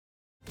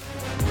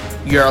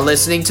You're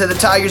listening to the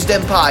Tigers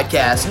Den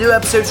podcast. New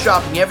episodes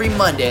dropping every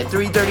Monday at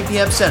 3:30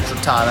 p.m. Central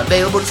Time,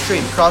 available to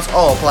stream across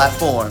all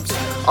platforms.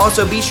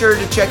 Also, be sure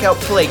to check out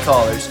Play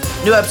Callers.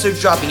 New episodes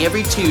dropping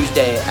every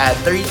Tuesday at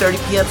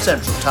 3:30 p.m.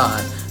 Central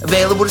Time,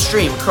 available to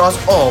stream across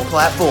all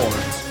platforms.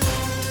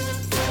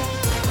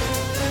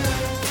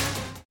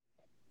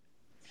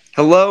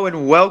 Hello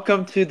and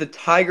welcome to the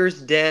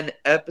Tigers Den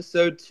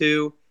episode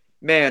 2.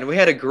 Man, we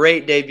had a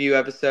great debut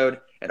episode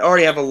and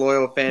already have a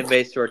loyal fan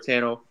base to our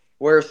channel.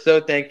 We're so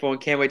thankful and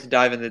can't wait to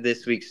dive into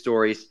this week's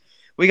stories.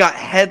 We got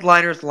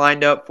headliners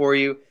lined up for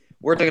you.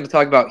 We're going to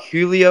talk about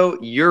Julio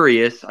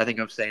Urias, I think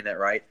I'm saying that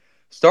right.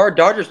 Star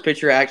Dodgers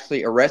pitcher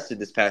actually arrested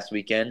this past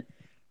weekend.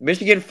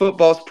 Michigan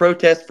football's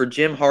protest for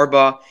Jim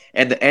Harbaugh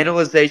and the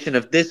analyzation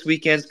of this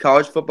weekend's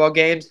college football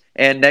games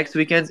and next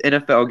weekend's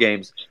NFL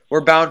games.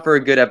 We're bound for a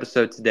good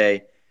episode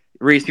today.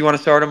 Reese, you want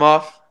to start them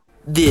off?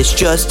 This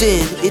just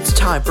in, it's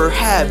time for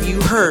Have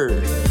You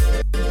Heard?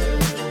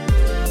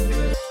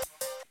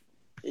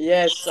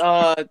 Yes,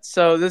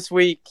 so this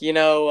week,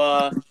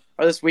 or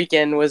this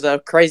weekend was a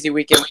crazy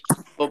weekend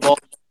for football,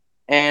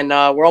 and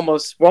we're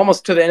almost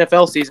to the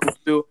NFL season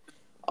too.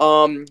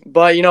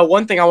 But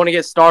one thing I want to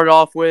get started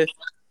off with,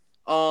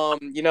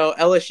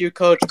 LSU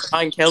coach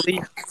Brian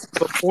Kelly,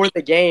 before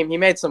the game, he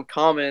made some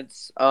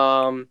comments,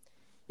 that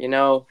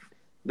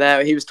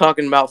he was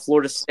talking about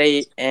Florida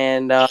State,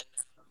 and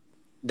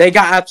they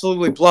got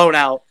absolutely blown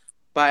out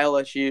by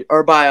LSU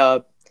or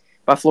by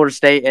Florida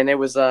State, and it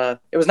was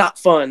not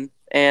fun.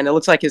 And it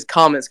looks like his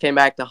comments came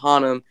back to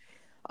haunt him.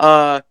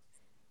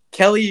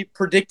 Kelly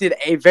predicted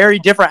a very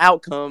different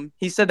outcome.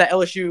 He said that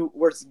LSU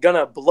was going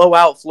to blow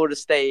out Florida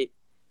State.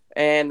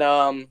 And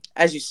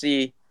as you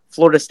see,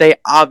 Florida State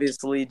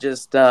obviously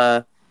just,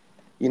 ran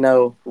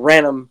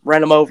them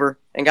over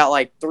and got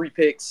like 3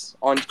 picks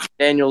on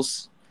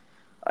Daniels.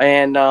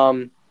 And,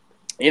 I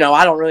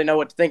don't really know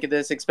what to think of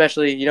this,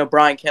 especially,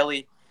 Brian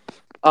Kelly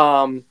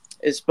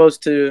is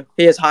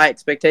he has high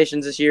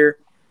expectations this year.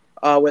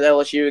 With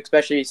LSU,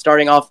 especially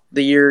starting off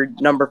the year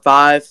number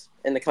 5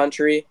 in the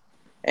country.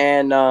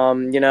 And,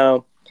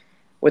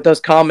 with those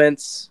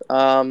comments,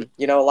 a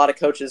lot of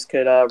coaches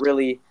could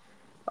really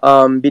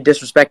be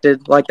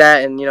disrespected like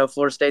that. And,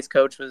 Florida State's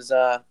coach was,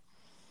 I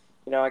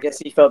guess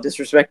he felt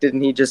disrespected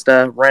and he just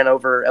ran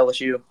over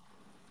LSU.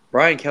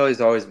 Brian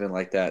Kelly's always been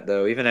like that,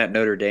 though. Even at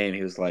Notre Dame,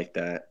 he was like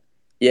that.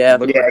 Yeah,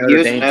 Look what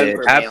Notre Dame did.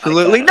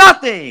 Absolutely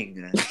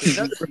nothing!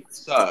 Notre Dame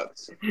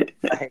sucks.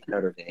 I hate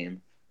Notre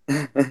Dame.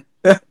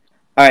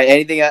 All right,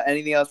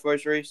 anything else for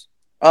us, Reese?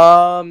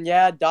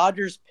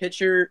 Dodgers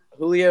pitcher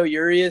Julio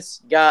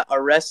Urias got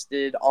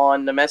arrested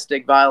on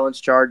domestic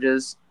violence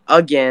charges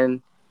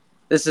again.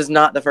 This is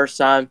not the first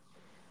time.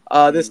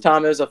 This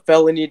time it was a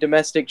felony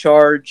domestic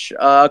charge.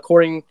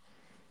 According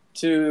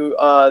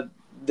to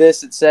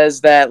this, it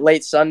says that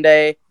late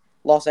Sunday,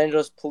 Los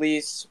Angeles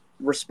police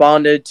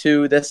responded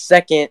to the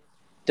second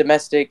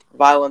domestic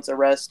violence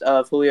arrest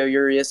of Julio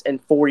Urias in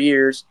 4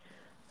 years.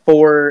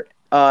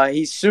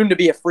 He's soon to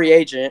be a free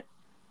agent.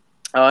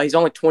 He's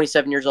only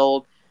 27 years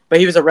old, but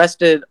he was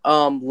arrested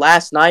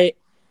last night,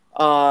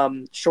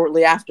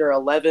 shortly after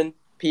 11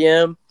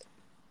 p.m.,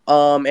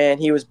 and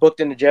he was booked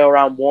into jail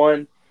around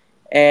 1,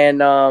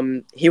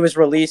 and he was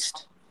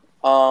released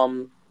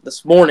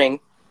this morning,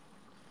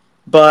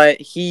 but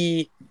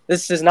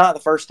this is not the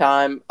first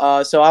time,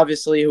 so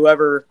obviously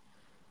whoever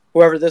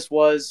this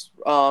was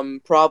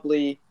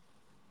probably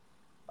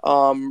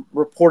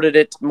reported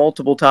it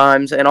multiple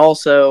times, and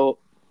also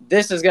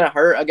this is going to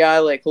hurt a guy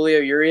like Julio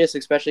Urias,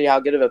 especially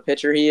how good of a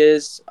pitcher he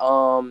is.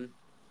 And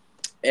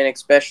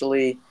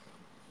especially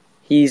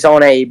he's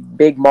on a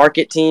big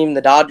market team,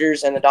 the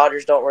Dodgers, and the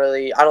Dodgers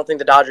I don't think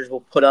the Dodgers will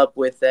put up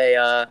with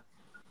guys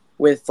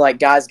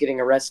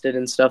getting arrested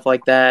and stuff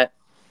like that.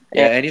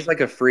 Yeah, and he's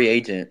like a free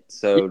agent.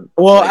 So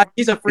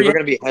he's a free agent. We're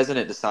going to be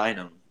hesitant to sign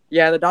him.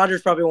 Yeah, the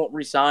Dodgers probably won't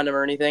re-sign him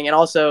or anything. And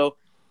also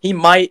he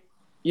might,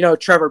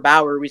 Trevor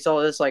Bauer, we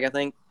saw this I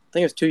think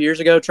it was 2 years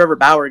ago. Trevor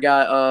Bauer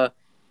got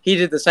he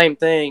did the same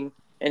thing,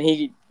 and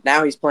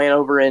he's playing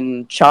over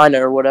in China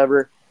or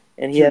whatever,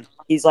 and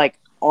he's like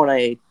on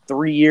a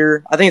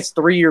 3-year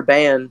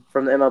ban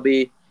from the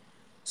MLB.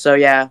 So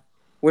yeah,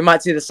 we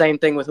might see the same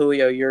thing with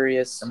Julio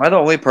Urias. Am I the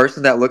only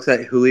person that looks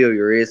at Julio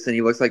Urias and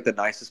he looks like the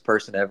nicest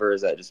person ever?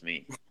 Is that just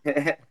me? He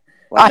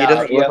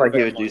doesn't look like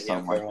he would do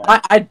something like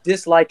that. I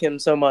dislike him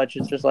so much.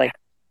 It's just like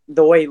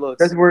the way he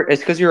looks. It's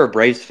because you're a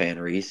Braves fan,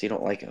 Reese. You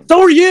don't like him. So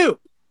are you.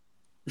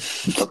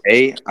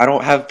 Okay, I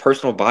don't have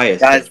personal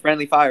bias. Guys,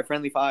 friendly fire.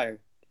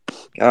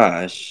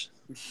 Gosh.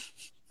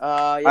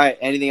 All right,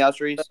 anything else,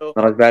 Reese?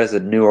 Not as bad as a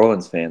New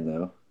Orleans fan,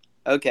 though.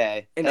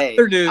 Okay.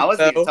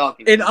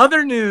 In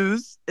other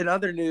news,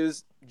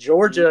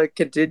 Georgia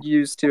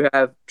continues to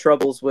have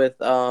troubles with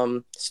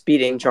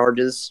speeding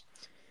charges.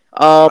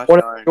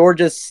 One of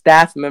Georgia's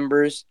staff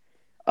members,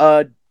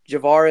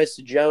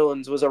 Javaris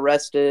Jones, was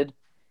arrested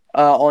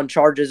on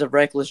charges of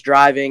reckless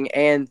driving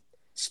and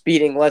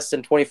speeding less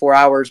than 24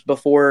 hours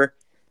before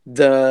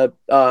the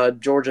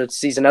Georgia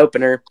season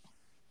opener.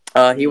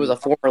 He was a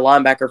former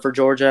linebacker for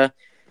Georgia,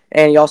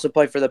 and he also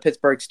played for the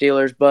Pittsburgh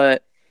Steelers.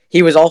 But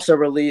he was also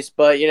released.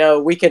 But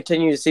we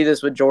continue to see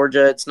this with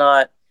Georgia. It's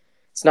not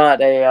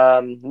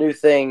a new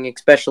thing.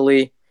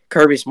 Especially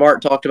Kirby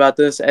Smart talked about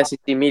this at SEC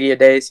Media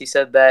Days. He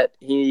said that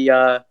he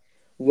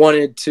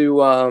wanted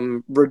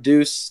to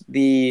reduce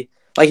he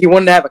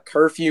wanted to have a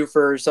curfew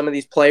for some of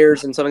these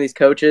players and some of these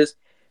coaches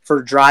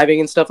for driving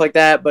and stuff like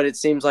that. But it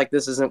seems like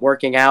this isn't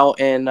working out,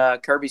 and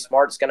Kirby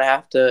Smart's going to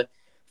have to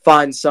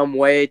find some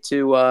way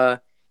to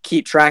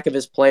keep track of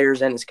his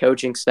players and his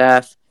coaching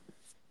staff.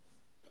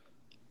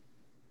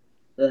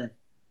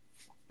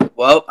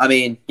 Well, I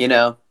mean, you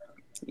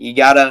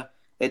gotta.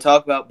 They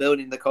talk about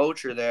building the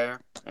culture there,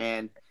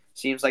 and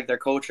seems like their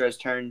culture has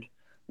turned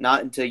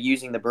not into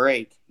using the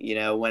brake.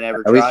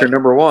 Whenever At least they're driving.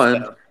 number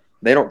one. So,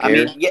 They don't care. I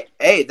mean, yeah,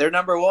 hey, they're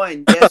number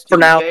one. Yes, For to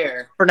be now.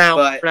 fair. For now,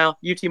 But-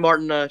 UT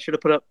Martin should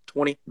have put up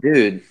 20.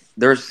 Dude,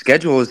 their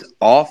schedule is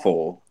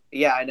awful.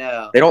 Yeah, I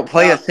know. They don't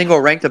play Well, a single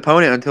ranked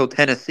opponent until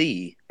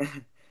Tennessee.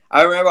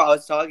 I remember I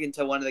was talking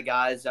to one of the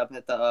guys up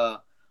at the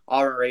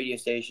Auburn radio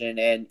station,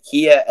 and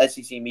he at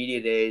SEC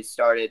Media Days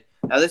started.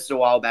 Now this is a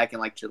while back in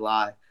like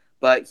July,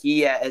 but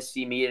he at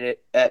SEC Media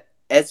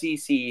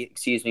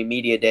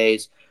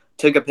Days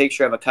took a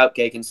picture of a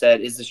cupcake and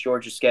said, "Is this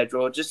Georgia's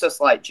schedule?" Just a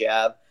slight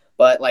jab,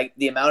 but like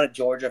the amount of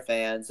Georgia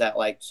fans that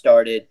like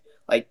started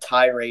like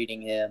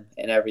tirading him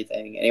and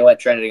everything, and he went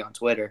trending on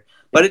Twitter.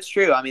 But it's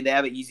true. I mean, they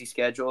have an easy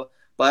schedule.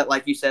 But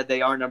like you said,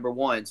 they are number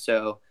one.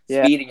 So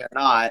Yeah. speeding or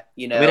not, I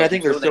mean, I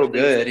think they're until still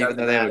they lose, good, it even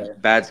though doesn't they have a matter.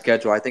 bad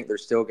schedule. I think they're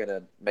still going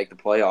to make the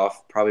playoff,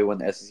 probably win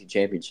the SEC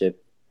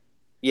championship.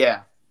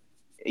 Yeah,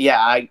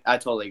 I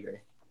totally agree.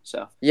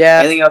 So Yeah,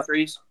 anything else,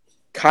 Reese?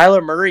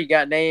 Kyler Murray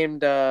got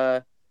named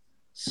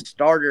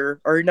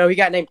starter, or no, he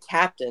got named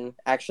captain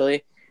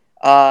actually.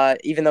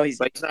 Even though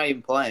But he's not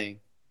even playing.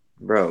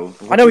 Bro.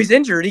 I know he's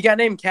injured. He got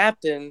named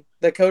captain.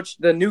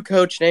 The new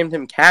coach named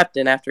him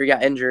captain after he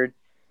got injured.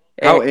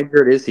 How And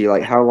injured is he?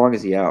 Like, how long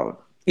is he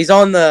out? he's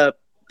on the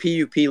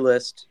PUP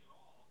list.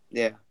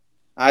 Yeah,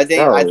 I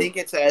Bro. think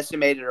it's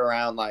estimated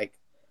around like,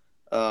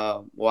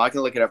 well, I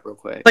can look it up real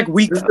quick. Like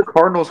week. Who's the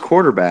Cardinals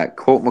quarterback?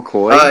 Colt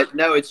McCoy?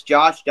 No, it's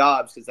Josh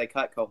Dobbs because they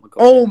cut Colt McCoy.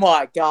 Oh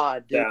my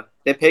God, dude. yeah,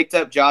 they picked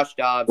up Josh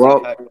Dobbs. Well,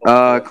 and cut Colt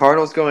McCoy.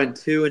 Cardinals going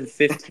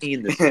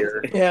 2-15 this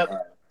year. Yeah.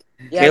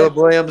 Yeah, Caleb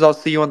Williams, I'll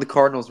see you on the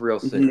Cardinals real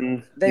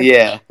soon. they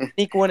Yeah,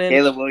 sneak one in.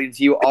 Caleb Williams,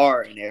 you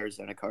are an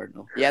Arizona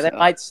Cardinal. Yeah, they so.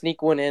 might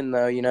sneak one in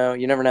though. You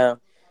never know.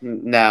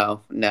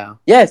 No,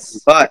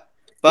 Yes. but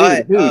Who?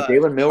 Jalen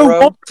Who Milrow?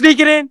 won't sneak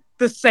it in?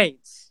 The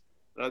Saints.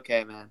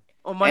 okay, man.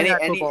 On Monday Night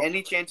Any Football.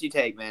 any chance you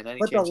take, man. Any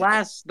But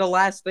chance the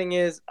last thing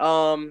is,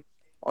 on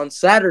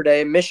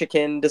Saturday,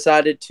 Michigan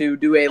decided to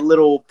do a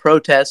little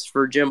protest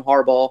for Jim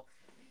Harbaugh.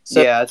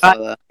 So yeah, I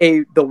saw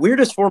that. the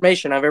weirdest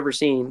formation I've ever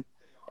seen,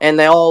 and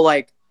they all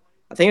I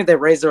think they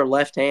raised their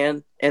left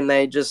hand and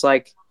they just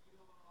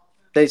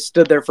they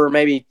stood there for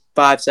maybe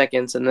 5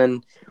 seconds and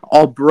then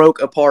all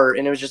broke apart,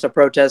 and it was just a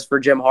protest for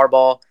Jim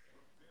Harbaugh,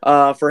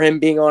 for him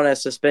being on a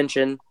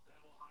suspension,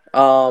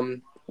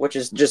 which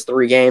is just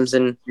 3 games.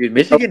 And Dude,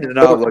 Michigan did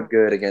not look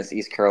good against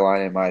East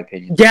Carolina, in my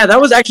opinion. yeah, that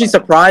was actually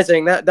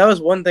surprising. That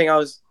was one thing I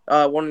was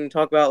wanting to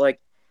talk about. Like,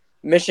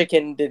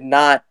 Michigan did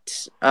not.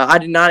 I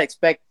did not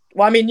expect.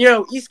 Well, I mean,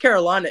 East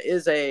Carolina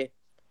is a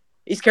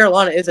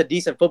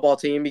decent football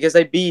team because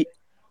they beat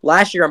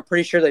last year. I'm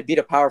pretty sure they beat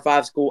a Power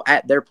 5 school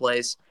at their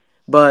place.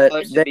 But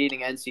Close to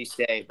beating NC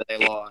State, but they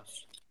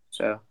lost.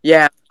 So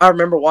yeah, I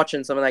remember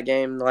watching some of that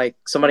game. Like,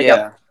 somebody got.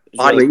 yeah, it was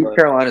body- really East close.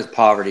 Carolina's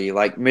poverty.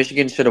 Like,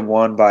 Michigan should have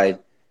won by,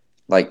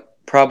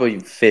 probably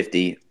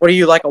 50. What are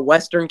you, like a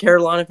Western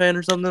Carolina fan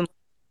or something?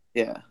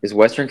 Yeah, Is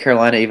Western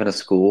Carolina even a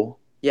school?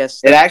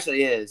 Yes. it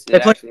actually is. They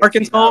It play actually is.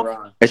 Arkansas? You're not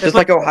wrong. It's just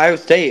like Ohio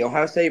State.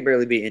 Ohio State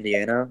barely beat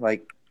Indiana.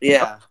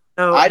 Yeah,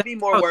 No, I'd be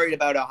more worried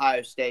about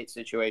Ohio State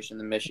situation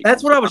than Michigan.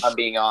 That's what I was- I'm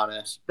being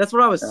honest. that's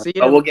what I was seeing.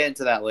 But we'll get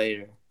into that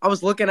later. I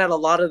was looking at a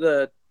lot of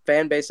the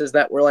fan bases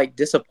that were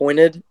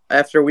disappointed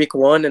after week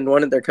 1 and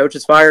wanted their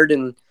coaches fired,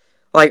 and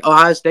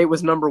Ohio State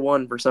was number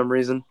 1 for some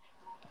reason.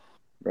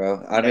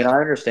 Bro, I mean, I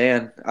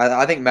understand.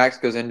 I think Max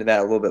goes into that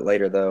a little bit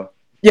later, though.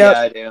 Yeah,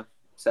 I do.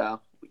 So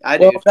I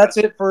do. Well, that's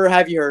it for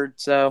Have You Heard?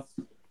 So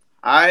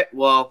All right.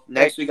 Well,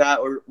 next we got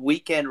our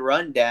weekend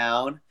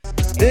rundown.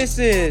 this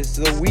is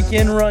the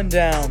weekend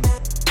rundown.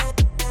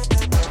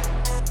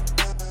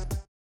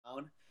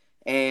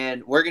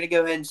 And we're going to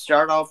go ahead and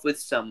start off with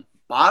some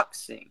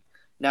boxing.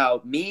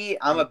 Now,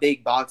 I'm a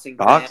big boxing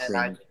fan. Boxing.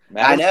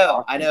 I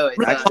know. It's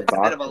Max a is bit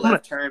of a boxing.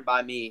 left turn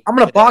by me. I'm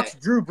gonna today. box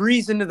Drew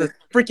Brees into the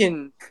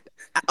freaking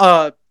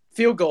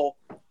field goal.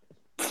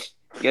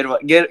 Good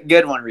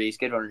one, Reese.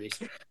 Good one, Reese.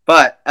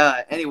 But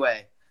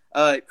anyway,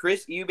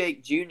 Chris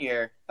Eubank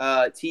Jr.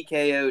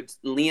 TKO'd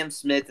Liam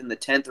Smith in the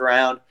 10th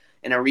round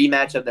in a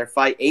rematch of their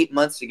fight 8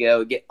 months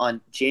ago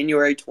on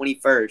January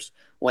 21st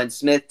when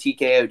Smith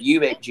TKO'd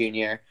Eubank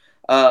Jr.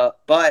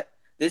 But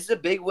this is a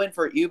big win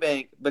for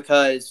Eubank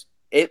because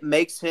it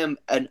makes him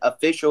an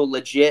official,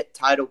 legit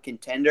title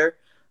contender.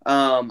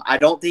 I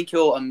don't think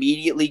he'll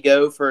immediately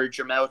go for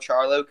Jermell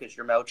Charlo because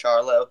Jermell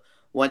Charlo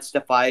wants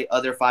to fight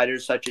other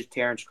fighters such as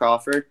Terrence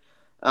Crawford.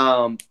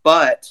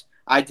 But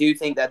I do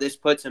think that this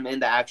puts him in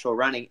the actual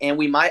running, and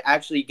we might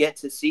actually get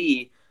to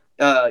see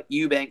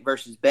Eubank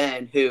versus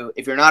Ben, who,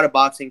 if you're not a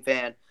boxing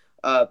fan,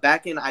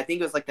 back in, I think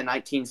it was like the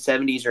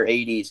 1970s or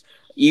 80s,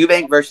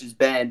 Eubank versus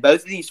Ben,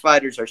 both of these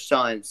fighters are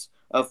sons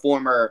of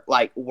former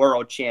like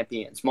world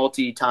champions,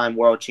 multi-time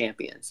world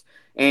champions,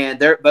 and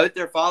both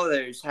their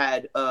fathers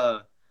had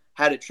a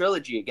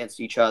trilogy against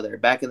each other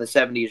back in the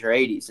 70s or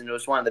 80s, and it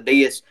was one of the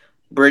biggest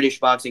British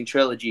boxing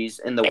trilogies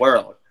in the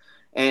world.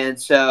 And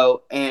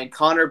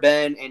Conor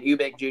Benn and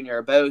Eubank Jr.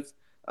 are both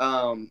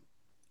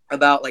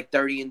about like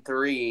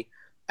 30-3.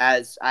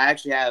 As I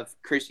actually have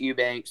Chris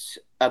Eubank's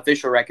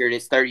official record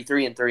is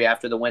 33-3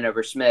 after the win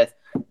over Smith.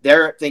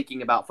 They're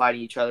thinking about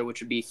fighting each other,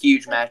 which would be a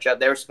huge matchup.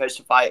 They were supposed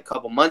to fight a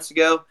couple months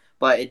ago,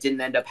 but it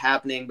didn't end up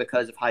happening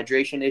because of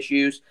hydration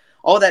issues.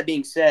 All that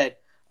being said,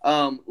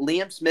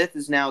 Liam Smith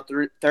is now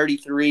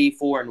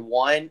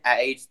 33-4-1 at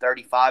age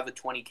 35 with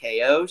 20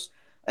 KOs.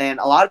 And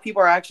a lot of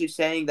people are actually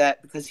saying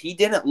that because he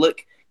didn't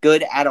look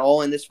good at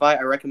all in this fight.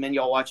 I recommend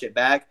y'all watch it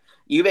back.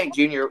 Eubank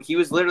Jr., he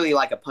was literally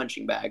like a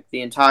punching bag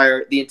the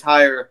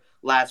entire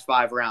last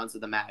 5 rounds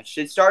of the match.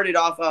 It started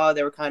off,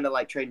 they were kind of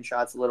like trading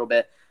shots a little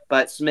bit,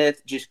 but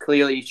Smith just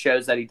clearly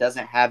shows that he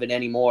doesn't have it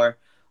anymore.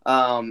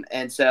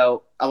 And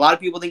so a lot of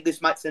people think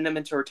this might send him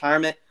into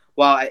retirement,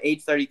 while at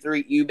age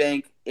 33,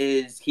 Eubank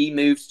he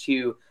moves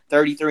to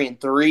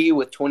 33-3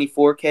 with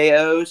 24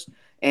 KOs.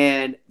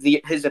 And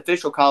his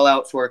official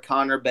call-outs were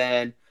Conor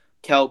Benn,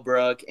 Kell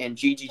Brook, and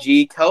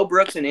GGG. Kell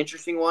Brook's an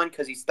interesting one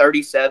because he's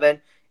 37,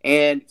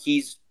 and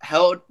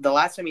the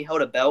last time he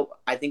held a belt,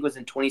 I think, was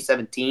in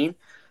 2017.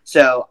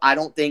 So I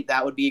don't think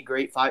that would be a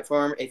great fight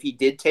for him. If he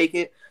did take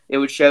it, it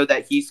would show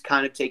that he's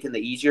kind of taken the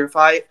easier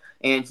fight,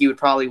 and he would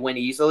probably win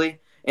easily.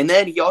 And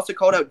then he also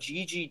called out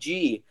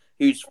GGG,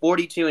 who's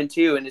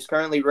 42-2 and is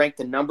currently ranked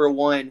the number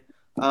 1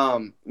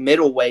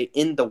 middleweight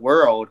in the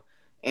world.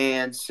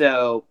 And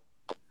so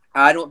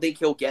I don't think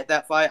he'll get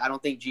that fight. I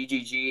think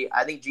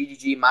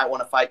GGG might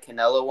want to fight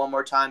Canelo one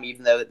more time,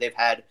 even though they've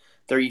had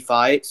 3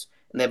 fights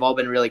and they've all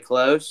been really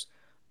close.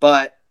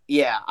 But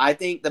yeah, I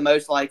think the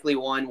most likely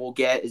one we'll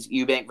get is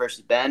Eubank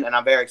versus Ben, and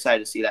I'm very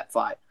excited to see that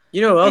fight.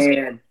 You know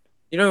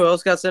who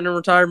else got sent in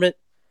retirement?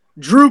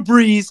 Drew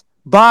Brees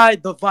by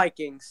the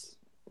Vikings.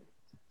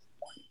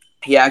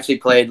 He actually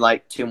played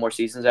like 2 more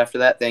seasons after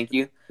that. Thank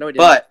you. No, he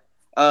didn't.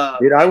 But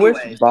dude, I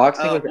wish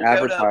boxing was we'll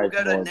advertised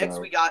go to more. Next,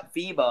 though. we got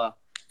FIBA.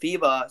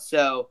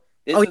 So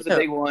this Oh, was yeah. a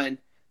big one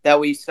that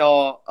we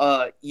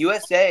saw.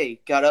 USA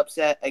got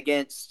upset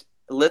against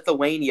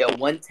Lithuania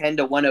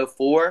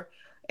 110-104,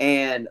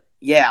 and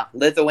yeah,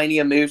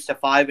 Lithuania moves to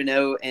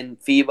 5-0 in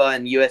FIBA,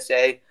 and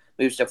USA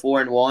moves to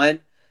 4-1.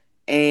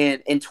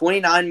 And in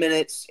 29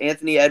 minutes,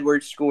 Anthony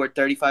Edwards scored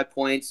 35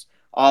 points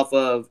off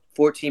of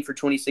 14 for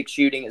 26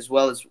 shooting, as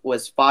well as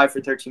was 5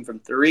 for 13 from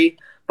 3.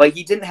 But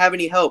he didn't have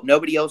any help.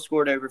 Nobody else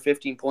scored over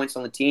 15 points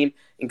on the team,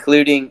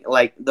 including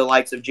like the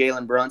likes of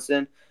Jalen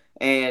Brunson,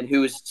 and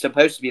who was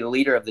supposed to be the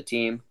leader of the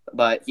team,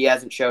 but he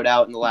hasn't showed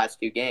out in the last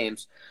 2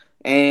 games.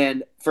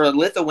 And for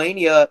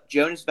Lithuania,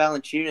 Jonas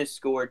Valanciunas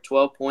scored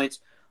 12 points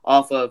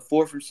off of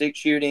 4 from 6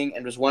 shooting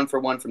and was 1 for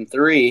 1 from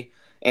 3,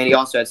 and he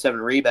also had 7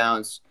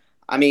 rebounds.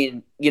 I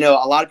mean, a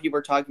lot of people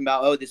are talking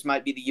about, this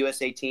might be the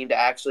USA team to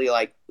actually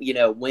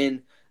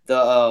win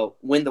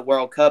the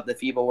World Cup, the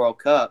FIBA World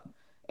Cup,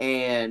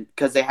 and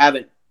because they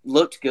haven't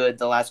looked good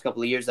the last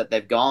couple of years that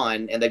they've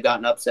gone, and they've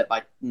gotten upset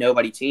by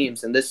nobody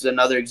teams. And this is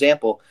another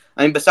example.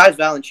 I mean, besides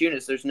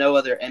Valanciunas, there's no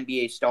other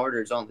NBA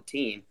starters on the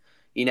team,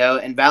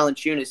 and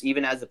Valanciunas,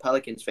 even as the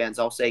Pelicans fans,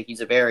 I'll say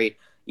he's a very,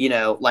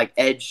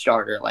 edge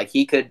starter. Like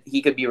he could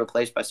be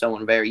replaced by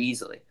someone very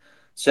easily.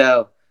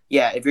 So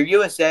yeah, if you're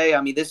USA,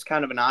 I mean, this is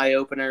kind of an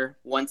eye-opener.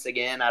 Once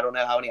again, I don't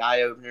know how many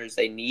eye-openers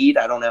they need.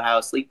 I don't know how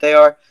asleep they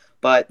are.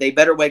 But they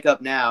better wake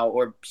up now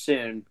or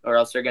soon, or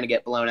else they're going to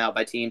get blown out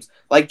by teams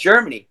like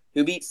Germany,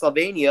 who beat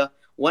Slovenia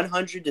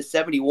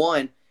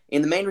 100-71.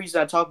 And the main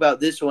reason I talk about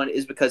this one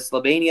is because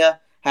Slovenia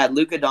had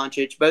Luka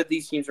Doncic. Both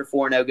these teams were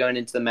 4-0 going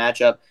into the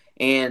matchup,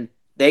 and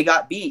they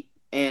got beat.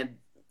 And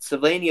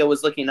Slovenia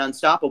was looking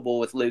unstoppable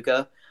with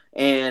Luka.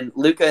 And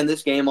Luka in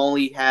this game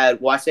he had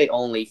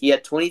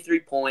 23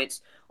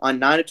 points on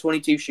 9 of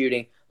 22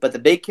 shooting. But the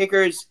big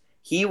kicker is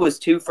he was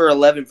 2 for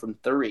 11 from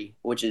 3,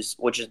 which is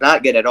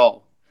not good at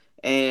all.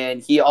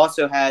 And he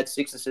also had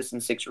 6 assists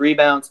and 6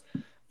 rebounds.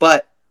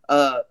 But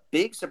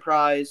big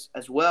surprise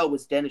as well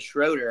was Dennis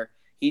Schroeder.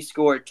 He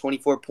scored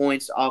 24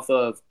 points off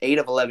of 8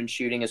 of 11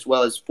 shooting, as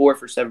well as 4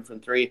 for 7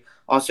 from 3.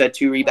 Also had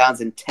 2 rebounds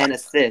and 10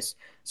 assists.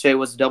 So it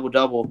was a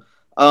double-double.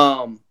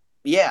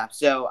 Yeah,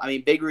 so, I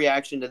mean, big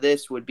reaction to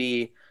this would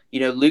be,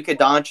 Luka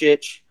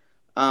Doncic,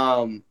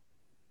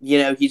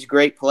 he's a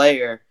great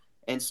player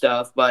and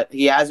stuff, but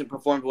he hasn't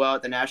performed well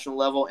at the national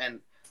level. And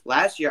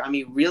last year, I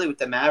mean, really with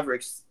the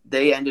Mavericks,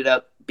 they ended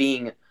up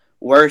being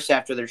worse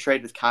after their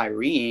trade with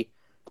Kyrie.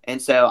 And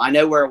so I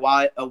know we're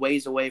a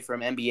ways away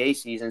from NBA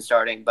season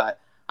starting, but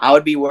I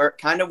would be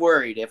kind of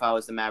worried if I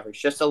was the Mavericks,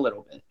 just a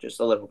little bit.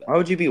 Why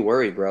would you be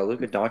worried, bro?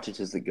 Luka Doncic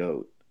is the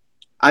GOAT.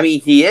 I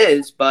mean, he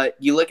is, but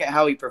you look at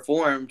how he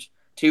performed,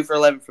 2 for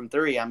 11 from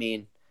 3. I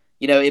mean,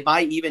 it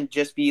might even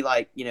just be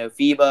like,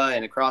 FIBA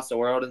and across the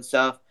world and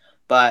stuff.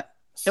 But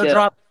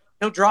still,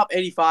 He'll drop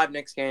 85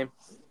 next game.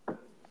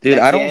 Dude,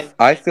 next game.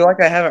 I feel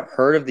like I haven't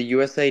heard of the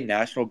USA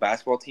national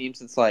basketball team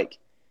since like,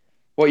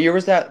 what year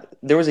was that?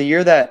 There was a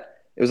year that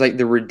it was like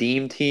the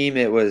Redeem team.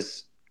 It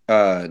was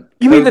You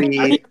mean the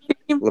Kobe,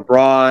 team?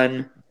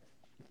 LeBron,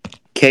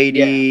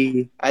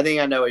 KD. I think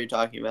I know what you're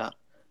talking about.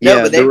 Yeah,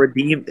 No, but the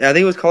Redeem. I think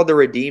it was called the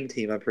Redeem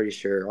team. I'm pretty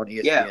sure on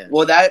ESPN. Yeah,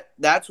 well,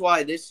 that's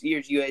why this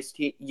year's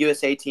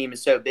USA team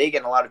is so big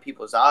in a lot of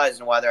people's eyes,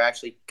 and why they're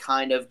actually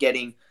kind of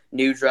getting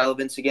news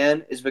relevance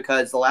again, is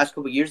because the last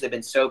couple of years they've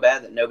been so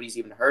bad that nobody's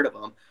even heard of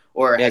them.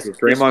 Or yeah, because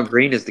Draymond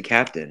Green is the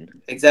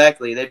captain.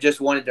 Exactly, they've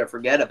just wanted to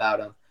forget about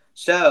him.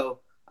 So,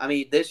 I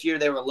mean, this year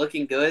they were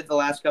looking good the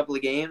last couple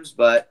of games,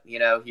 but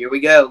here we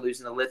go,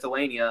 losing to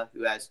Lithuania,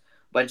 who has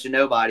a bunch of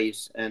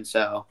nobodies, and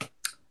so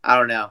I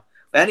don't know.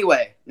 But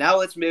anyway, now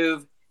let's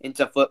move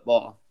into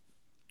football.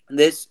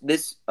 This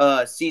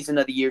season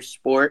of the year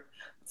sport,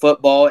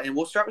 football, and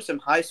we'll start with some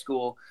high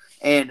school.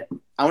 And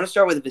I want to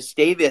start with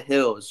Vestavia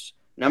Hills.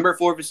 Number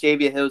 4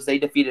 Vestavia Hills, they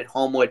defeated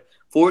Homewood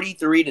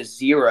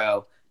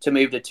 43-0 to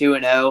move to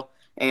 2-0.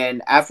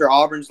 And after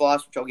Auburn's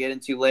loss, which I'll get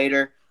into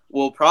later,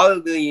 we'll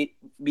probably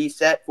be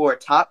set for a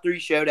top 3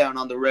 showdown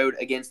on the road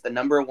against the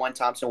number 1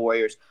 Thompson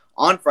Warriors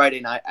on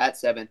Friday night at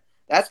 7.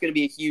 That's going to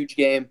be a huge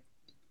game.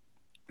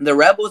 The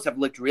Rebels have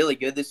looked really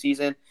good this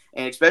season,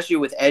 and especially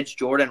with edge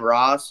Jordan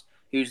Ross,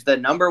 who's the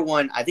number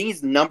 1, I think he's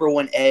the number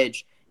 1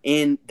 edge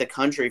in the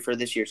country for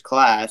this year's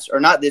class, or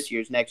not this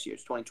year's, next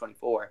year's,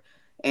 2024.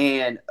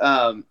 And,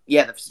 the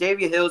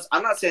Vestavia Hills,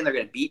 I'm not saying they're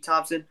going to beat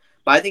Thompson,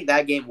 but I think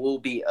that game will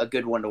be a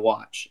good one to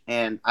watch.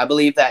 And I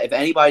believe that if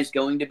anybody's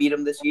going to beat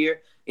them this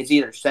year, it's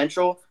either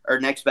Central or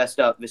next best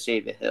up,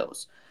 Vestavia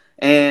Hills.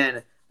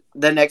 And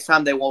the next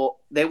time they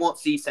won't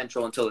see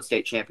Central until the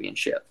state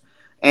championship.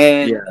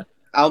 And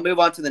I'll move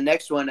on to the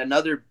next one.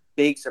 Another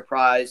big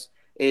surprise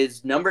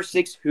is number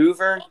 6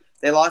 Hoover.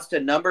 They lost to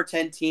number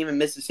 10 team in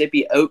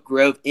Mississippi, Oak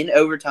Grove, in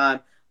overtime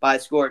by a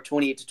score of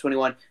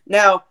 28-21.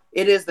 Now,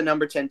 it is the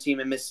number 10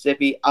 team in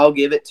Mississippi. I'll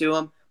give it to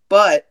them.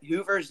 But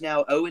Hoover is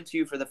now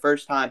 0-2 for the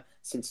first time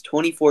since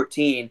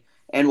 2014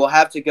 and will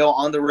have to go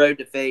on the road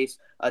to face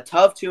a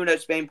tough 2-0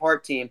 Spain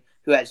Park team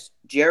who has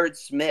Jared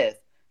Smith,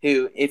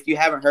 who, if you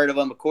haven't heard of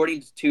him,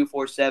 according to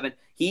 247,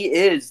 he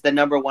is the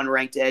number 1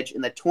 ranked edge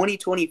in the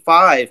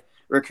 2025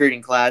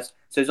 recruiting class.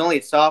 So he's only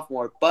a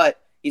sophomore,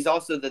 but he's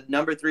also the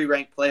number 3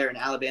 ranked player in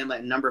Alabama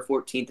and number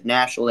 14th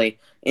nationally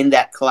in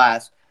that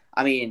class.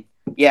 I mean,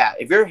 yeah,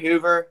 if you're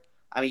Hoover,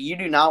 I mean, you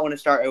do not want to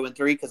start 0-3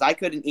 because I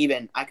couldn't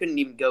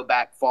even go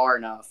back far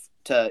enough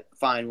to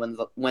find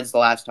when's the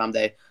last time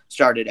they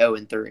started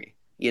 0-3.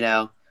 And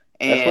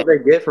that's what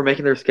they get for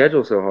making their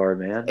schedule so hard,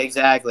 man.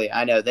 Exactly,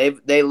 I know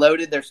they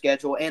loaded their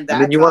schedule, and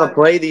then you want to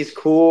play these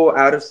cool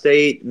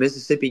out-of-state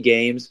Mississippi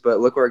games, but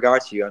look where it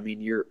got you. I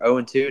mean, you're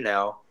 0-2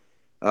 now.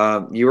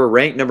 You were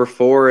ranked number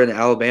 4 in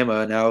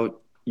Alabama. Now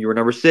you were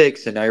number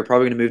 6, and now you're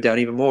probably going to move down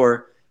even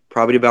more,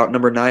 probably about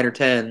number 9 or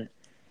 10.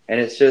 And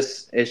it's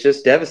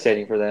just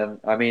devastating for them.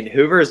 I mean,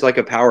 Hoover is like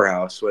a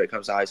powerhouse when it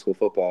comes to high school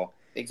football.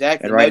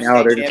 Exactly. And right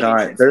now they're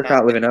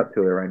not living up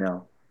to it right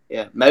now.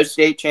 Yeah, most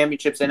state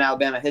championships in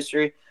Alabama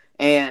history.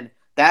 And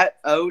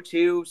that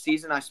 0-2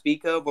 season I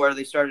speak of, where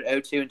they started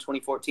 0-2 in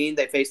 2014,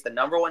 they faced the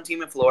number 1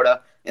 team in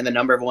Florida and the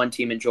number 1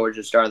 team in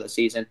Georgia to start the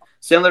season.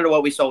 Similar to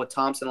what we saw with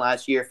Thompson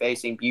last year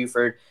facing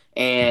Buford.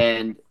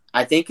 And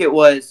I think it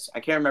was,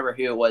 I can't remember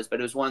who it was, but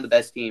it was one of the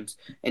best teams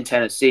in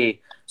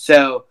Tennessee.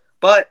 So,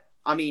 but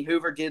I mean,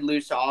 Hoover did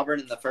lose to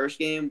Auburn in the first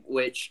game,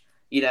 which,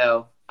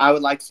 I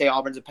would like to say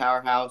Auburn's a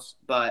powerhouse,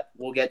 but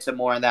we'll get to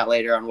more on that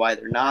later on why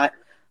they're not.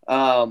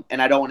 And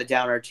I don't want to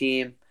down our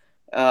team.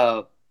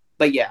 But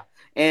yeah.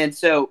 And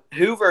so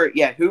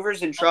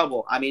Hoover's in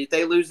trouble. I mean, if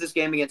they lose this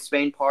game against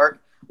Spain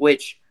Park,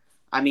 which,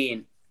 I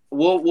mean,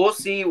 we'll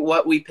see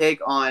what we pick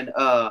on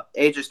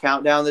Ages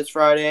Countdown this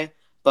Friday,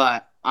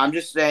 but I'm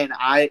just saying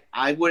I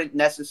wouldn't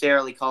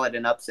necessarily call it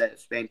an upset if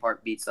Spain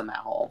Park beats them at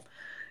home.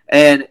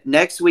 And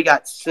next we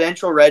got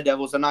Central Red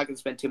Devils. I'm not going to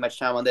spend too much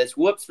time on this.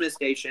 Whoop Smith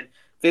Station,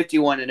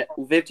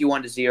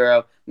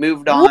 51-0.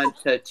 Moved on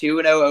to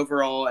 2-0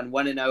 overall and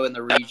 1-0 in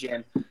the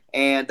region.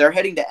 And they're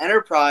heading to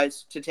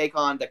Enterprise to take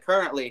on the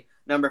currently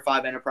number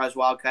 5 Enterprise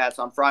Wildcats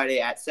on Friday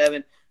at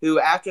 7, who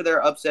after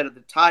their upset of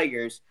the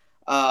Tigers,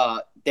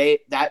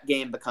 that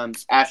game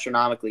becomes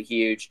astronomically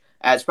huge,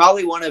 as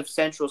probably one of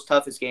Central's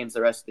toughest games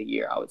the rest of the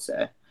year, I would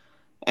say.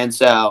 And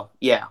so,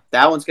 yeah,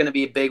 that one's going to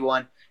be a big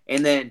one.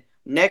 And then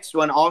next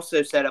one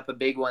also set up a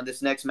big one,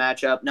 this next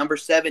matchup. Number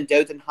 7,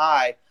 Dothan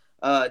High.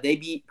 They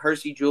beat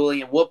Percy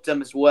Julie and whooped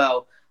them as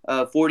well,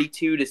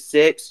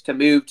 42-6 to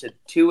move to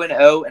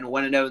 2-0 and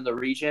 1-0 in the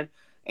region.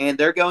 And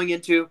they're going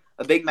into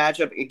a big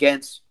matchup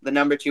against the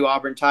number 2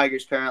 Auburn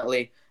Tigers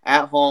currently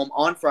at home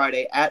on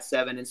Friday at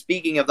 7. And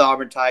speaking of the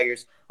Auburn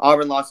Tigers,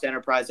 Auburn lost to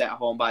Enterprise at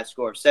home by a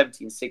score of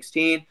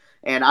 17-16.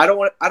 And I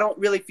don't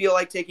really feel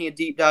like taking a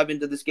deep dive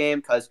into this game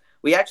because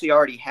we actually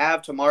already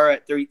have tomorrow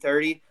at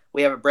 3:30.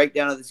 We have a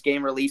breakdown of this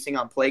game releasing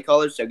on Play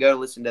Callers, so go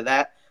listen to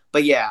that.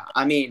 But yeah,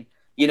 I mean,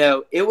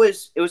 it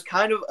was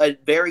kind of a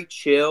very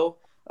chill.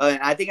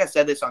 And I think I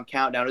said this on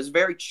Countdown. It was a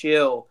very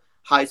chill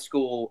high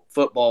school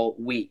football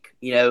week.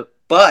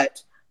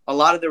 But a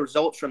lot of the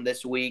results from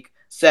this week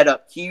set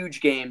up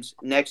huge games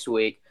next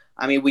week.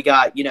 I mean, we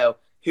got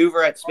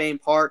Hoover at Spain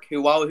Park,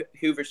 who while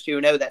Hoover's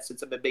 2-0, that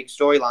sets up a big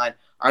storyline.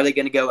 Are they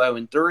going to go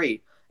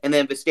 0-3? And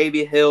then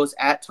Vestavia Hills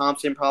at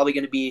Thompson, probably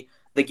going to be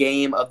the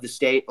game of the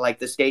state, like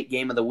the state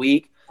game of the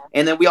week.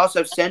 And then we also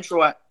have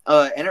Central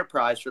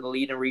Enterprise for the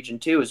lead in Region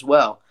 2 as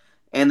well.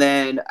 And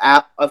then,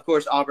 of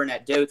course, Auburn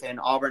at Dothan.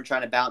 Auburn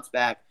trying to bounce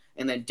back.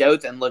 And then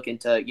Dothan looking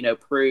to,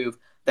 prove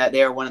that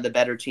they are one of the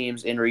better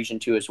teams in Region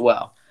 2 as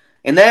well.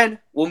 And then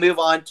we'll move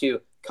on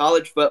to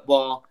college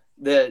football.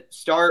 The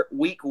start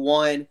week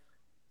 1,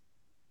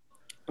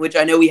 which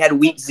I know we had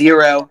week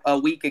 0 a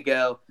week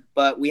ago.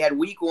 But we had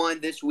week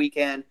 1 this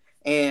weekend.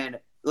 And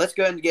let's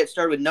go ahead and get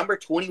started with number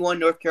 21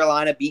 North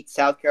Carolina beat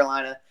South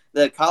Carolina.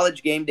 The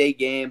college game day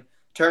game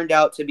turned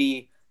out to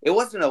be, it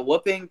wasn't a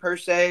whooping per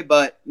se,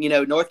 but,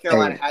 North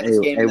Carolina had this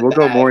game in the we'll bag.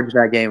 go more into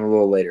that game a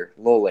little later.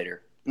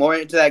 More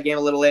into that game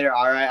a little later.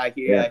 All right, I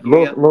hear you.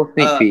 Little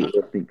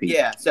sneak peek.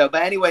 Yeah,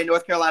 but anyway,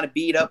 North Carolina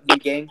beat up the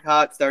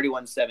Gamecocks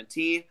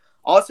 31-17.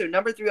 Also,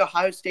 number 3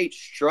 Ohio State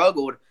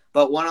struggled,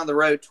 but won on the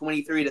road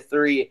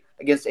 23-3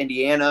 against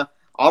Indiana.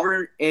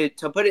 Auburn,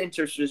 to put it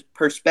into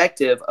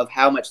perspective of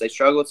how much they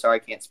struggled, sorry, I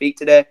can't speak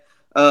today,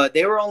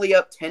 they were only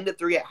up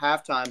 10-3 at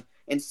halftime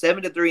and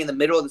 7-3 in the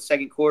middle of the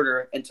second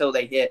quarter until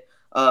they hit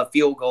a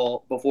field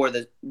goal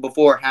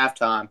before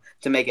halftime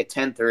to make it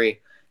 10-3.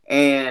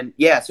 And,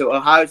 so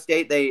Ohio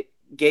State, they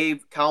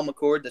gave Kyle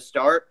McCord the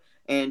start,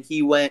 and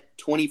he went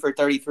 20 for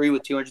 33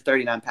 with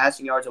 239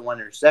 passing yards and 1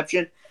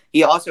 interception.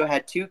 He also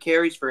had 2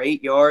 carries for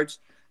 8 yards.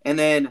 And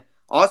then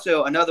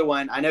also another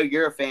one, I know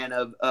you're a fan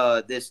of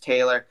this,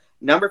 Taylor.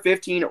 Number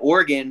 15,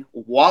 Oregon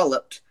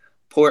walloped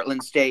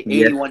Portland State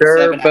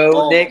 81-7 at Bo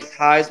home. Nix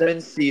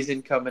Heisman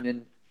season coming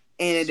in.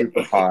 And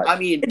super hot.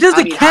 It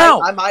doesn't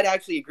count. I might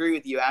actually agree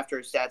with you after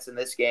stats in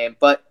this game,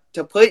 but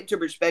to put into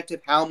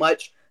perspective how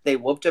much they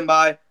whooped him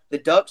by, the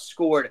Ducks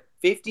scored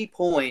 50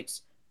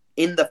 points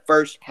in the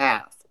first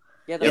half.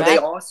 Yeah, and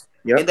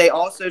they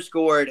also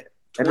scored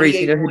 28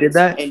 Reese, who points did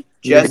that? in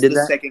just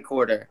the second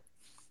quarter.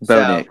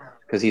 Bo Nix,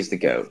 because he's the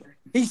GOAT.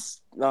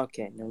 He's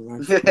okay. No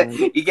run.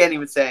 You can't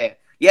even say it.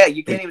 Yeah,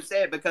 you can't even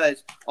say it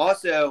because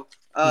also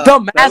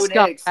the mascot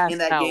Bo Nix in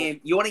that game.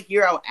 You want to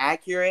hear how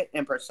accurate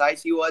and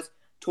precise he was?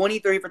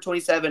 23 for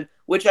 27,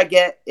 which I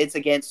get it's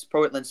against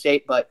Portland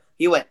State, but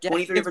he went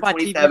 23 for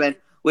 27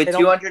 with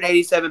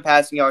 287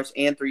 passing yards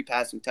and 3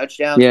 passing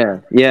touchdowns. Yeah.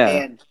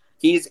 And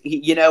he,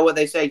 you know what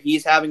they say,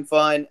 he's having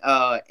fun,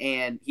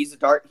 and he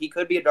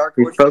could be a dark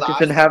horse. He's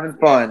focused on having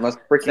fun. Let's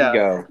freaking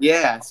go.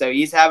 Yeah, so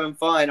he's having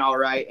fun, all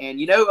right. And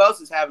you know who else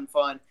is having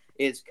fun?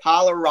 Is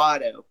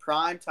Colorado.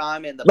 Prime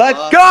time in the Let's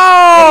Buff.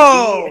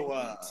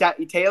 go!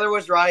 Taylor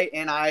was right,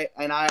 and I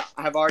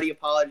have already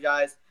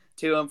apologized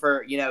to him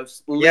for,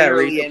 Reese,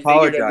 and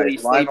figuratively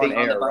sleeping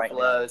on the right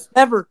Buffaloes.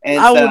 Never. And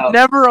I would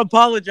never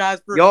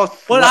apologize for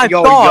what I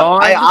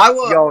thought. I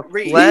will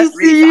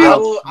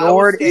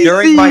snored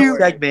during my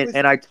segment,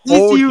 and I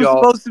told TCU was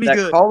y'all supposed to be that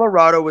good.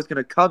 Colorado was going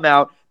to come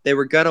out, they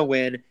were going to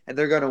win, and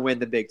they're going to win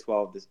the Big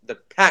 12, the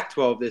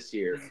Pac-12 this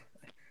year.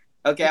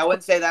 Okay, I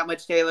wouldn't say that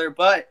much, Taylor,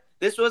 but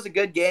this was a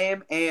good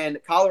game, and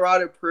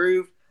Colorado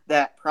proved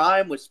that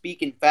Prime was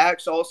speaking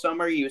facts all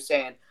summer. He was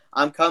saying,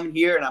 I'm coming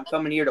here, and I'm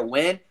coming here to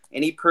win.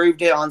 And he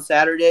proved it on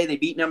Saturday. They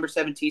beat number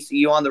 7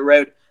 TCU on the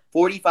road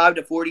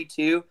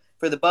 45-42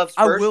 for the Buffs'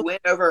 first win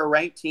over a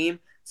ranked team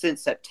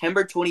since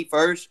September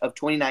 21st of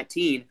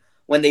 2019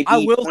 when they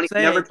beat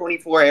number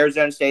 24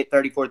 Arizona State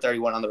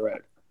 34-31 on the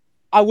road.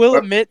 I will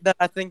admit that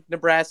I think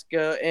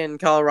Nebraska and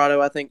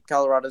Colorado, I think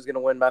Colorado's going to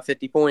win by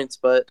 50 points,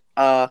 but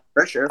for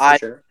sure.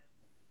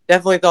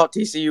 Definitely thought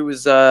TCU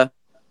was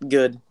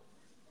good.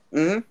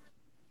 Mm-hmm.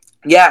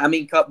 Yeah, I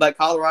mean, but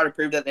Colorado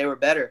proved that they were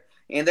better.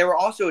 And they were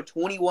also a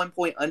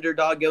 21-point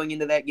underdog going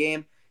into that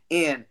game.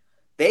 And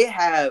they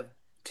have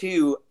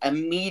 2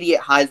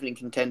 immediate Heisman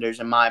contenders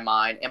in my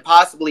mind, and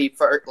possibly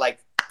for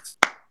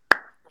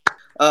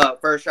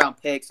first-round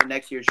picks in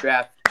next year's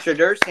draft.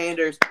 Shedeur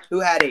Sanders, who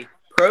had a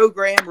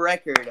program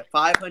record of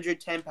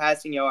 510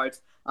 passing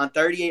yards on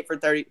 38 for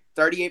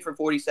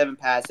 47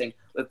 passing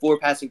with 4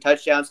 passing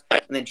touchdowns.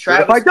 And then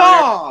Travis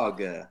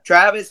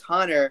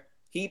Hunter,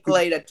 he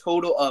played a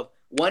total of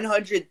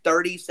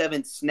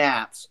 137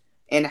 snaps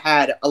and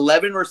had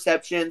 11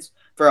 receptions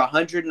for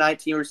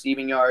 119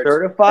 receiving yards.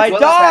 Certified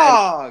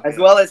dog! As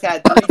well as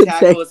had 3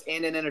 tackles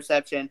and an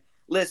interception.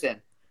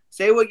 Listen,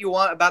 say what you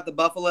want about the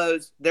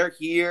Buffaloes. They're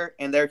here,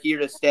 and they're here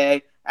to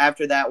stay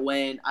after that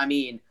win. I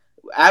mean,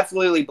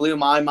 absolutely blew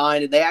my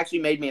mind, and they actually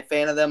made me a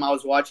fan of them. I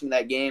was watching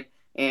that game,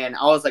 and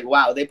I was like,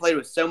 wow, they played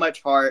with so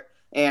much heart,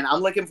 and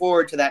I'm looking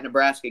forward to that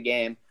Nebraska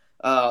game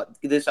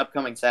this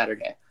upcoming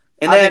Saturday.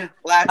 And I think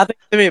it's going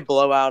to be a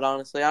blowout,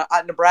 honestly.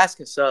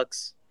 Nebraska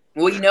sucks.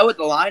 Well, you know what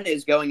the line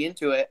is going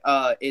into it.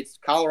 It's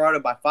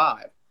Colorado by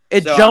 5.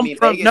 It jumped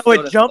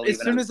as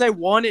soon as they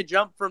won. It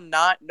jumped from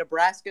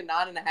Nebraska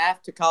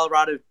 9.5 to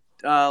Colorado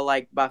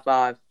by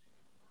 5.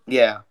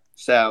 Yeah.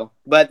 So,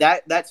 but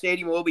that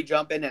stadium will be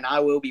jumping, and I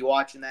will be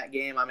watching that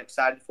game. I'm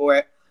excited for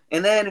it.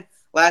 And then,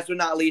 last but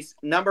not least,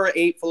 number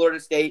 8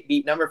 Florida State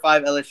beat number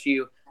 5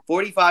 LSU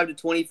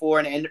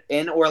 45-24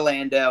 in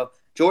Orlando.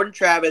 Jordan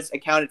Travis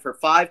accounted for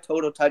 5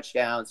 total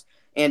touchdowns,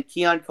 and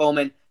Keon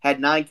Coleman had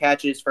 9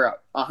 catches for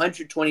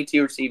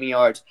 122 receiving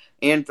yards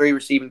and 3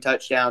 receiving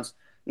touchdowns.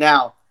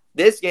 Now,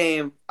 this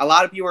game, a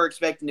lot of people were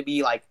expecting to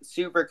be like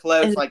super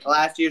close. Like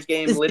last year's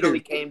game literally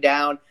came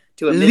down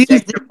to a missed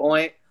extra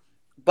point.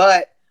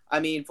 But, I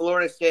mean,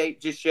 Florida State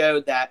just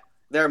showed that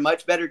they're a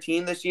much better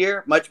team this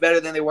year, much better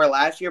than they were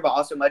last year, but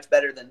also much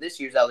better than this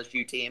year's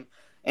LSU team.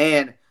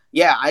 And,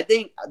 yeah, I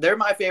think they're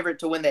my favorite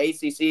to win the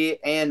ACC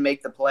and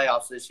make the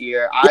playoffs this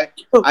year.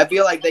 I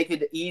feel like they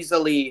could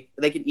easily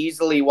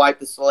wipe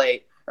the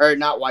slate, or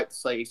not wipe the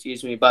slate,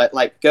 excuse me, but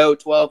like go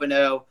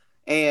 12-0,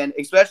 and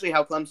especially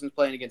how Clemson's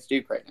playing against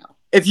Duke right now.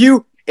 If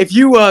you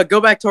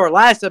go back to our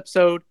last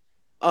episode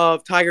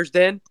of Tigers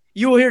Den,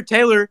 you will hear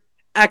Taylor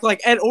act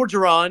like Ed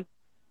Orgeron,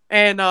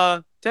 and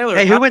Taylor.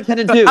 Hey, who went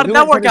 10-2? How did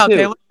that work out,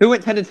 Taylor? Who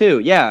went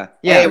 10-2? Yeah.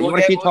 Hey, you we'll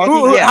want to keep talking?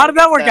 How Yeah. did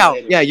that work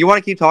out? Yeah, you want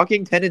to keep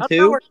talking?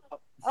 10-2?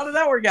 How did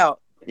that work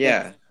out?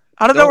 Yeah.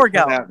 How did that work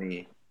Don't come out? at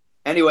me.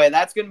 Anyway,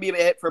 that's going to be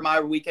it for my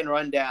weekend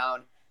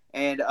rundown.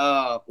 And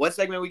what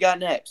segment we got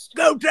next?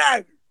 Go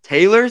Tigers!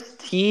 Taylor's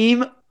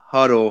Team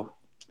Huddle.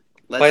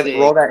 Roll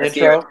that Let's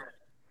hear intro.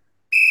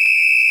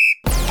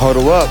 it.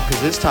 Huddle up,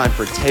 because it's time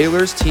for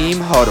Taylor's Team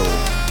Huddle.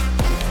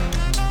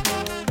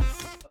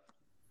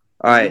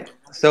 All right.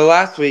 So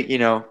last week,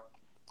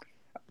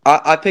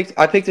 I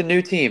picked a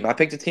new team. I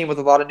picked a team with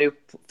a lot of new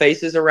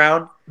faces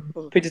around.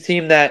 Picked a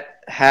team that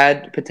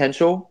had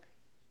potential.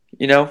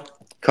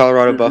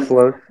 Colorado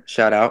Buffalo.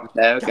 Shout out.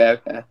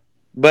 Okay.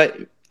 But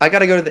I got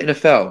to go to the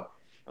NFL.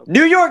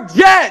 New York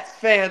Jets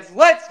fans,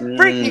 let's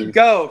freaking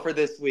go for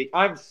this week.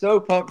 I'm so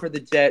pumped for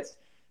the Jets.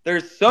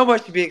 There's so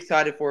much to be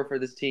excited for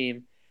this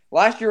team.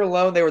 Last year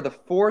alone, they were the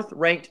 4th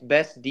ranked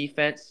best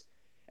defense,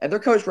 and their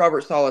coach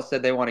Robert Saleh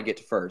said they want to get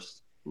to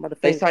first.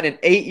 They signed an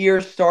 8-year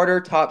starter,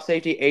 top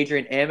safety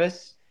Adrian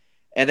Amos,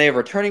 and they have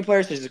returning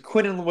players such as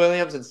Quinnen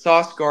Williams and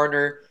Sauce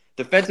Gardner,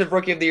 defensive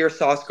rookie of the year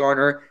Sauce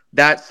Gardner.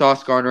 That's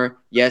Sauce Gardner.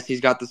 Yes,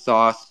 he's got the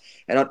sauce.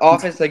 And on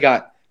offense, they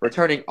got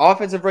returning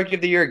offensive rookie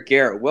of the year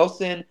Garrett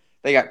Wilson.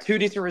 They got 2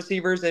 decent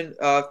receivers in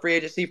free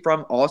agency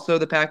from also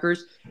the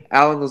Packers,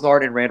 Alan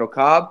Lazard and Randall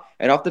Cobb.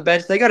 And off the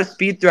bench, they got a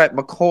speed threat,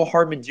 McCole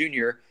Hardman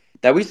Jr.,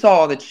 that we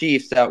saw on the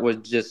Chiefs that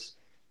would just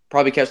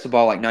probably catch the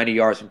ball like 90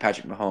 yards from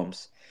Patrick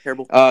Mahomes.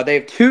 Terrible. They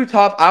have 2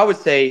 top, I would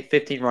say,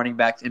 15 running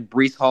backs in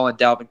Breece Hall and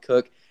Dalvin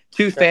Cook.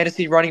 2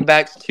 fantasy running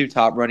backs, 2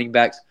 top running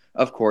backs.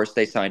 Of course,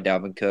 they signed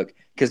Dalvin Cook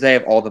because they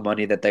have all the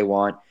money that they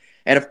want.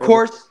 And, of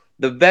course,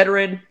 the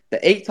veteran, the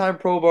 8-time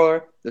Pro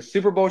Bowler, the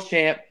Super Bowl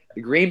champ,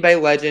 the Green Bay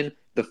legend,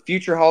 the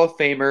future Hall of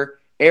Famer,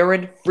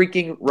 Aaron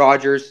freaking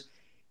Rodgers.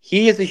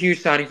 He is a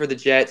huge signing for the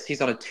Jets. He's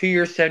on a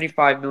 2-year,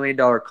 $75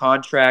 million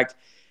contract.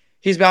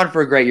 He's bound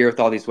for a great year with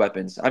all these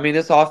weapons. I mean,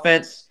 this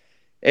offense,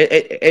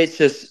 it's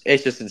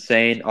just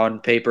insane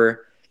on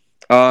paper.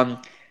 And,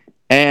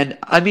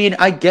 I mean,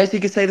 I guess you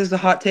could say this is a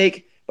hot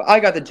take, but I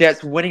got the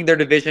Jets winning their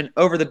division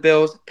over the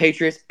Bills,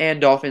 Patriots,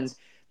 and Dolphins.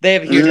 They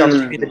have a huge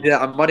opportunity to do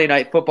that on Monday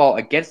Night Football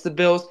against the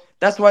Bills.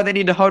 That's why they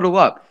need to huddle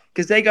up,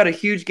 because they got a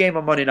huge game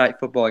on Monday Night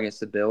Football against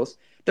the Bills.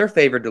 They're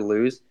favored to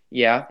lose.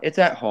 Yeah, it's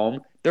at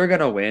home. They're going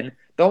to win.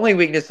 The only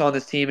weakness on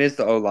this team is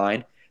the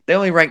O-line. They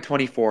only rank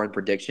 24 in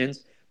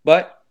predictions.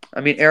 But,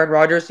 I mean, Aaron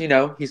Rodgers,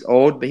 he's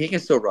old, but he can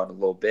still run a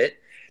little bit.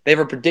 They have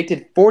a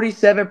predicted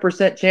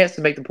 47% chance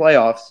to make the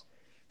playoffs.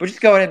 But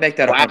just go ahead and make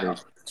that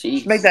 100.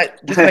 Just make that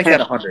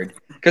 100.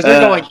 Because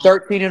they're going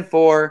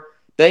 13-4.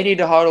 They need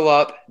to huddle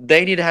up.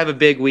 They need to have a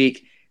big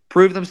week.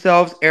 Prove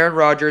themselves. Aaron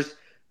Rodgers,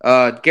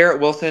 Garrett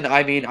Wilson,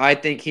 I mean, I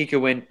think he could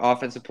win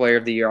Offensive Player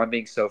of the Year. I'm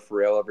being so for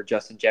real over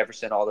Justin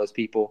Jefferson, all those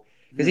people,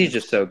 because he's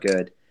just so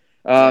good.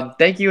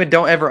 Thank you, and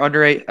don't ever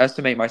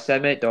underestimate my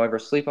segment. Don't ever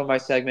sleep on my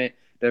segment.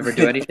 Don't ever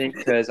do anything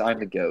because I'm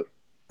the GOAT.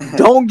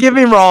 Don't get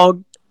me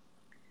wrong.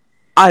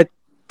 I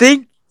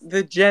think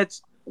the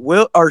Jets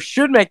will or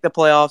should make the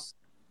playoffs,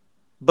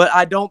 but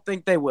I don't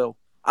think they will.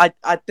 I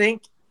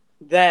think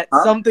that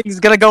something's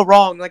going to go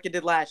wrong like it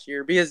did last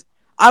year, because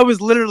I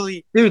was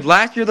literally... Dude,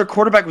 last year their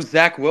quarterback was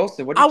Zach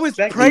Wilson. What do you I was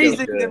expect?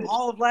 praising them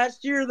all of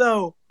last year,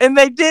 though, and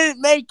they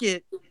didn't make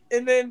it.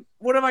 And then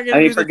what am I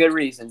going to do? For good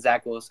reason,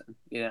 Zach Wilson.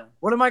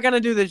 What am I going to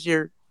do this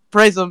year?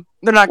 Praise them.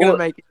 They're not going to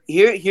make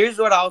it. Here's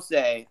what I'll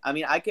say. I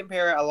mean, I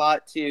compare it a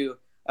lot to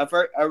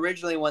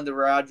originally when the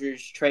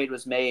Rodgers trade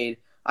was made.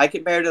 I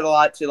compared it a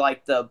lot to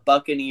like the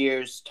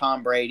Buccaneers,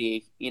 Tom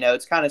Brady.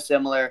 It's kind of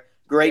similar.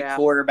 Great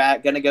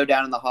quarterback, going to go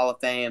down in the Hall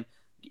of Fame.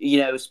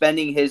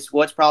 Spending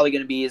what's probably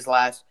going to be his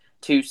last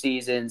 2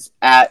 seasons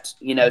at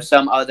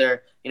some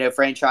other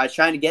franchise,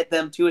 trying to get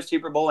them to a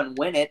Super Bowl and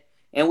win it.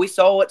 And we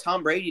saw what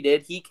Tom Brady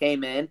did. He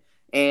came in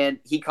and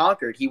he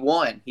conquered. He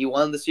won. He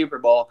won the Super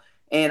Bowl.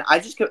 And I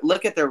just could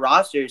look at their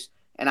rosters,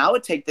 and I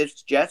would take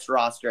this Jets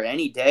roster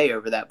any day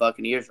over that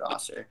Buccaneers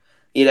roster.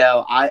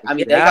 I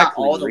mean, they got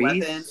all the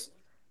weapons.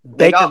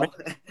 They Baker.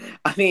 got,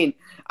 I mean,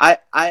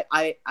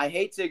 I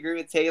hate to agree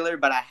with Taylor,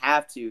 but I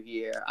have to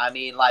here. I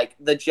mean, like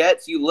the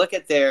Jets, you look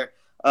at their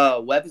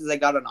weapons they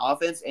got on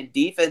offense and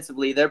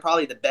defensively, they're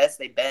probably the best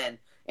they've been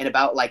in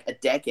about like a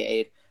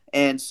decade.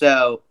 And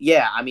so,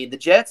 yeah, I mean, the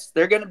Jets,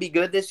 they're going to be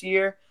good this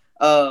year.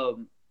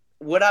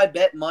 Would I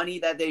bet money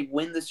that they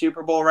win the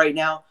Super Bowl right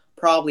now?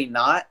 Probably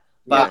not.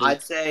 But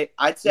Yeah.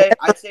 I'd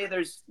say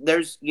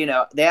there's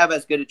they have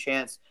as good a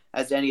chance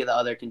as any of the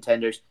other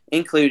contenders,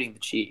 including the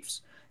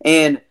Chiefs.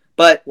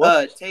 But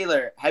What?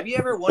 Taylor, have you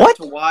ever wanted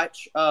to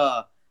watch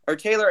or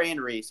Taylor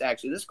and Reese,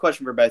 actually, this is a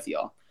question for both of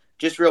y'all.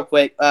 Just real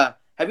quick. Have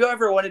you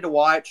ever wanted to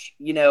watch,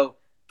 kind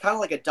of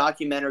like a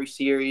documentary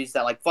series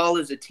that like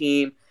follows a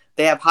team?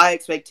 They have high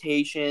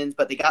expectations,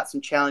 but they got some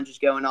challenges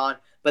going on.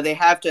 But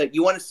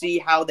you want to see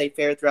how they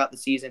fare throughout the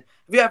season.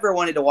 Have you ever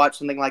wanted to watch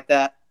something like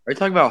that? Are you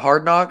talking about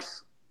Hard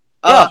Knocks?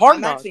 Yeah, Hard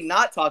I'm Knocks. actually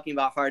not talking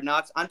about Hard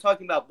Knocks. I'm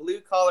talking about Blue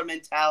Collar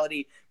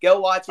Mentality. Go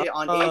watch it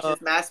on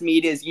Aegis Mass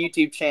Media's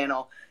YouTube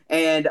channel.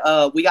 And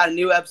we got a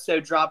new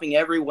episode dropping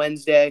every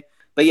Wednesday.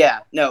 But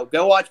yeah, no,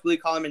 go watch Blue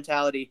Collar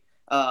Mentality.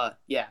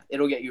 Yeah,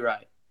 it'll get you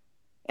right.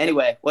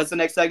 Anyway, what's the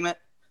next segment?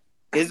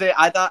 Is it?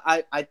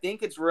 I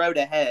think it's Road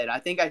Ahead. I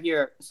think I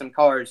hear some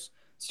cars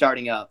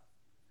starting up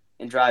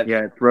and driving.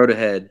 Yeah, it's Road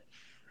Ahead.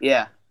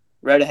 Yeah,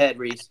 Road Ahead,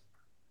 Reese.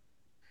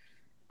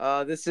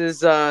 This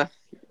is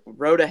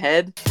Road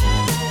Ahead.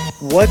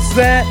 What's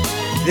that?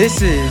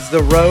 This is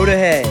the Road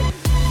Ahead.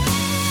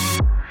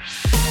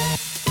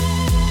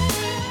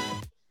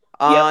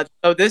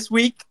 So this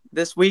week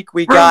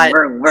we got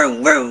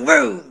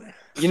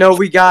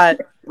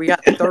we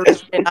got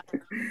Thursday night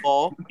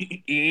football.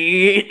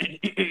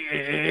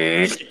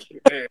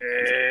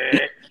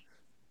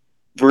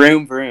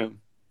 Vroom vroom.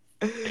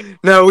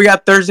 No, we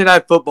got Thursday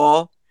night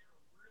football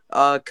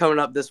coming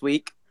up this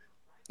week.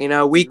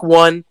 Week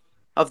 1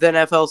 of the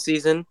NFL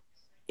season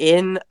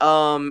in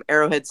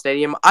Arrowhead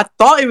Stadium. I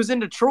thought it was in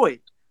Detroit.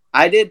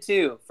 I did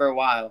too for a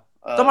while.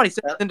 Somebody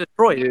said it's in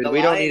Detroit. Dude, The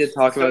we don't need to Lions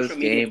talk about this social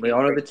media game. We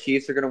all know the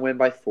Chiefs are going to win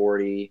by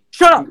 40.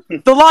 Shut up!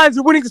 The Lions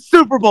are winning the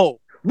Super Bowl.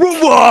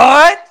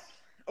 What?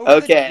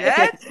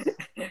 Okay.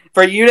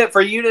 for you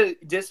to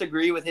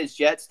disagree with his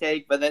Jets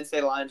take, but then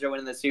say the Lions are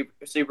winning the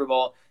Super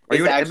Bowl. Are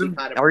you an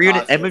preposterous,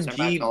 I'm not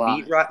MMG gonna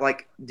lie. beat right?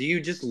 Like, do you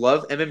just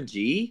love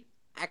MMG?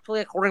 Actually,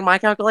 according to my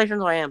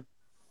calculations, I am.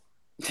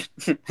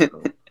 All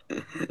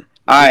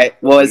right.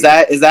 Well, is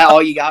that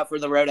all you got for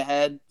the Road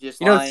Ahead?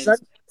 Just Lions.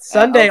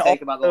 Sunday I'll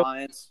think about the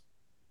Lions.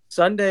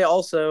 Sunday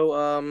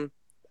also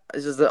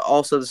this is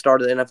also the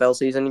start of the NFL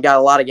season. You got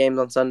a lot of games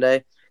on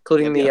Sunday,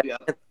 including Yep.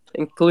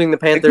 including the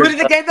Panthers. Including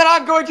the game that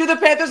I'm going to, the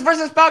Panthers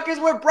versus Falcons,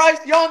 where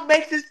Bryce Young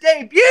makes his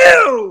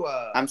debut.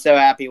 I'm so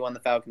happy when the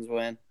Falcons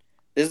win.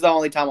 This is the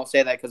only time I'll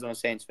say that because I'm a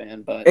Saints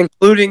fan. But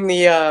including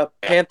the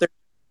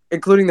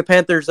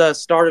Panthers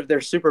start of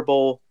their Super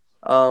Bowl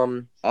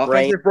reign.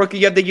 Offensive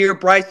Rookie of the Year,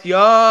 Bryce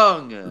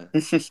Young.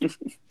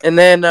 And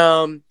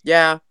then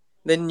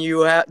then you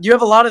have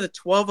a lot of the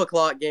 12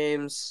 o'clock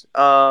games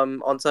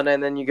on Sunday,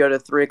 and then you go to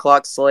 3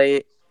 o'clock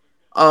slate,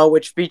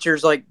 which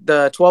features like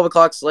the 12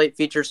 o'clock slate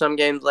features some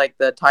games like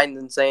the Titans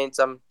and Saints.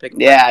 I'm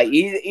picking. Yeah,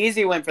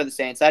 easy win for the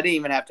Saints. I didn't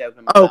even have to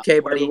open my Okay,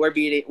 mouth.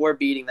 buddy. We're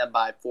beating them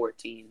by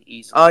 14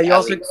 easily. You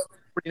also got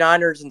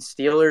 49ers and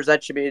Steelers.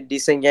 That should be a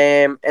decent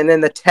game. And then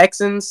the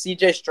Texans,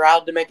 C.J.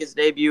 Stroud to make his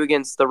debut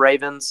against the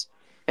Ravens,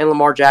 and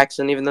Lamar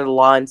Jackson, even though the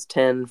line's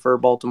 10 for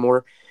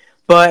Baltimore.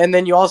 And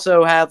then you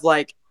also have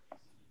like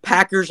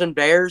Packers and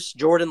Bears,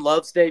 Jordan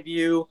Love's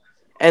debut,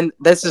 and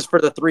this is for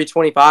the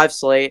 325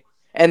 slate.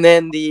 And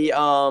then the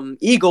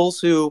Eagles,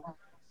 who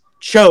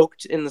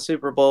choked in the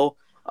Super Bowl,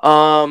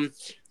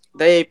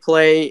 they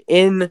play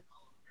in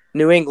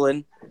New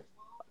England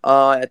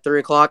at 3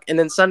 o'clock. And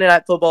then Sunday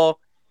Night Football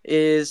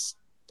is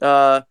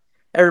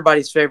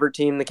everybody's favorite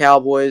team, the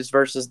Cowboys,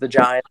 versus the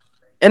Giants.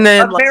 And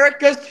then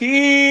America's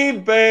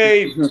team,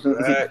 babe.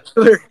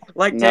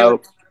 like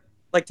Nope.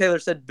 Taylor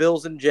said,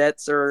 Bills and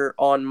Jets are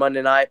on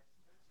Monday night.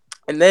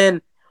 And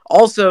then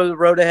also the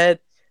road ahead,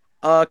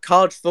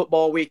 college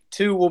football week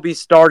 2 will be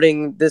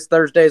starting this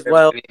Thursday as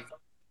well.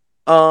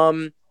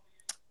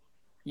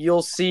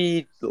 You'll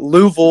see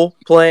Louisville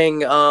playing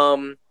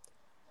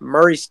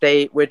Murray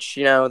State, which,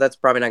 that's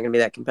probably not going to be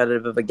that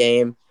competitive of a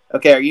game.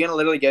 Okay, are you gonna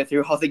literally go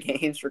through all the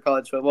games for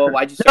college football?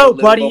 Why'd you say No,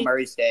 Louisville, buddy.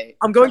 Murray State?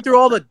 I'm going through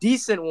all the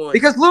decent ones.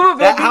 Because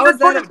Louisville How beat is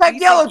the that a Georgia Tech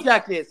decent- Yellow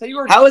Jackets. So you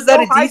were How is that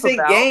so a hype decent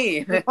about.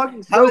 game? You're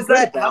fucking How so is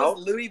that? good How about.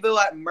 is Louisville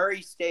at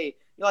Murray State?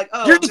 You're like,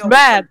 oh, You're just no,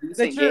 mad decent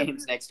that you're-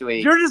 games next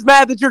week. You're just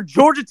mad that your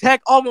Georgia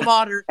Tech alma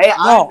mater Hey, I'm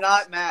lost.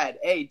 not mad.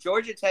 Hey,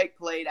 Georgia Tech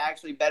played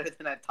actually better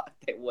than I thought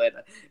they would.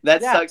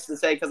 That Yeah. sucks to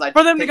say because I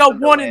For them to picked go to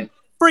 1 win. and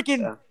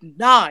freaking Yeah.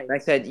 9. I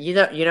said,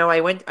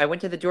 I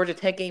went to the Georgia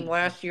Tech game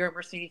last year at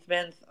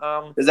Mercedes-Benz.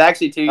 It was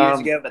actually 2 years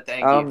ago, but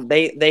thank you.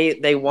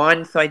 They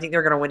won, so I think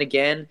they're gonna win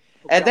again.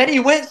 And then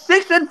he went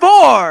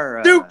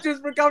 6-4. Duke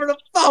just recovered a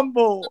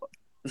fumble.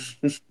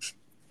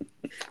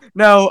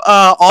 No,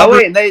 Oh Auburn.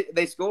 wait, and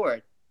they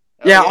scored.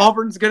 Oh, yeah,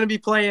 Auburn's gonna be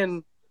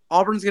playing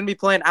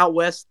out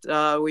west.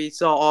 We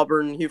saw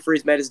Auburn. Hugh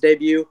Freeze made his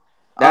debut.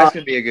 That's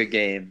going to be a good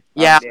game.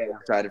 Yeah. I'm so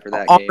excited for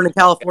that Auburn game. in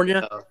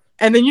California.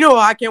 And then you know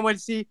what I can't wait to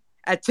see?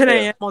 At 10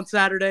 a.m. on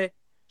Saturday,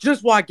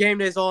 just while game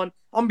day's on,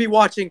 I'm going to be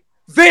watching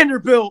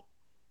Vanderbilt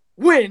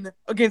win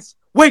against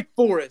Wake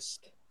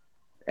Forest.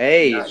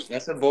 Hey,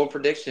 that's a bold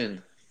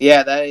prediction.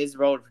 Yeah, that is a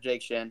bold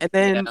prediction. And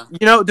then,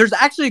 there's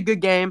actually a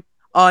good game.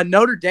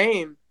 Notre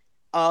Dame,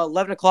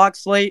 11 o'clock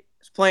slate,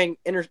 is playing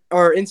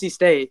NC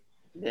State.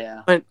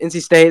 Yeah.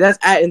 NC State. That's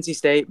at NC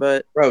State,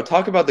 but. Bro,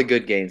 talk about the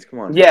good games. Come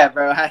on. Yeah,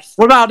 bro.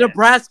 What about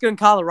Nebraska and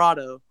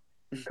Colorado?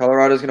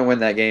 Colorado's going to win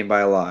that game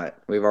by a lot.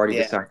 We've already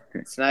decided.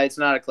 It's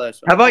not a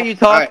close one. How about you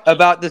talk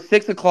about the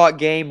 6 o'clock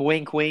game,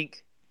 wink,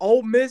 wink?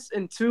 Ole Miss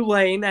and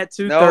Tulane at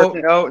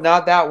 2:30. No,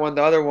 not that one.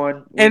 The other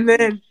one. And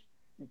then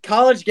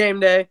College game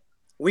day,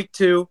 week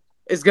 2,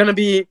 is going to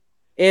be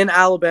in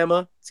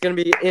Alabama. It's going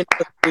to be in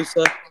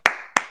Tuscaloosa.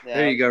 Yeah.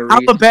 There you go,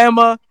 Reese.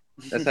 Alabama.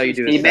 That's how you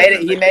do it. He made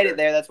it. He made it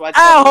there. That's why it's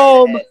At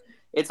home.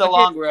 It's a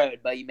long road,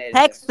 but you made it.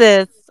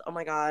 Texas. Oh,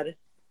 my God.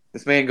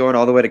 This man going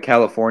all the way to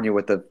California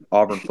with the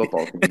Auburn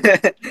football team.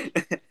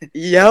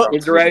 Yep.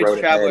 It's road Road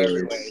travel ahead.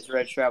 everywhere. It's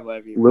road travel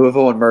everywhere.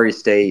 Louisville and Murray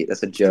State.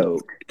 That's a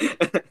joke.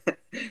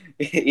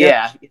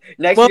 Yeah.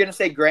 Next, Well- you're gonna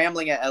say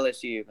Grambling at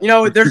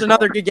LSU. There's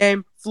another good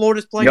game.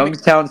 Florida's playing.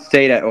 Youngstown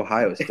State at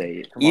Ohio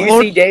State. Come on.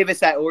 UC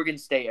Davis at Oregon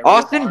State. A real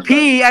Austin hard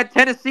P at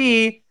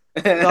Tennessee.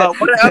 What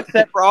an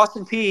upset for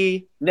Austin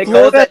P. Nicole's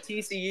Florida- at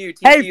TCU.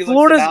 TCU Hey,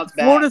 looks to bounce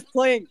back.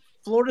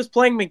 Florida's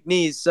playing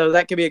McNeese, so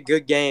that could be a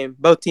good game.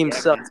 Both teams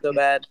suck so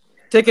bad.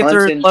 Tickets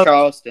Clemson,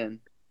 Charleston.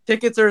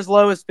 are as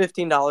low as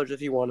 $15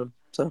 if you want them.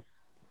 So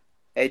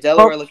Hey,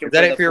 Delaware looking Is that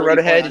for it the for your road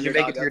 40-point ahead? Did you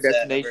make it underdog to your upset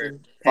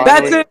destination? over-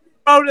 that's Finally. it.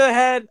 Road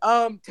ahead.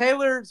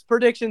 Taylor's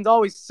predictions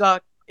always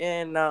suck,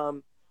 and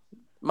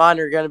mine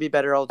are gonna be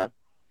better all the time.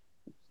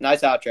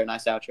 Nice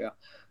outro.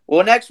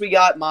 Well, next we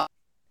got my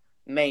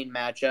main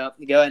matchup.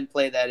 Go ahead and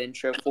play that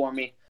intro for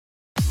me.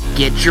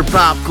 Get your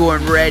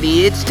popcorn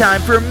ready. It's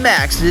time for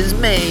Max's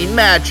main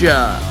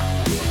matchup.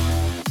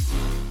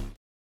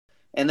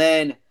 And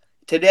then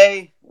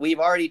today, we've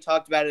already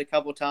talked about it a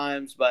couple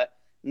times, but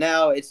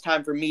now it's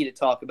time for me to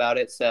talk about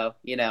it. So,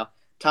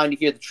 time to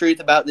hear the truth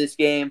about this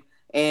game.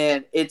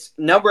 And it's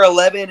number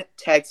 11,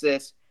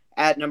 Texas,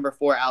 at number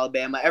 4,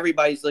 Alabama.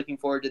 Everybody's looking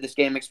forward to this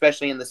game,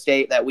 especially in the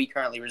state that we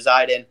currently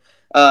reside in.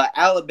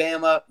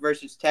 Alabama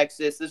versus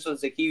Texas. This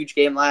was a huge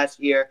game last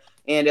year,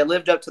 and it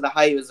lived up to the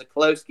hype. It was a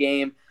close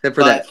game. Except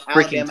for that But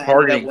freaking Alabama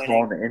targeting ended up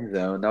call in the end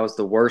zone. That was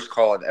the worst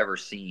call I've ever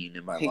seen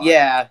in my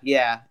life.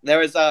 Yeah. There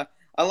was a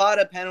lot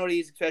of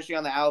penalties, especially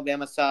on the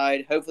Alabama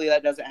side. Hopefully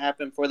that doesn't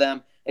happen for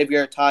them if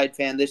you're a Tide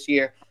fan this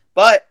year.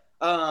 But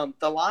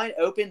the line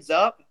opens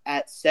up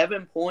at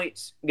 7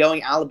 points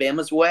going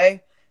Alabama's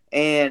way,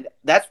 and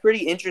that's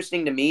pretty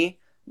interesting to me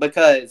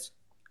because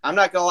I'm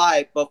not going to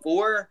lie,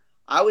 before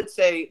I would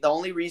say the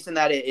only reason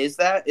that it is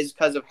that is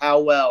because of how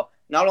well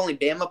not only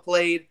Bama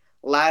played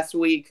last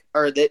week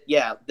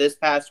this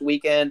past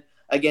weekend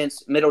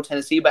against Middle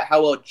Tennessee, but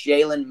how well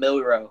Jalen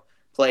Milroe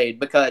played,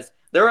 because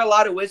there were a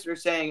lot of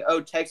whispers saying,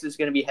 Texas is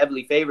going to be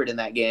heavily favored in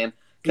that game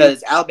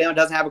because Alabama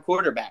doesn't have a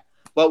quarterback.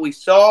 But we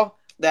saw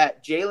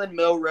that Jalen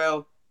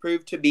Milroe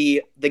proved to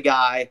be the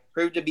guy,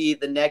 proved to be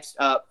the next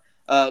up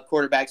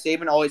quarterback.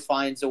 Saban always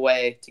finds a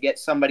way to get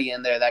somebody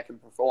in there that can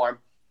perform.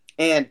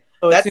 And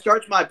that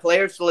starts my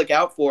players to look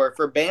out for.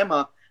 For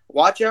Bama,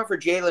 watch out for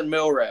Jalen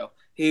Milroe,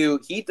 who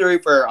he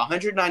threw for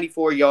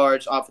 194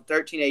 yards off of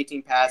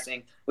 13-18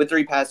 passing with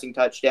 3 passing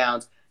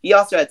touchdowns. He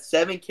also had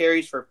 7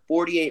 carries for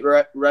 48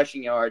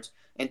 rushing yards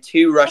and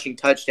 2 rushing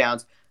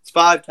touchdowns. It's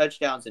 5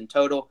 touchdowns in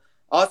total.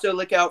 Also,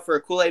 look out for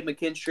Kool-Aid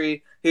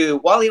McKinstry, who,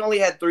 while he only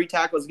had 3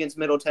 tackles against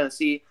Middle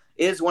Tennessee,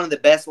 is one of the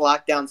best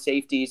lockdown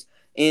safeties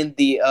in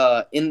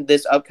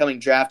this upcoming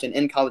draft and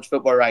in college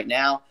football right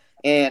now.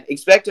 And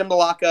expect him to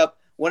lock up.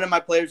 One of my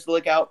players to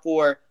look out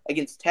for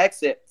against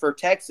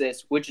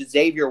Texas, which is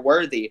Xavier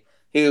Worthy,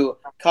 who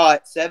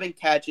caught 7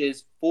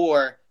 catches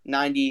for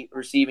 90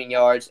 receiving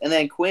yards. And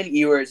then Quinn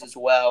Ewers as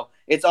well.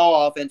 It's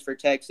all offense for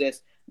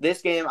Texas.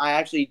 This game I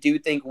actually do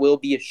think will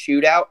be a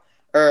shootout.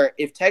 Or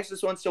if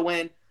Texas wants to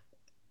win,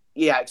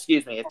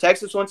 if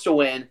Texas wants to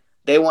win,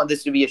 they want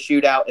this to be a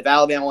shootout. If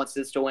Alabama wants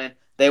this to win,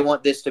 they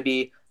want this to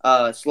be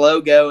a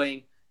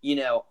slow-going,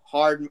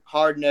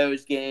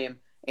 hard-nosed game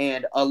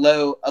and a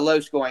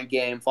low-scoring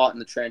game fought in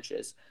the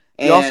trenches.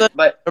 You have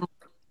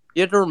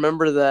to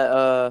remember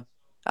that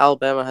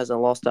Alabama hasn't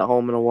lost at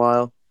home in a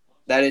while.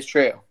 That is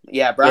true.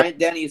 Yeah,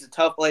 Bryant-Denny is a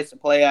tough place to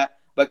play at.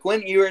 But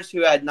Quinn Ewers,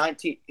 who had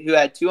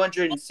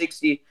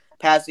 260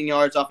 passing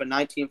yards off of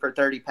 19 for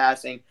 30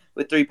 passing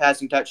with 3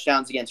 passing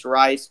touchdowns against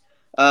Rice,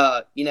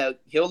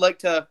 he'll look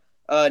to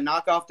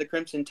knock off the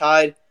Crimson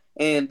Tide.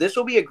 And this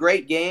will be a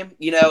great game,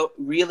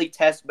 really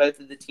test both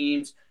of the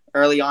teams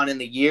early on in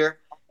the year.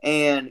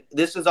 And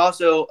this is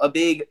also a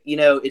big,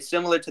 it's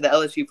similar to the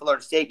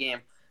LSU-Florida State game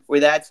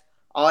where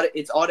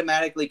it's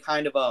automatically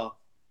kind of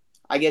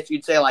I guess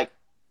you'd say like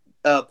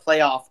a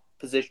playoff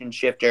position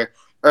shifter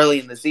early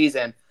in the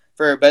season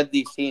for both of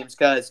these teams.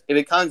 Because if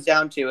it comes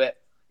down to it,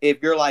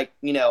 if you're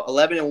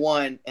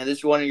 11-1 and this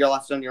is one of your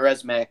losses on your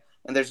resume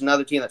and there's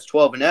another team that's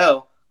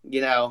 12-0,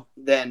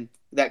 then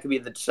that could be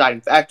the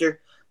deciding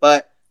factor.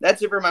 But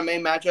that's it for my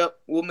main matchup.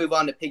 We'll move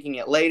on to picking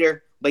it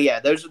later. But yeah,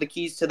 those are the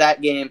keys to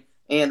that game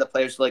and the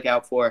players to look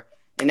out for.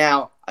 And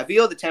now I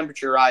feel the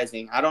temperature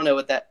rising. I don't know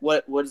what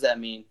does that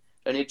mean?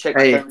 Do I need to check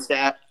my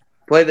thermostat?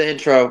 Play the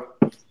intro.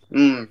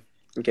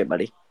 Okay,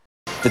 buddy.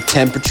 The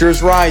temperature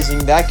is rising.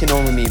 That can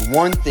only mean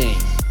one thing.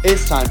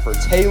 It's time for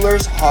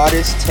Taylor's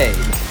Hottest Take.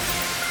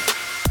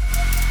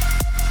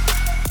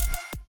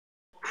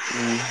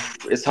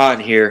 It's hot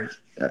in here.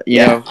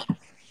 You know,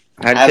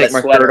 I had to take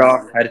my shirt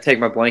off. I had to take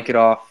my blanket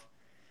off.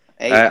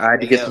 Hey, I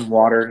had to get some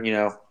water,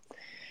 All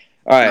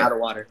right. Out of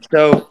water.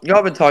 So,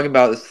 y'all been talking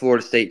about this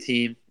Florida State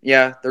team.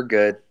 Yeah, they're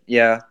good.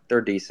 Yeah,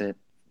 they're decent.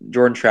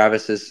 Jordan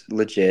Travis is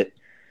legit.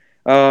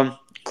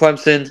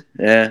 Clemson,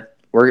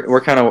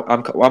 we're kind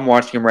of I'm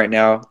watching them right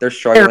now. They're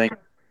struggling.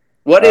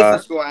 What is the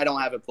score? I don't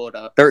have it pulled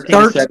up.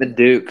 13-7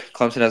 Duke.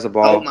 Clemson has the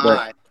ball.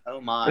 Oh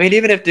my. I mean,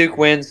 even if Duke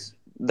wins,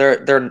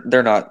 they're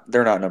not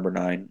number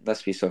 9.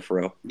 Let's be so for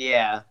real.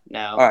 Yeah,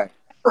 no. All right.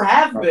 Or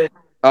have been.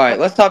 All right,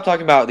 let's stop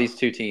talking about these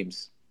two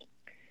teams.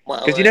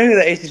 Because you know who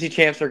the ACC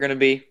champs are going to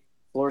be?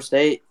 Florida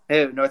State.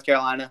 Who? North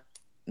Carolina?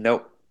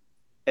 Nope.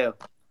 Who?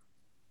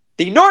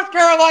 The North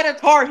Carolina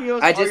Tar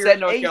Heels. I just said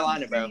North ACC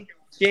Carolina, bro.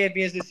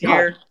 Champions this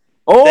year.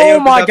 Oh They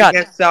opened my up God!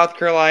 Against South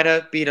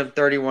Carolina, beat them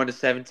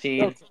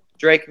 31-17. Okay.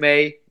 Drake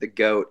May, the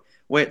GOAT,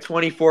 went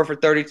 24 for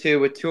 32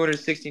 with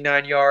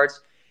 269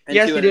 yards. And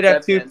Yes, two he did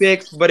have 2 interceptions.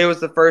 picks, but it was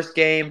the first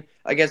game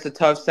against a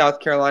tough South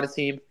Carolina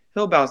team.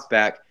 He'll bounce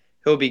back.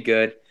 He'll be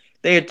good.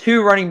 They had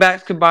 2 running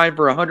backs combined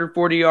for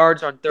 140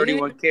 yards on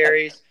 31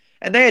 carries,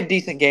 and they had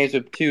decent games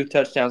with 2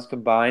 touchdowns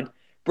combined.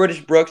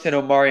 British Brooks and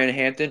Omarion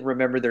Hampton,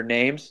 remember their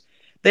names.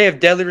 They have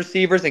deadly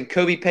receivers in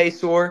Kobe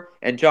Paysor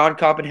and John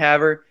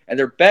Koppenhaver, and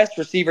their best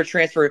receiver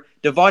transfer,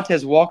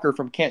 Devontae Walker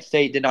from Kent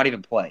State, did not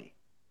even play.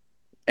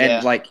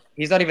 And,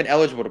 he's not even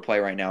eligible to play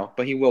right now,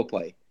 but he will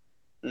play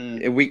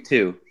in week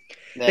 2.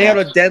 Yeah. They have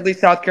a deadly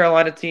South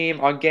Carolina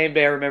team. On game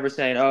day, I remember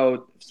saying,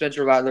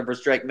 Spencer Rattler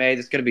versus Drake May,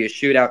 this is going to be a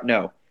shootout.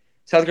 No.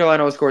 South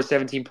Carolina will score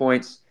 17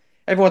 points.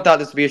 Everyone thought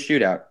this would be a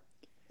shootout.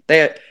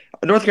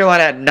 North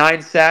Carolina had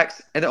 9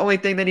 sacks, and the only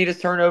thing they need is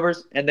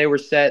turnovers, and they were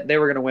set. They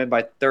were going to win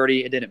by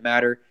 30. It didn't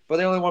matter, but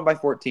they only won by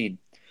 14.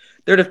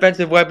 Their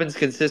defensive weapons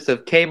consist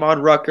of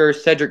Kamon Rucker,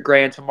 Cedric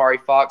Gray, and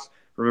Tamari Fox.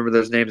 Remember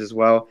those names as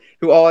well,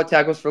 who all had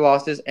tackles for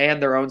losses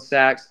and their own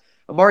sacks.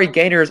 Amari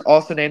Gaynor is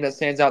also a name that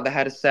stands out that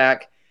had a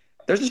sack.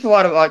 There's just a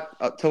lot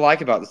of to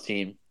like about this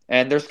team,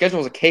 and their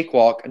schedule is a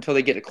cakewalk until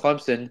they get to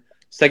Clemson,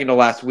 second to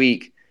last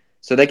week.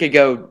 So they could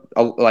go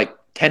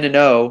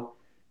 10-0,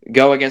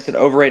 go against an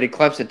overrated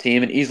Clemson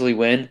team and easily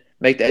win,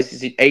 make the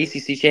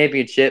ACC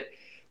championship,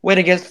 win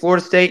against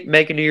Florida State,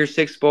 make a New Year's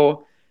Six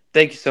bowl.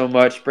 Thank you so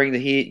much. Bring the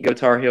heat. Go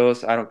Tar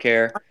Heels. I don't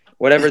care.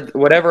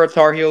 Whatever a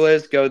Tar Heel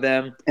is, go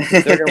them.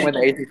 They're going to win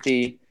the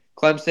ACC.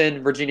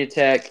 Clemson, Virginia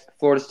Tech,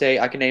 Florida State.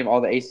 I can name all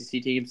the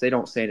ACC teams. They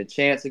don't stand a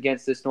chance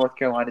against this North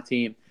Carolina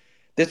team.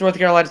 This North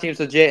Carolina team's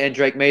legit, and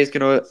Drake May is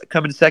going to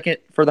come in second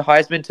for the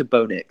Heisman to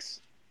Bo Nix.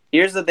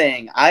 Here's the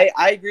thing.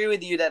 I agree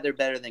with you that they're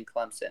better than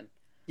Clemson.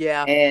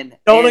 Yeah. And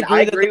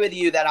I agree with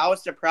you that I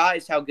was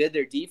surprised how good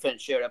their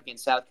defense showed up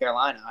against South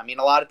Carolina. I mean,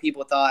 a lot of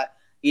people thought,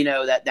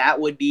 that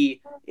would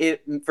be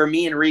it for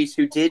me and Reese,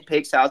 who did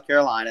pick South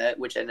Carolina,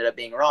 which ended up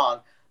being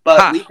wrong.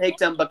 But we picked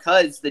them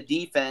because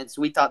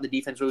we thought the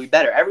defense would be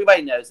better.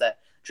 Everybody knows that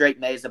Drake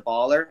May is a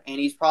baller, and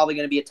he's probably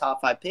going to be a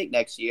top 5 pick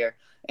next year.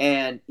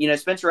 And,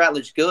 Spencer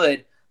Rattler's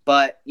good,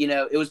 but,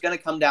 it was going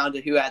to come down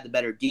to who had the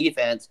better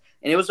defense,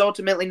 and it was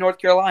ultimately North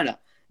Carolina.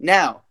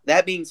 Now,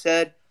 that being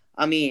said,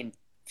 I mean,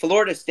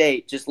 Florida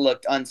State just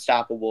looked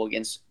unstoppable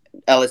against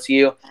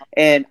LSU,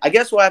 and I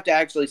guess we'll have to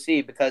actually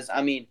see because,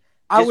 I mean,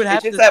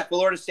 that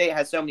Florida State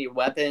has so many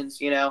weapons,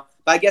 but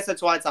I guess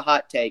that's why it's a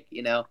hot take,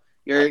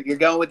 You're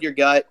going with your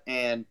gut,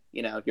 and,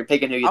 you're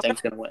picking who you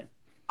think's going to win.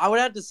 I would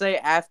have to say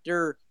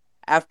after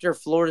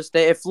Florida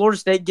State, if Florida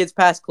State gets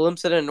past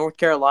Clemson and North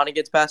Carolina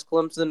gets past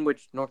Clemson,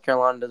 which North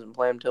Carolina doesn't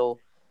play until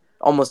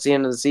almost the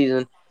end of the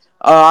season,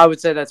 I would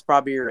say that's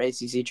probably your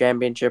ACC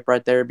championship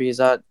right there because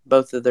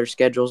both of their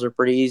schedules are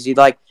pretty easy.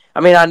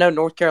 I know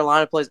North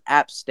Carolina plays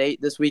App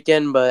State this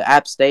weekend, but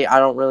App State, I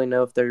don't really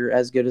know if they're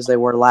as good as they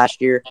were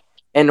last year.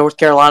 And North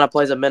Carolina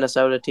plays a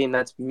Minnesota team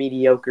that's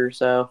mediocre.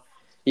 So,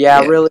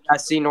 yeah. Really, I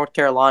see North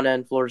Carolina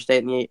and Florida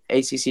State in the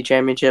ACC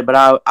championship, but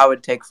I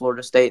would take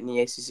Florida State in the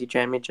ACC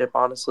championship,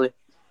 honestly.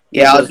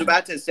 Yeah, I was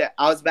about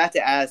to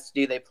ask,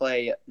 do they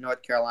play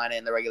North Carolina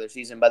in the regular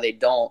season, but they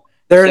don't.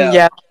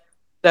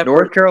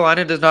 North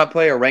Carolina does not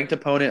play a ranked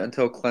opponent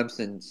until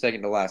Clemson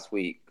second to last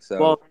week. So,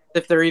 well,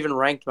 if they're even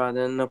ranked by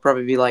then, they'll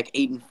probably be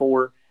 8-4,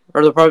 or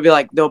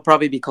they'll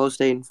probably be close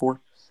to 8-4.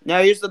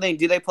 Now, here's the thing: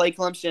 do they play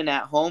Clemson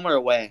at home or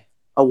away?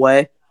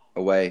 Away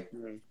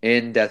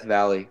in Death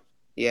Valley.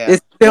 Yeah.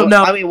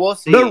 We'll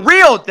see. The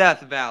real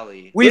Death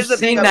Valley. We've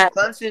seen that.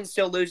 Clemson's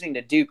still losing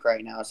to Duke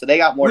right now, so they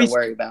got more to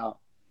worry about.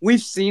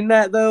 We've seen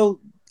that, though.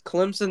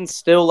 Clemson's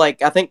still, I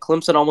think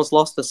Clemson almost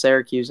lost to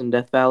Syracuse in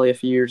Death Valley a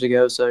few years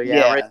ago. So,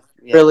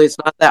 really, it's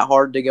not that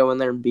hard to go in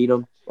there and beat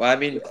them. Well, I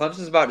mean,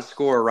 Clemson's about to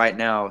score right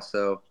now,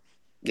 so.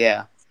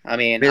 Yeah. I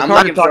mean, It's I'm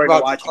hard to looking talk forward to about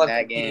the watching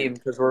that Clemson game. team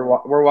because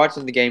we're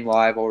watching the game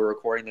live while we're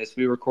recording this.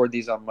 We record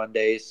these on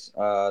Mondays.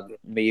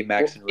 Me,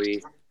 Max, and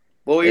Reese.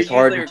 Well, we It's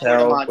hard usually to record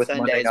them tell on with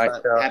Monday Sundays, night but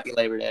stuff. happy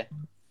Labor Day.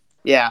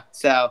 Yeah,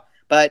 so,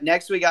 but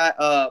next we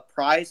got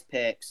Prize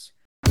Picks.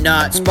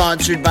 Not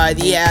sponsored by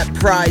the app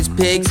Prize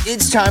Picks,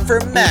 it's time for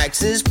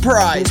Max's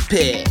Prize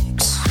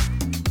Picks.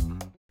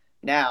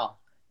 Now,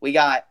 we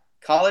got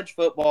college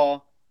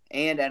football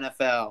and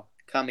NFL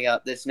coming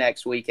up this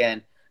next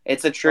weekend.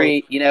 It's a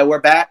treat. You know, we're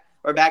back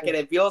at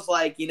it. Feels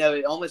like, you know,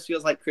 it almost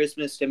feels like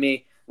Christmas to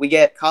me. We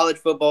get college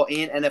football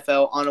and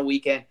NFL on a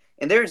weekend,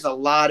 and there's a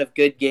lot of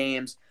good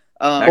games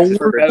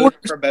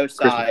for both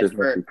sides, Christmases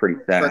must be pretty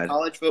for sad.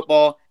 college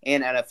football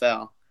and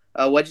NFL.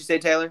 What'd you say,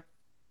 Taylor?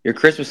 Your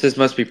Christmases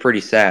must be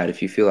pretty sad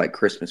if you feel like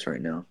Christmas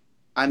right now.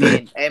 I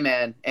mean,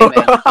 amen.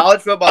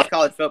 College football is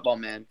college football,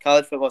 man.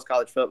 College football is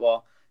college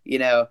football, you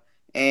know.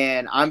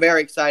 And I'm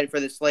very excited for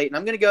this slate. And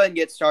I'm going to go ahead and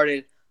get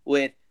started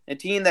with a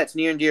team that's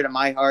near and dear to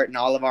my heart and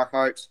all of our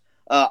hearts.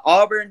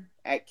 Auburn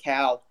at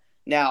Cal.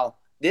 Now,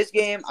 this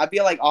game, I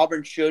feel like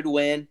Auburn should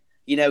win,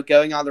 you know,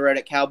 going on the road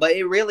at Cal. But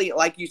it really,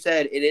 like you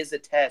said, it is a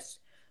test.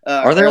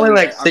 Are they only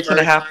like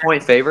 6.5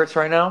 point favorites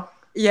right now?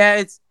 Yeah,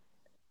 it's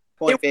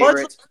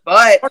favorites.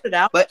 started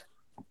out. But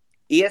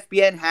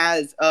ESPN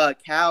has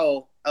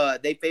Cal.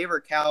 They favor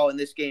Cal in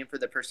this game for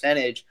the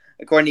percentage.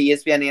 According to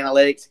ESPN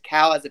Analytics,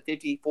 Cal has a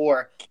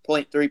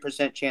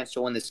 54.3% chance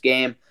to win this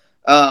game.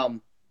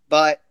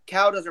 But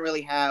Cal doesn't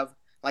really have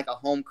like a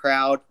home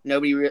crowd.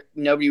 Nobody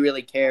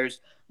really cares.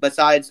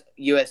 Besides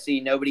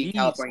USC, nobody in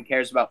California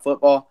cares about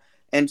football.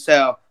 And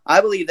so I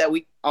believe that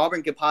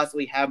Auburn could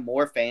possibly have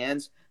more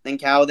fans than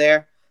Cal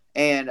there.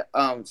 And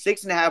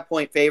 6.5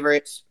 point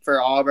favorites for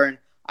Auburn.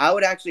 I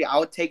would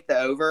take the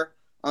over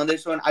on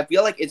this one. I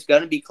feel like it's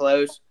going to be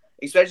close,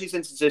 especially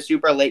since it's a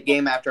super late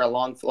game after a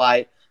long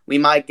flight. We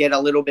might get a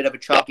little bit of a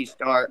choppy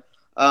start.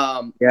 Get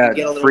a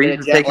little bit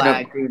of jet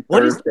lag.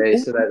 Thursday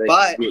so that they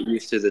can get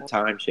used to the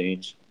time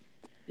change.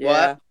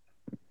 Yeah. What?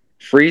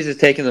 Freeze is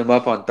taking them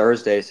up on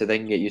Thursday so they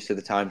can get used to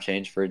the time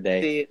change for a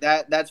day. See,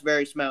 that's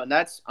very smart. And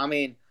that's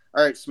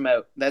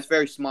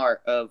very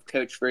smart of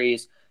Coach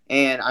Freeze.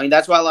 And I mean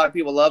that's why a lot of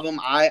people love him.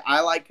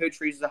 I like Coach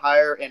Freeze as a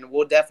hire, and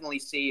we'll definitely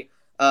see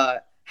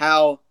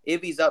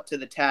if he's up to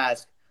the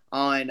task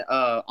on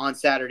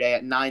Saturday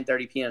at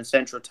 9:30 p.m.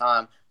 Central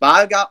Time. But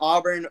I've got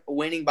Auburn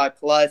winning by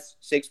plus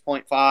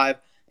 6.5,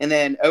 and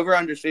then over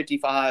under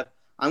 55.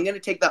 I'm going to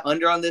take the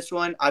under on this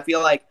one. I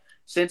feel like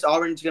since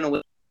Auburn's going to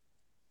win,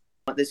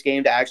 I want this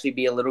game to actually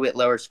be a little bit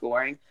lower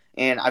scoring,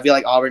 and I feel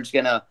like Auburn's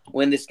going to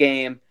win this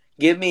game.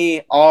 Give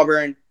me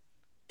Auburn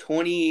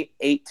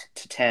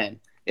 28-10.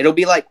 It'll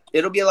be like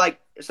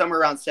somewhere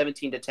around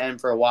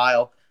 17-10 for a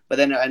while, but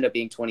then it'll end up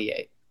being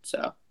 28.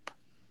 So.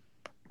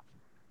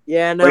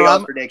 Yeah, What are no,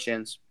 y'all's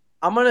predictions?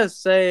 I'm gonna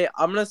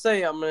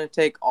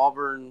take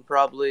Auburn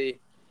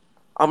probably.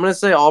 I'm gonna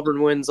say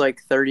Auburn wins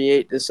like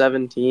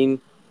 38-17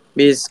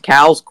 because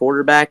Cal's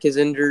quarterback is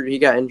injured. He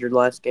got injured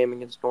last game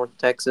against North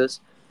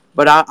Texas,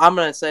 but I'm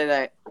gonna say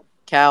that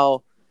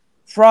Cal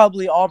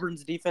probably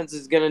Auburn's defense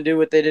is gonna do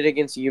what they did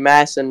against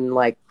UMass and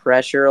like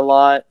pressure a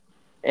lot,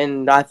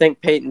 and I think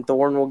Peyton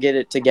Thorne will get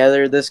it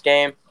together this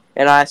game,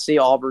 and I see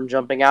Auburn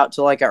jumping out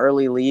to like an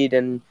early lead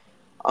and.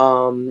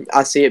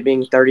 I see it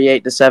being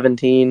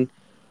 38-17,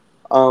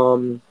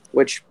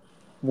 which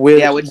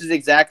is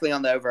exactly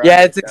on the over.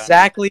 Yeah, it's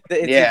exactly. So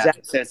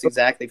it's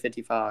exactly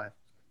 55.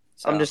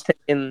 So. I'm just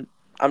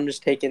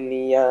taking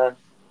the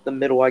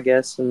middle, I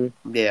guess, and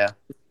yeah.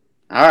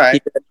 All right.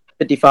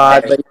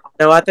 55, but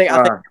no, I think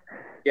we'll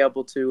be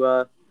able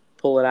to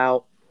pull it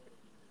out.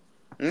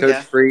 Okay.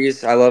 Coach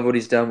Freeze, I love what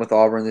he's done with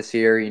Auburn this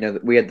year. You know,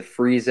 we had the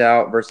freeze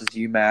out versus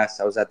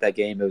UMass. I was at that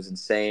game. It was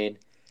insane.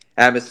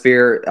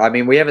 Atmosphere. I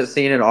mean, we haven't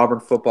seen an Auburn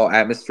football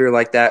atmosphere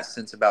like that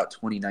since about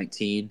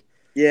 2019.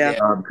 Yeah.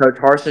 Coach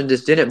Harsin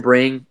just didn't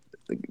bring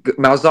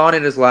Malzahn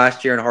in his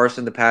last year and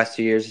Harsin the past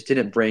 2 years just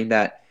didn't bring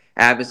that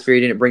atmosphere.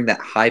 He didn't bring that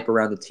hype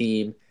around the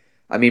team.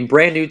 I mean,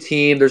 brand new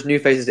team. There's new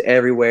faces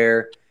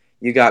everywhere.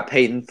 You got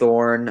Peyton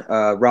Thorne,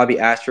 Robbie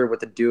Ashford with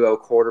the duo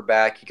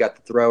quarterback. You got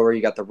the thrower.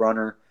 You got the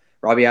runner.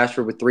 Robbie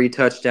Ashford with 3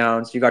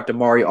 touchdowns. You got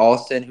Damari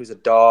Alston, who's a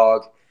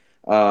dog.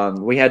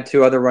 We had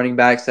 2 other running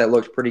backs that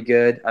looked pretty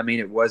good. I mean,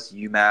 it was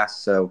UMass,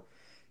 so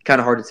kind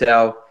of hard to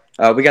tell.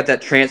 We got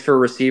that transfer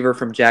receiver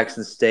from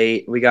Jackson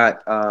State. We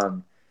got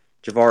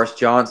Javaris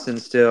Johnson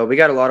still. We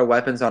got a lot of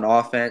weapons on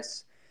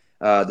offense.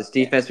 This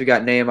defense, we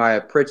got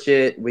Nehemiah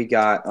Pritchett. We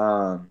got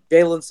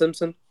Jalen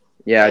Simpson.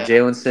 Yeah,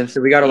 Jalen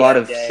Simpson. We got a lot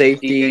of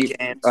safety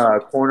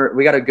corner.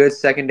 We got a good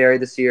secondary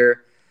this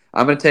year.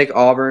 I'm going to take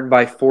Auburn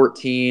by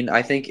 14.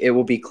 I think it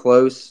will be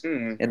close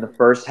in the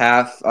first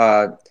half.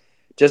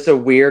 Just a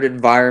weird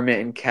environment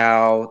in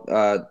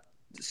Cal.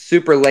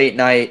 Super late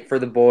night for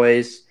the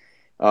boys.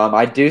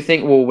 I do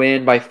think we'll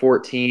win by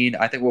 14.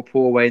 I think we'll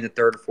pull away in the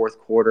third or fourth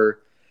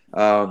quarter.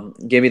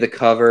 Give me the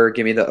cover.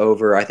 Give me the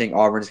over. I think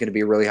Auburn's going to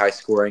be really high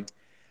scoring.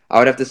 I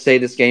would have to say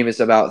this game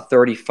is about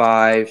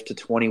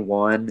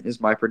 35-21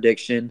 is my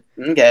prediction.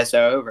 Okay,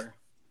 so over.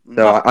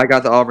 So I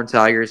got the Auburn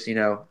Tigers,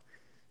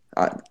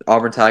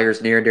 Auburn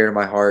Tigers near and dear to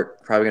my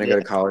heart. Probably gonna Yeah. go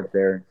to college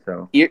there.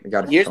 So Here, we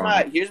got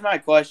here's my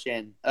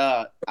question.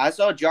 I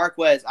saw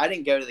Jarquez. I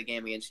didn't go to the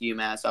game against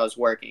UMass. I was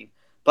working,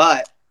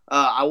 but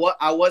I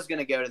was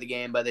gonna go to the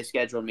game, but they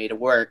scheduled me to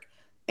work.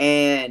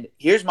 And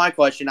here's my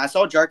question. I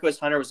saw Jarquez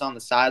Hunter was on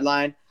the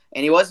sideline,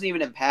 and he wasn't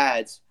even in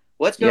pads.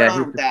 What's going on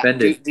he's with that?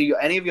 suspended. Do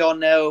any of y'all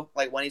know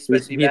like when he's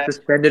supposed to be He's back?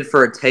 suspended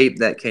for a tape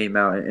that came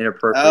out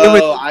inappropriate.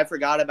 Oh, I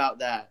forgot about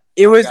that.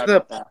 It was I forgot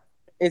about that.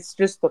 It's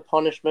just the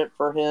punishment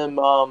for him.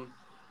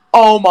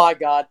 Oh my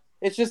God!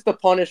 It's just the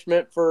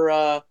punishment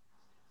for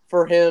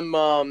him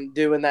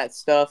doing that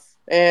stuff.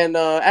 And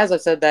as I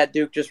said, that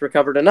Duke just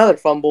recovered another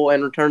fumble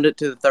and returned it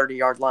to the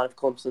 30-yard line of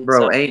Clemson. Bro,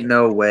 So, ain't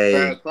no way.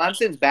 Bro,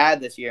 Clemson's bad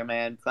this year,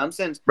 man.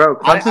 Clemson's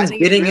Clemson's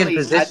think getting it's in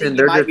position. I think you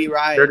They're might just, be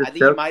right. they're I just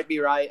think you might be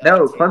right.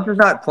 No, Taylor. Clemson's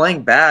not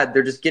playing bad.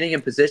 They're just getting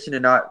in position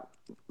and not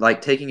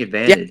like taking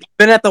advantage.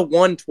 been at the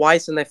one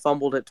twice and they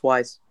fumbled it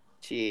twice.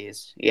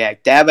 Jeez, yeah,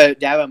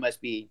 Dabo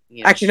must be.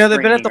 Actually, no,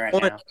 they've been at the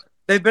screaming one. now.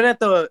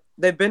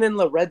 They've been in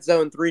the red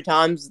zone 3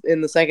 times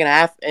in the second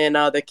half, and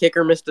the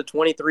kicker missed a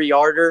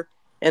 23-yarder,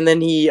 and then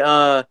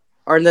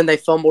then they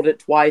fumbled it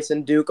twice,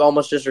 and Duke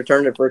almost just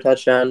returned it for a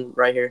touchdown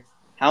right here.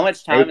 How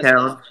much time is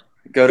A-Town, left?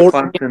 go to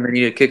 14. Clemson, they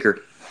need a kicker.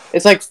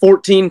 It's like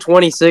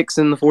 14-26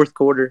 in the fourth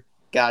quarter.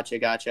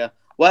 Gotcha.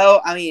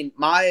 Well, I mean,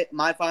 my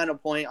final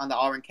point on the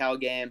Auburn Cal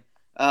game.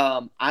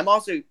 I'm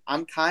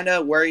kind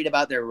of worried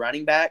about their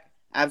running back.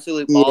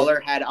 Absolute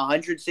baller had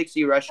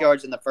 160 rush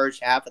yards in the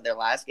first half of their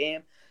last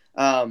game.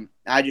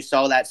 I just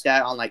saw that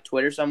stat on like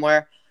Twitter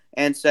somewhere,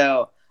 and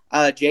so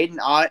Jaden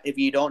Ott, if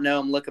you don't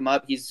know him, look him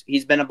up.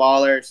 He's been a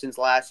baller since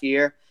last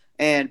year.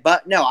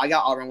 But no, I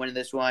got Auburn winning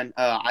this one.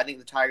 I think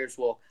the Tigers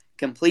will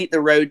complete the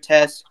road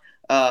test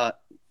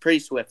pretty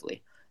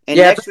swiftly. And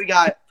next we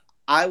got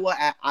Iowa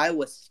at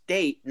Iowa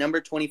State, number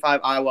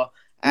 25 Iowa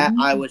at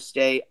Iowa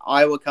State.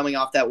 Iowa coming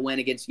off that win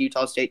against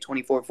Utah State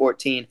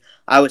 24-14.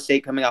 Iowa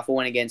State coming off a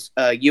win against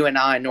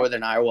UNI,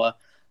 Northern Iowa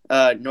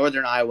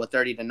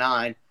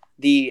 30-9.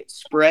 The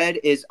spread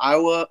is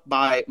Iowa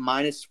by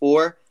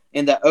 -4.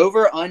 And the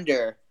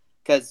over-under,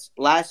 because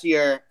last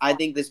year I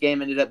think this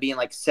game ended up being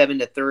like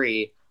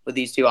 7-3 with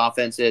these two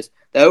offenses.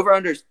 The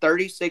over-under is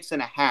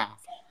 36.5.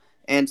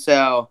 And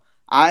so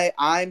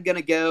I'm going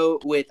to go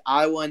with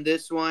Iowa in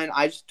this one.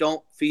 I just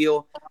don't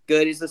feel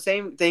good. It's the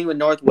same thing with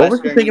Northwestern. What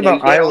was the thing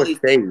about Iowa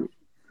State?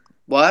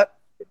 What?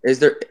 Is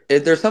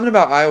there something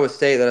about Iowa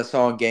State that I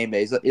saw on game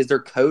days? Is their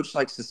coach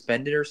like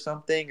suspended or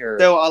something? Or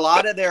so a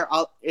lot of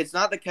it's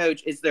not the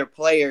coach, it's their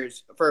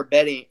players for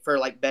betting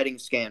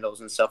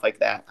scandals and stuff like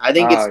that. I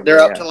think they're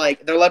up to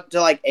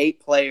like 8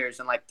 players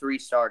and like 3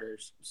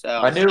 starters. So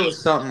I knew it was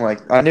something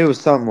like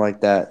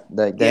that.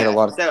 That they had a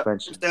lot of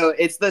suspensions. So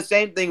it's the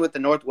same thing with the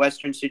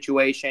Northwestern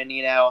situation.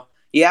 You know,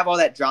 you have all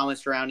that drama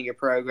surrounding your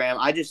program.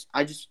 I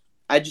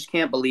just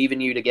can't believe in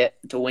you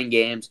to win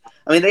games.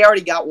 I mean, they already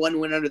got one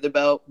win under the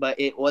belt, but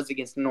it was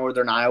against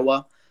Northern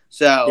Iowa.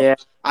 So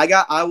I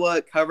got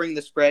Iowa covering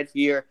the spread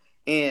here.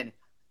 And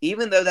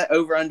even though that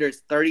over-under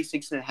is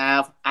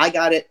 36.5, I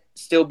got it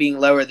still being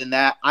lower than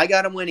that. I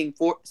got them winning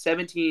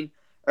 17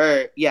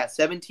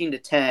 to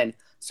 10.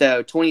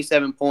 So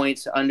 27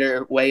 points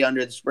way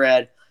under the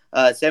spread.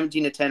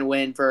 17-10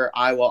 win for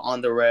Iowa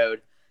on the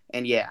road.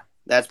 And yeah.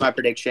 That's my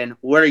prediction.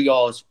 What are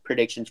y'all's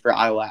predictions for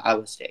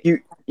Iowa State?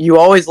 You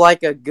always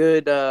like a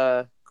good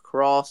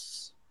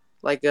cross,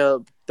 like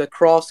the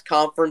cross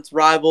conference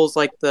rivals,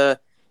 like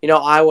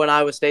Iowa and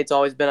Iowa State's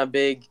always been a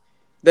big.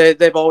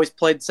 They've always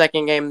played the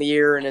second game of the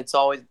year, and it's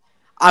always.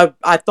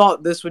 I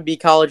thought this would be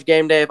College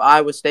game day if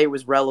Iowa State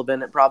was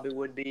relevant. It probably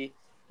would be,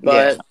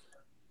 but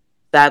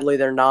sadly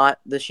they're not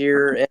this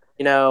year.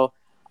 And,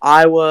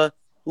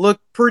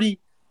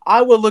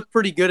 Iowa looked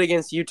pretty good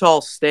against Utah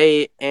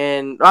State.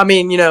 And, I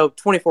mean,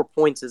 24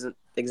 points isn't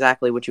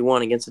exactly what you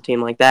want against a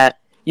team like that.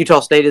 Utah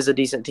State is a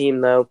decent team,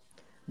 though.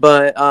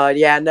 But, I'm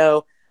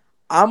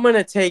going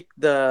to take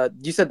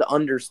you said the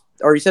unders,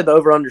 or you said the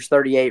over-unders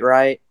 38,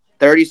 right?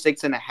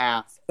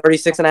 36.5.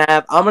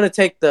 36.5. I'm going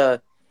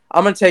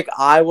to take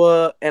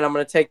Iowa, and I'm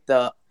going to take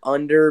the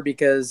under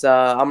because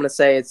I'm going to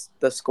say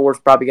the score's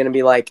probably going to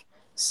be like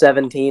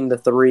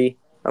 17-3.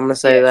 I'm going to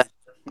say that.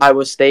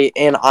 Iowa State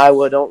and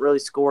Iowa don't really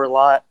score a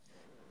lot,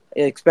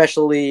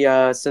 especially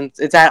since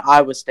it's at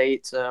Iowa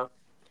State. So,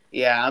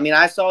 yeah, I mean,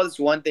 I saw this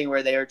one thing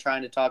where they were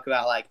trying to talk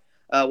about like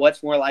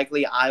what's more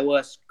likely,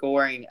 Iowa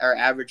scoring or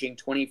averaging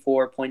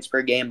 24 points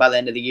per game by the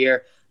end of the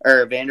year,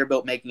 or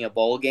Vanderbilt making a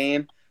bowl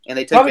game, and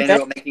they took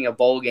Vanderbilt making a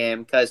bowl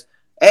game because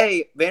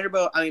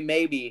Vanderbilt. I mean,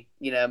 maybe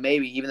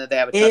even though they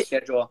have a tough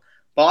schedule,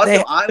 but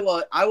also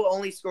Iowa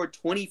only scored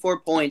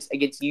 24 points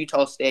against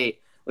Utah State,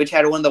 which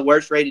had one of the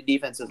worst rated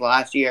defenses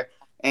last year.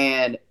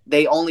 And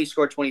they only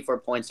scored 24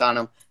 points on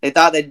them. They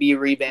thought they'd be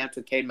revamped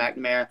with Cade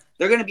McNamara.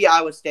 They're going to be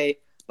Iowa State,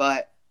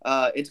 but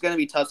it's going to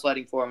be tough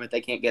sledding for them if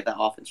they can't get that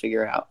offense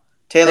figured out.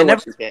 Taylor,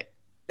 what's your pick?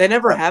 They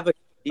never have a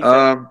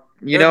defense.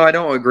 I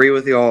don't agree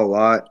with y'all a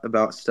lot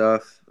about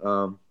stuff.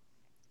 I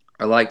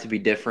like to be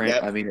different.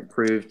 Yep. I mean, it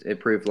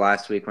proved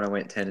last week when I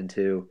went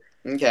 10-2.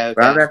 Okay.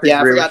 But I'm gonna have to Yeah,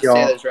 I agree forgot with to say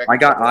y'all. those records. I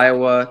got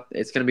Iowa.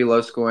 It's gonna be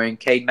low scoring.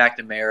 Cade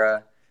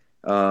McNamara,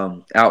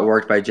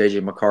 outworked by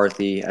JJ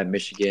McCarthy at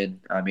Michigan.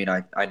 I mean,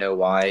 I know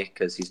why,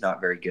 because he's not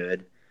very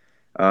good.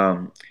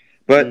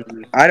 But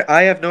Mhm.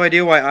 I have no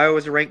idea why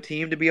Iowa's a ranked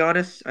team, to be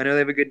honest. I know they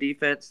have a good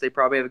defense. They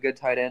probably have a good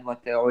tight end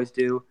like they always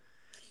do.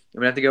 I'm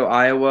gonna have to go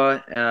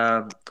Iowa.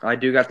 I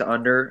do got the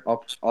under.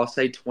 I'll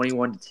say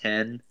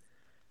 21-10.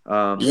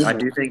 I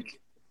do think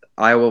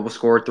Iowa will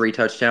score 3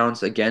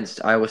 touchdowns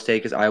against Iowa State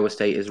because Iowa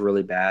State is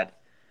really bad.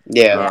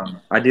 Yeah.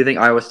 I do think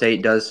Iowa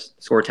State does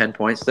score 10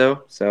 points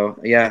though. So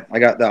yeah, I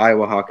got the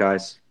Iowa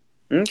Hawkeyes.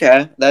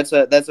 Okay, that's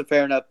a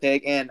fair enough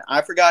pick. And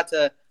I forgot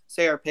to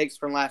say our picks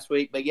from last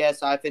week, but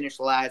yes, I finished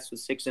last with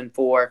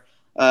 6-4,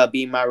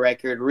 being my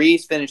record.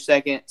 Reese finished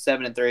second,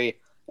 7-3,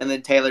 and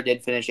then Taylor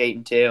did finish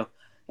 8-2.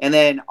 And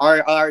then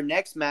our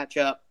next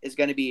matchup is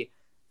going to be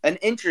an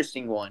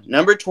interesting one.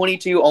 Number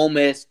 22 Ole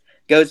Miss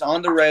goes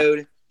on the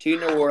road to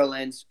New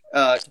Orleans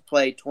to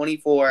play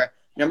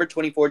number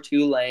 24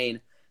 Tulane.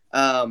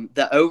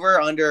 The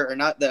over under, or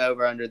not the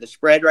over under, the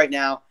spread right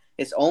now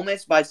is Ole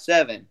Miss by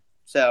 7.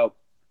 So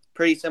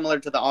pretty similar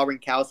to the Auburn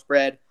Cal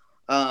spread.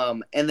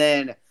 And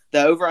then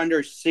the over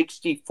under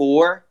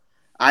 64.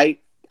 I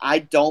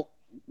don't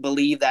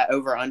believe that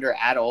over under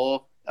at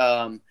all.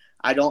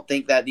 I don't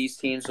think that these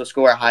teams will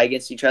score high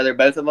against each other.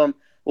 Both of them.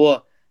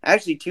 Well,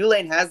 actually,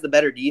 Tulane has the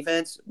better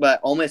defense, but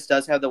Ole Miss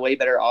does have the way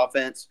better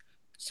offense.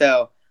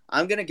 So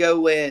I'm gonna go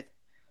with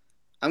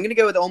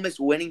Ole Miss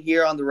winning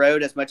here on the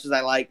road. As much as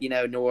I like,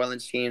 New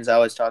Orleans teams, I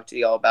always talk to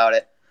y'all about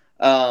it.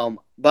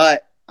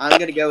 But I'm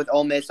gonna go with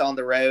Ole Miss on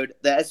the road.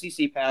 The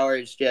SEC power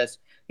is just,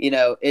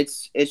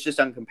 it's just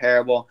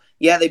uncomparable.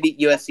 Yeah, they beat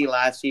USC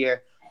last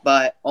year,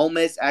 but Ole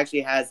Miss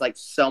actually has like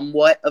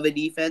somewhat of a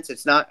defense.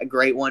 It's not a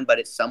great one, but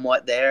it's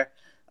somewhat there.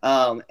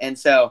 And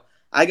so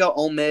I go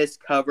Ole Miss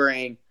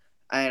covering,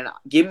 and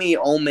give me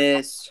Ole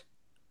Miss.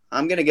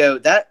 I'm gonna go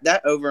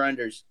that over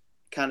unders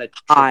kind of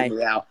tripping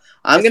me out.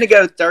 I'm gonna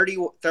go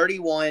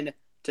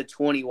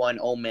 31-21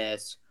 Ole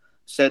Miss.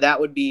 So that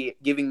would be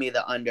giving me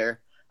the under.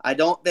 I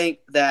don't think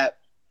that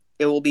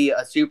it will be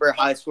a super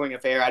high scoring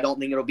affair. I don't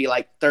think it'll be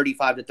like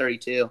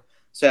 35-32.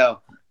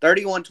 So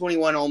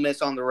 31-21 Ole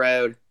Miss on the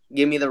road.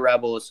 Give me the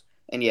Rebels.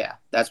 And yeah,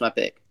 that's my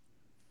pick.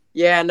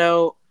 Yeah,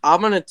 no,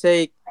 I'm going to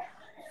take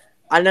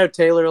 – I know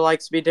Taylor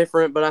likes to be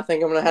different, but I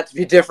think I'm going to have to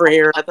be different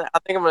here. I think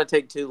I'm going to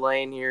take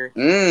Tulane here.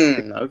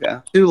 Okay.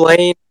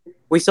 Tulane,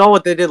 we saw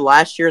what they did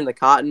last year in the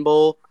Cotton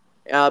Bowl,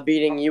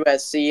 beating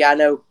USC. I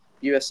know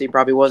USC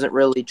probably wasn't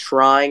really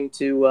trying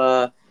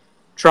to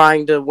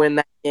win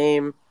that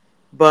game,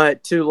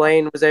 but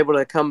Tulane was able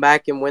to come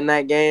back and win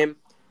that game.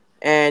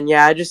 And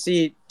yeah, I just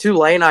see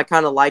Tulane. I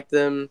kind of like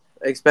them,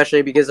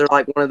 especially because they're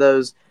like one of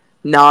those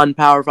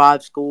non-Power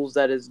 5 schools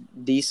that is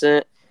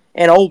decent.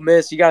 And Ole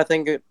Miss, you got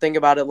to think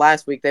about it.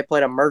 Last week they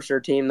played a Mercer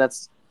team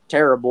that's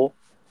terrible.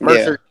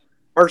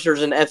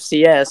 Mercer's an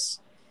FCS.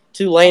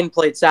 Tulane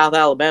played South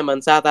Alabama,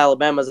 and South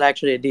Alabama is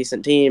actually a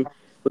decent team.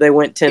 But they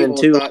went 10-2.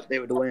 People thought they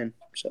would win.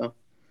 So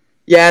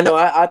yeah, no,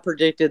 I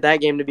predicted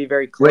that game to be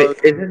very close. Wait,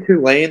 isn't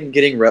Tulane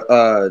getting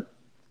aren't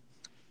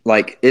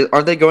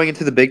they going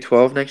into the Big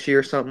 12 next year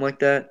or something like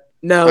that?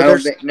 No, I they're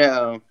don't think,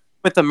 no.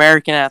 with the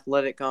American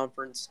Athletic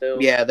Conference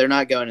still. Yeah, they're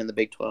not going in the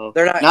Big 12.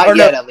 They're not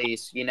yet, at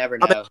least. You never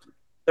know.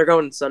 They're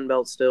going in Sun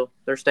Belt still.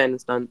 They're staying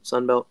in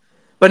Sun Belt.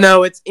 But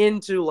no, it's in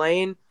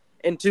Tulane,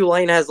 and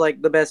Tulane has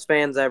like the best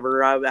fans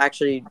ever. I've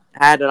actually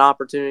had an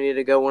opportunity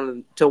to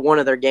go to one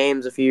of their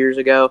games a few years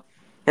ago,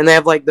 and they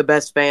have like the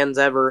best fans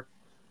ever.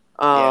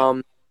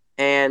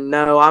 And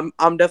no,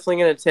 I'm definitely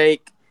going to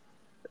take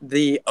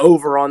the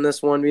over on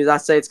this one because I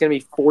say it's going to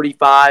be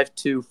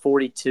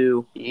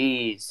 45-42.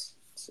 Jeez.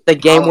 The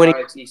game-winning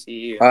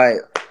TCU. All right.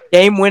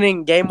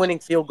 game-winning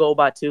field goal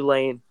by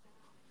Tulane.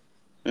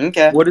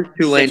 Okay. What is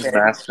Tulane's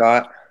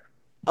mascot?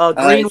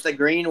 It's the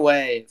Green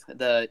Wave,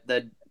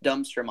 the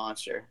dumpster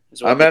monster.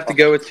 I'm gonna have to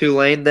go with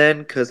Tulane then,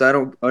 because I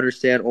don't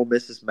understand Ole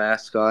Miss's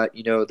mascot.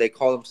 They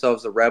call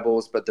themselves the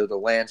Rebels, but they're the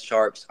Land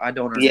Sharks. I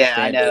don't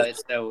understand. Yeah, I know.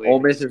 It's so weird. Ole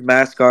Miss's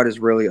mascot is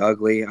really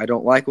ugly. I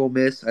don't like Ole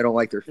Miss. I don't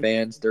like their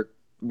fans. They're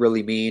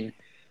really mean.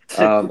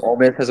 Ole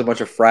Miss has a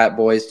bunch of frat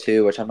boys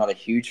too, which I'm not a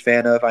huge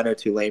fan of. I know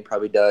Tulane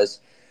probably does,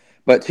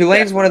 but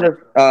Tulane's one of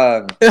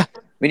the.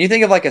 When you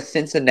think of like a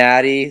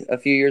Cincinnati a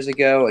few years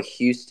ago, a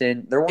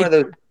Houston, they're one of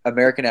those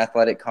American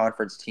Athletic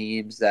Conference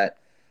teams that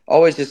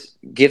always just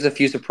gives a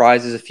few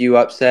surprises, a few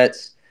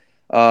upsets.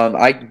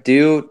 I'd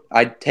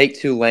take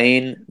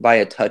Tulane by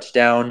a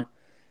touchdown.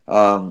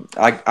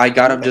 I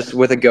got them just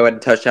with a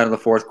go-ahead touchdown in the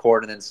fourth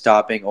quarter and then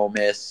stopping Ole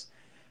Miss.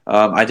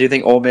 I do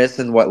think Ole Miss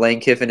and what Lane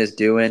Kiffin is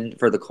doing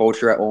for the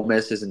culture at Ole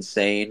Miss is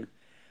insane.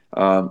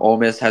 Ole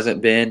Miss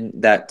hasn't been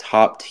that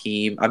top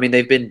team. I mean,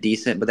 they've been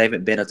decent, but they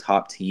haven't been a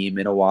top team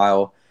in a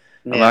while.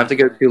 I have to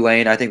go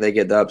Tulane. I think they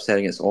get the upset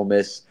against Ole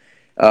Miss.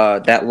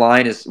 That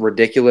line is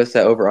ridiculous.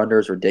 That over/under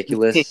is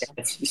ridiculous.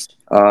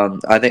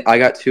 I think I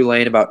got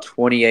Tulane about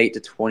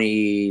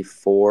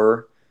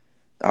 28-24.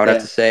 I would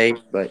have to say,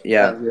 but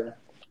yeah.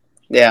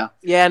 Yeah.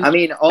 I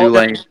mean,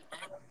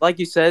 like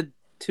you said,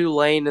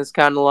 Tulane is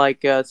kind of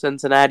like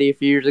Cincinnati a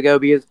few years ago,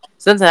 because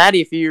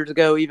Cincinnati a few years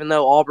ago, even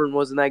though Auburn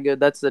wasn't that good,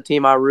 that's the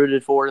team I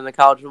rooted for in the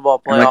college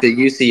football And like playoff. the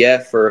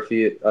UCF for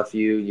a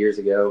few years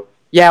ago.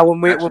 Yeah,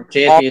 when National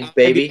champions,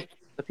 baby.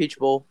 the Peach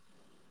Bowl.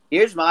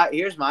 Here's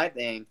my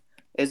thing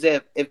is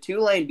if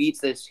Tulane beats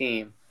this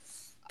team,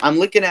 I'm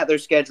looking at their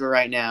schedule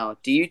right now.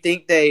 Do you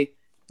think they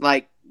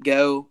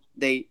go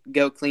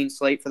clean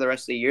slate for the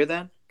rest of the year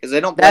then? Because they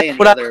don't play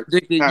any other.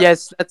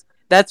 Yes,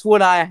 that's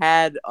what I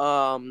had.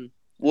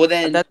 Well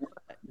then,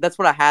 that's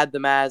what I had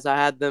them as. I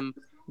had them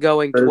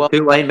going Does 12.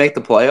 Tulane make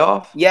the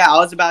playoff? yeah,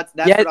 that's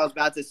what I was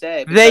about to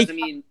say. Because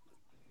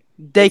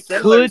They it's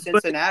similar could, to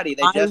Cincinnati.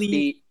 They just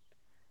beat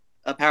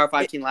a Power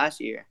 5 team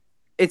last year.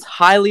 It's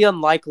highly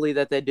unlikely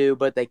that they do,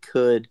 but they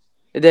could.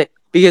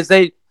 Because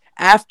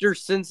after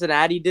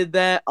Cincinnati did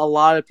that, a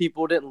lot of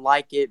people didn't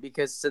like it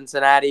because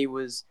Cincinnati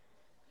was.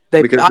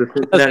 Because the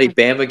Cincinnati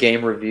Bama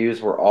game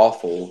reviews were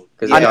awful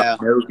because they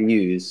got no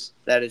views.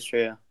 That is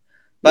true.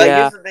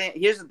 But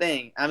here's the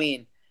thing. I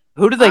mean,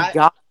 who do they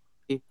got?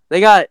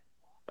 They got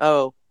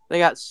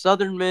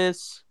Southern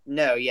Miss.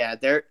 No, yeah,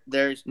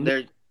 there's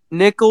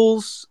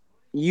Nichols,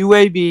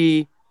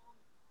 UAB,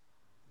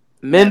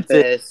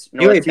 Memphis.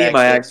 North UAB Texas.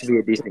 might actually be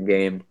a decent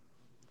game.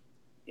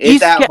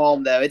 It's at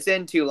home though. It's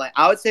in Tulane.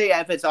 I would say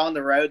if it's on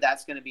the road,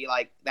 that would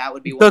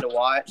be one to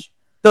watch.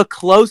 The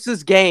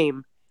closest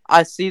game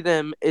I see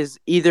them is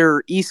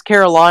either East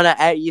Carolina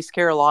at East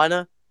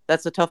Carolina.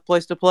 That's a tough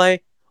place to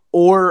play,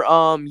 or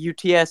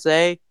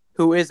UTSA,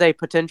 who is a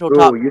potential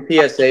top.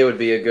 UTSA would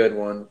be a good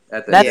one.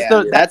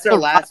 That's their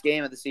last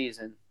game of the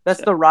season.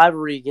 That's the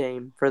rivalry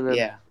game for them.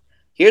 Yeah.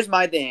 Here's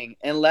my thing.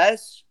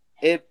 Unless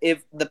if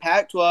the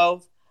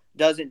Pac-12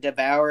 doesn't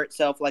devour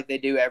itself like they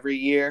do every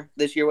year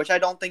this year, which I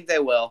don't think they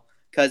will,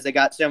 because they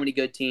got so many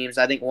good teams.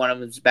 I think one of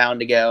them is bound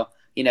to go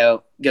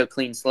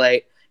clean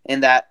slate in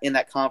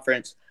that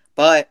conference.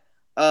 But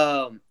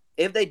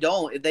if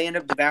they end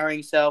up devouring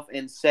itself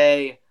and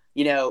say,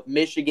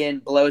 Michigan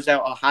blows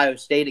out Ohio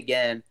State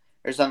again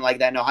or something like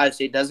that, and Ohio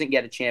State doesn't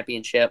get a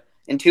championship,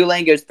 and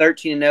Tulane goes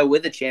 13-0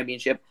 with a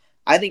championship,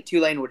 I think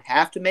Tulane would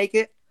have to make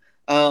it.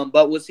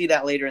 But we'll see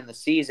that later in the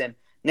season.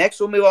 Next,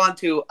 we'll move on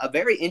to a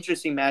very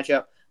interesting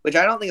matchup, which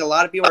I don't think a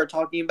lot of people are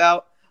talking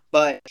about,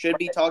 but should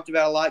be talked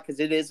about a lot because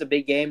it is a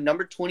big game.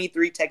 Number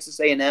 23, Texas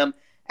A&M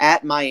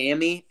at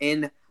Miami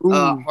in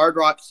Hard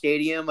Rock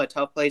Stadium, a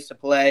tough place to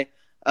play.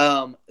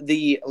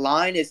 The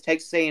line is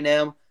Texas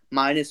A&M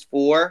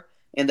 -4,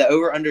 and the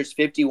over-under is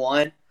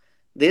 51.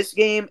 This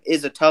game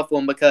is a tough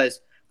one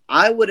because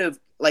I would have,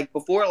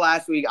 before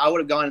last week, I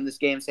would have gone in this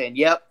game saying,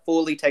 yep,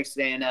 fully Texas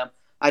A&M.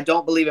 I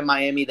don't believe in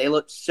Miami. They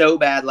looked so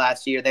bad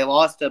last year. They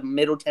lost to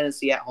Middle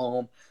Tennessee at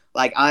home.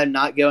 I'm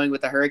not going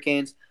with the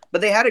Hurricanes.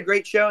 But they had a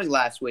great showing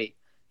last week.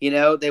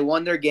 They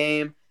won their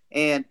game,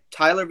 and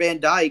Tyler Van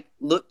Dyke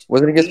looked.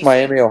 Was it against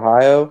Miami,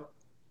 Ohio?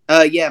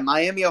 Yeah,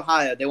 Miami,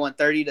 Ohio. They won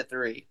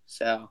 30-3.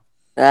 So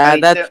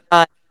that's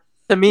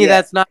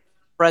not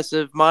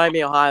impressive.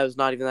 Miami, Ohio is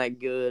not even that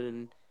good.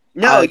 And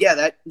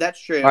that's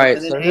true. All right,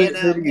 and so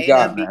who do you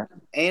got, Matt?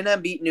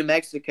 A&M beat New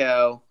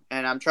Mexico,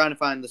 and I'm trying to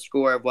find the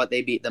score of what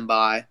they beat them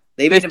by.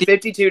 They beat them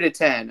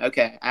 52-10.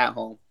 Okay, at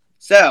home.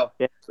 So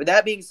with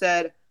that being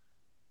said,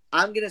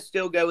 I'm gonna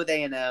still go with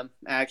A&M.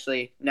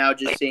 Actually, now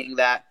just seeing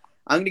that,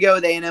 I'm gonna go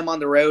with A&M on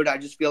the road. I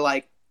just feel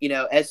like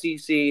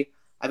SEC.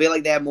 I feel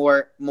like they have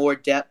more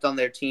depth on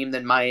their team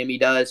than Miami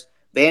does.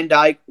 Van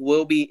Dyke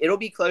it'll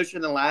be closer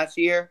than last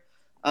year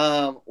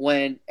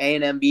when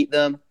A&M beat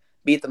them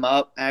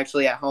up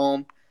actually at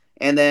home.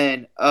 And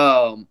then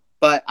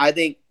but I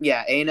think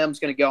A&M's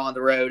going to go on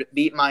the road,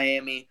 beat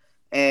Miami,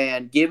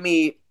 and give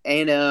me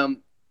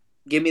them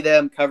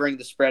covering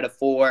the spread of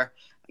 4.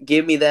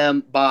 Give me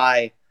them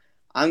by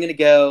I'm going to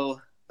go,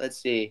 let's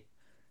see.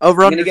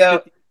 Over under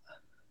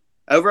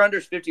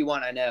is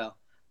 51, I know.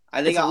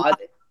 I think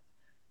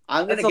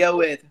I'm going to go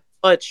with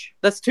much.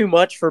 That's too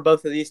much for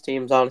both of these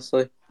teams,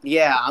 honestly.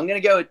 Yeah, I'm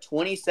going to go with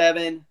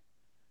 27-20.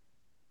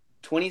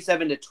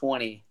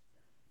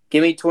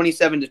 Give me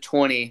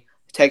 27-20,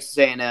 Texas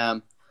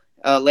A&M.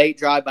 Late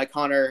drive by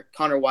Connor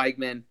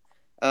Weigman.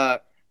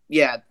 Connor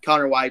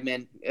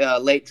Weigman,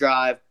 late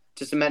drive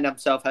to cement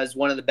himself as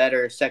one of the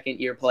better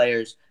second-year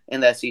players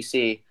in the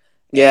SEC.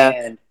 Yeah.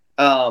 And,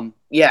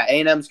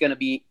 A&M's going to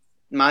beat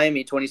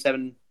Miami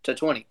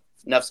 27-20.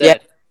 Enough said. Yeah,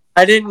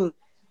 I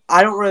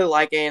don't really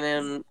like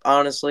A&M,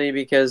 honestly,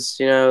 because,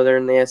 they're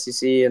in the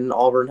SEC and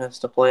Auburn has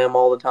to play them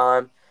all the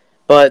time.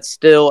 But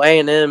still,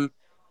 A&M,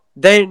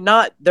 they're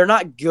not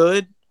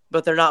good,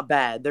 but they're not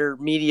bad. They're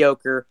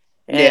mediocre.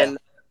 And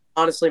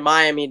honestly,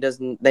 Miami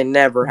they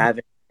never have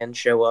any fans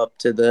show up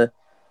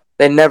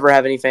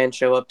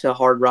to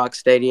Hard Rock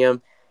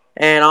Stadium.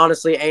 And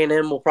honestly,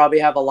 A&M will probably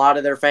have a lot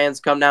of their fans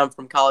come down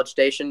from College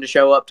Station to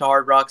show up to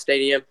Hard Rock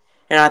Stadium.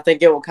 And I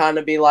think it will kind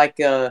of be like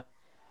a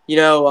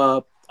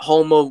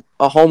home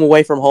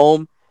away from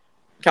home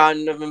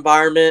kind of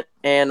environment.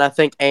 And I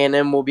think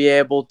A&M will be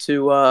able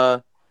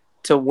to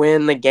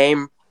win the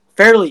game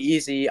fairly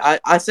easy.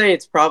 I say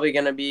it's probably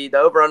going to be the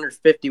over-under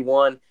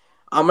 51.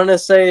 I'm going to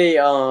say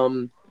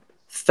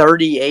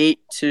 38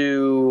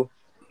 to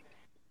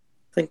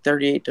I think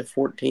 38 to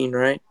 14,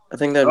 right? I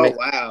think that would Oh make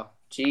wow,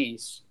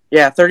 jeez.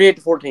 38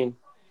 to 14.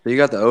 So you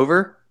got the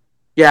over?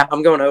 Yeah,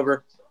 I'm going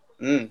over.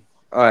 Mm.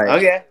 All right.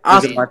 Okay.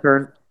 Is it my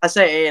turn? I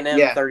say A&M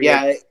Yeah,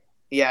 38.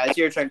 yeah. It's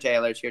your turn,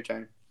 Taylor. It's your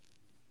turn.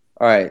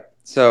 All right.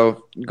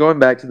 So going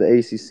back to the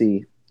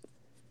ACC,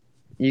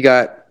 you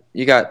got.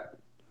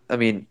 I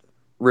mean,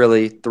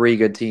 really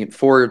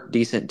four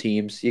decent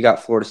teams. You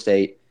got Florida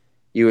State,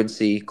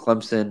 UNC,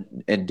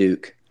 Clemson, and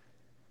Duke.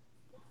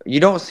 You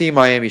don't see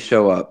Miami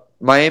show up.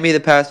 Miami the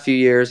past few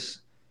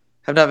years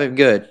have not been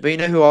good, but you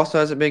know who also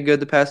hasn't been good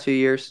the past few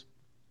years?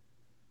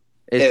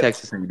 Is Who?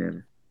 Texas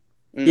A&M.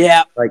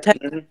 Yeah. Like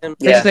Texas.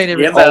 Texas A&M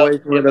is Jimbo.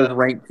 always one of those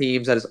ranked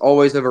teams that is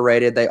always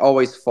overrated. They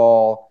always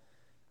fall.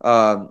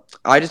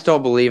 I just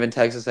don't believe in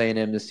Texas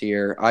A&M this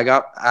year.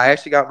 I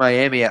actually got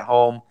Miami at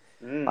home.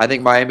 I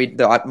think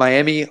the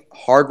Miami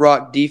Hard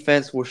Rock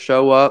defense will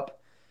show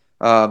up.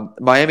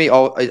 Miami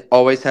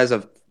always has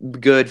a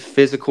good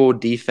physical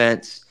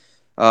defense.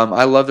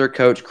 I love their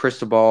coach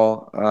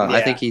Cristobal.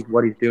 I think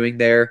what he's doing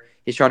there.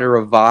 He's trying to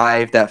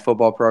revive that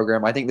football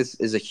program. I think this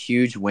is a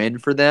huge win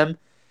for them.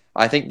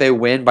 I think they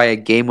win by a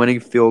game-winning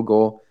field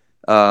goal.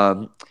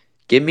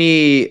 Give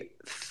me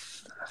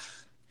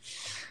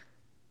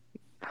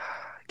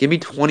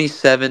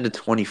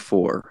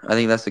 27-24. I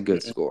think that's a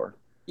good score.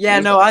 Yeah,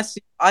 no, I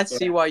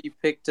see why you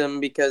picked them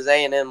because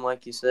A&M,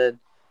 like you said,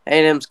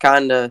 A&M's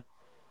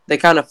they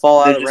kind of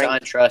fall out They're of the just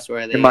rank.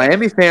 untrustworthy. The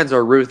Miami fans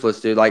are ruthless,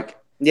 dude. Like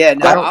Yeah,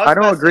 no, I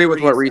don't was agree with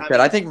what Reese. Reese said.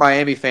 I think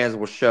Miami fans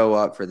will show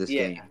up for this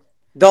game.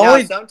 The Now,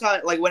 only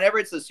sometimes, like whenever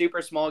it's the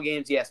super small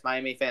games, yes,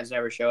 Miami fans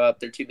never show up.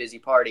 They're too busy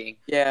partying.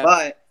 yeah,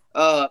 But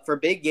for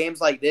big games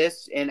like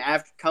this, and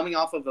after coming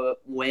off of a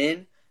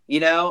win,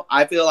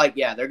 I feel like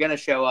they're gonna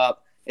show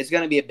up. It's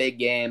gonna be a big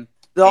game.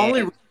 the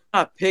only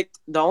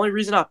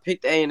reason I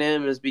picked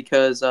A&M is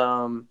because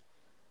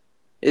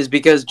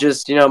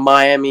just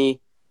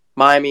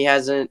Miami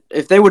hasn't.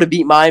 If they would have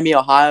beat Miami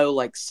Ohio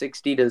like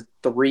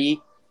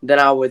 60-3, then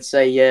I would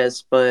say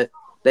yes, but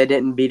they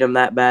didn't beat them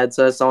that bad,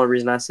 so that's the only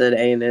reason I said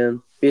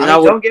A&M.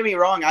 Don't get me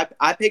wrong,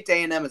 I picked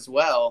A&M as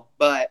well,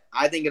 but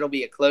I think it'll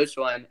be a close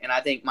one, and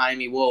I think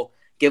Miami will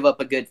give up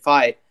a good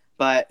fight.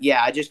 But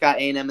yeah, I just got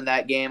A&M in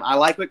that game. I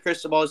like what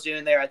Cristobal is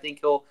doing there. I think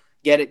he'll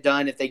get it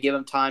done if they give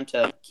him time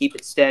to keep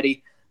it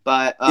steady.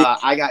 But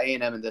I got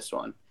A&M in this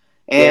one.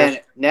 And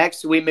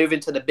next, we move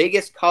into the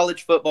biggest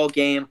college football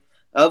game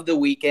of the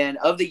weekend,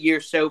 of the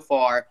year so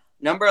far.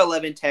 Number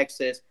 11,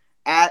 Texas,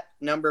 at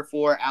number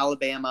 4,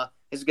 Alabama.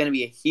 This is going to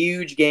be a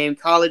huge game,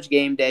 college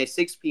game day,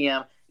 6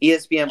 p.m.,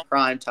 ESPN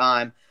prime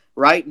time.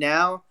 Right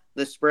now,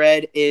 the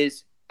spread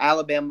is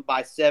Alabama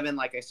by 7,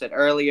 like I said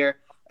earlier.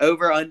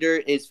 Over-under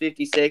is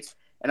 56.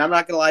 And I'm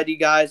not going to lie to you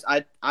guys.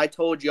 I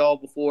told y'all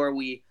before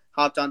we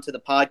hopped onto the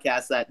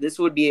podcast that this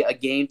would be a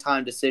game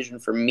time decision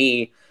for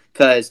me.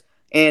 But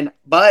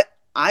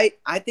I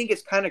think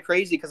it's kind of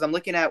crazy because I'm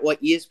looking at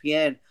what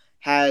ESPN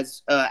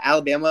has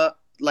Alabama,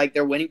 like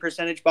their winning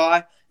percentage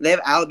by. They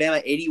have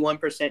Alabama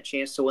 81%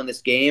 chance to win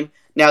this game.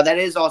 Now, that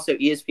is also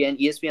ESPN.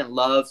 ESPN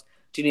loves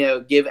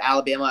to give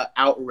Alabama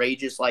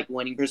outrageous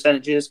winning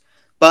percentages.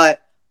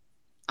 But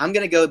I'm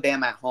going to go with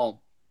Bama at home.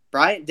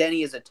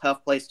 Bryant-Denny is a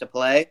tough place to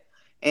play.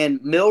 And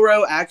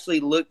Milroe actually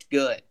looked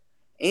good.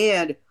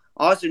 And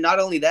also, not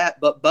only that,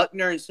 but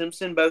Buckner and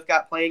Simpson both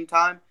got playing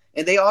time,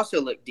 and they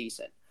also look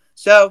decent.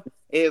 So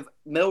if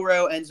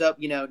Milroe ends up,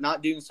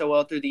 not doing so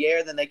well through the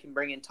air, then they can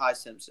bring in Ty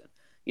Simpson.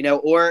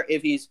 Or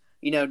if he's,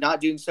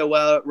 not doing so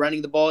well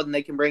running the ball, then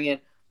they can bring in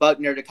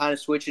Buckner to kind of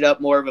switch it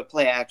up more of a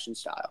play action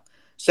style.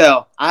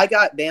 So I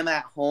got Bama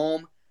at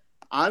home.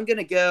 I'm going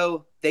to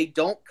go, they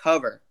don't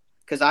cover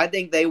because I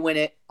think they win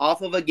it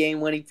off of a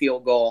game-winning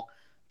field goal.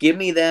 Give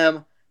me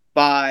them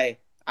I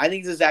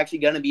think this is actually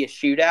going to be a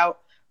shootout.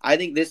 I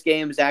think this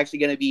game is actually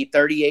going to be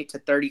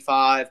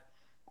 38-35.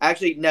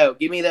 Actually, no,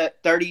 give me the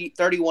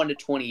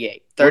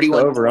 31-28.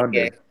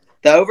 31-28.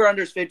 The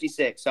over-under is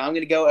 56, so I'm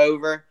going to go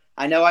over.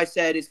 I know I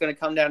said it's going to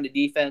come down to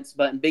defense,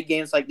 but in big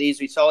games like these,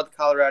 we saw at the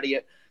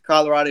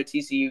Colorado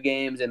TCU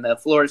games and the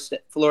Florida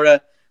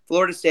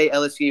State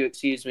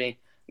LSU,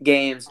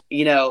 games,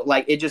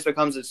 it just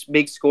becomes a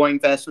big scoring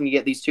fest when you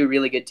get these two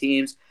really good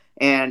teams.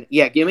 And,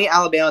 yeah, give me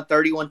Alabama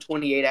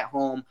 31-28 at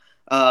home,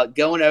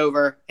 going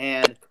over,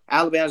 and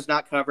Alabama's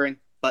not covering,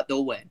 but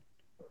they'll win.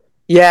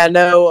 Yeah,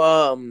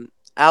 no,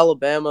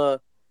 Alabama.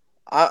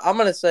 I'm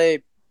going to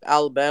say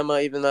Alabama,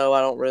 even though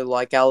I don't really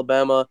like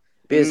Alabama,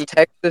 because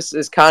Texas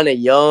is kind of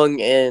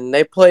young, and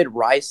they played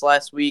Rice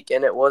last week,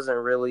 and it wasn't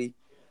really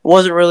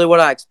what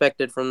I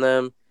expected from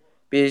them.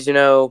 Because,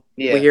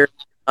 we hear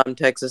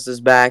Texas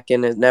is back,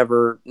 and it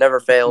never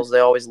fails. They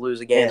always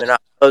lose a game they're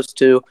not supposed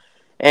to.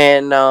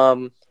 And,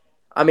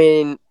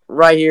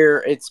 right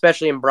here,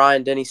 especially in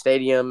Bryant-Denny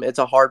Stadium, it's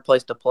a hard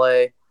place to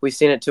play. We've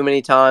seen it too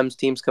many times.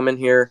 Teams come in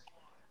here.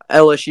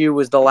 LSU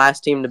was the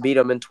last team to beat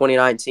them in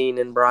 2019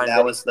 in Bryant-Denny.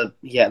 That was the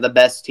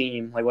best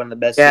team, one of the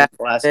best teams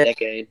last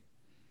decade.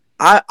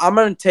 I'm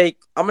gonna take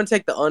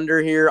the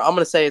under here. I'm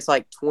gonna say it's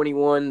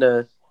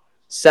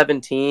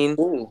 21-17.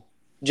 Ooh.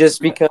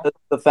 just because of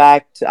the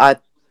fact I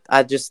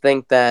just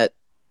think that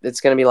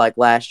it's going to be like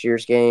last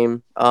year's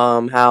game,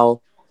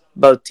 how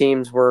both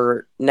teams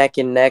were neck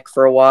and neck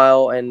for a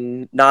while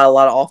and not a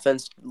lot of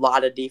offense, a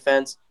lot of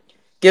defense.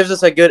 Gives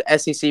us a good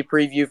SEC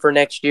preview for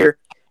next year,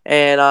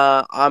 and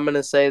I'm going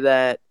to say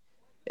that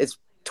it's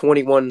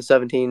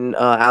 21-17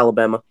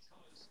 Alabama.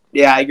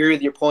 Yeah, I agree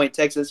with your point.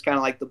 Texas is kind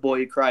of like the boy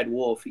who cried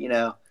wolf.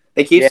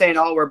 They keep saying,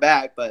 "Oh, we're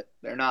back," but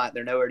they're not.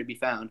 They're nowhere to be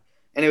found.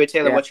 Anyway,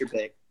 Taylor, what's your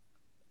pick?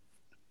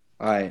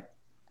 All right.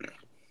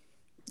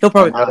 He'll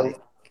probably.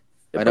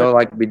 I know I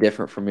like to be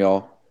different from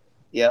y'all.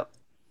 Yep.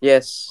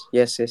 Yes. We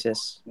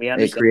It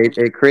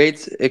understand.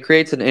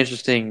 creates an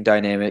interesting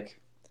dynamic.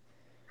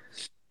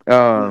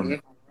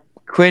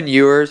 Quinn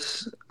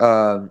Ewers,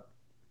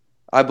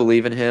 I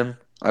believe in him.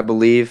 I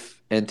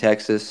believe in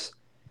Texas.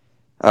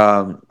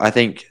 I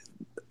think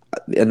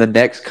in the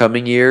next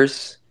coming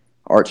years,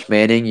 Arch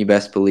Manning, you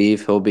best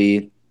believe he'll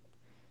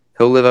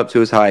live up to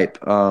his hype.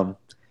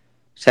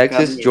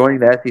 Texas joining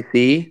the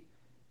SEC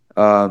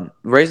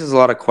raises a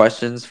lot of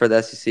questions for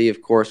the SEC,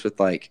 of course, with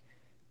like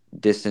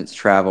distance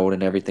traveled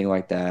and everything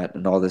like that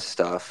and all this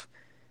stuff.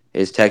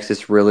 Is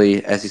Texas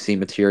really SEC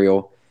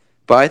material?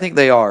 But I think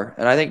they are,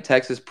 and I think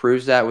Texas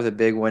proves that with a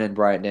big win in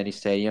Bryant-Denny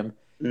Stadium.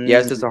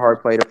 Yes, it's a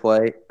hard place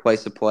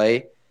to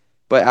play,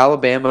 but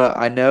Alabama,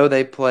 I know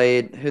they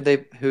played. Who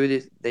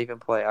did they even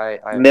play?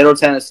 Middle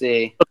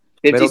Tennessee,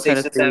 Middle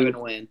 56-7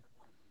 win.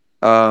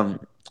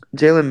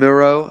 Jalen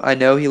Milroe, I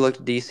know he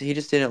looked decent. He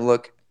just didn't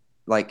look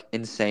like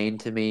insane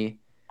to me.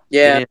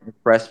 Yeah. He didn't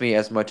impress me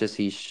as much as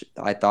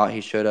I thought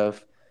he should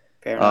have.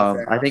 Fair enough.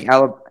 I think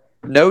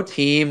no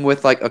team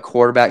with like a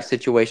quarterback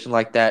situation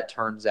like that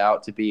turns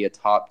out to be a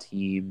top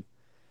team.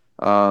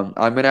 I'm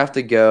gonna have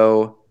to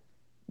go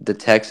the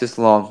Texas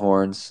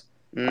Longhorns.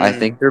 I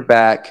think they're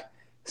back.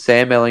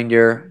 Sam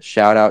Ellinger,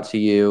 shout out to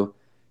you.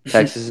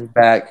 Texas is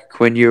back.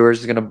 Quinn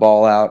Ewers is gonna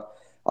ball out.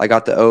 I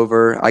got the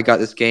over. I got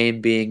this game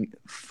being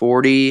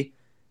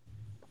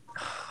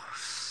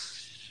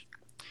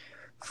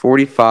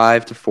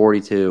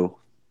 45-42.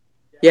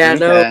 Yeah,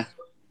 no.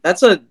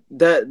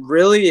 That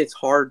really it's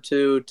hard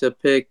to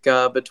pick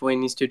between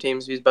these two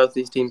teams because both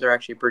these teams are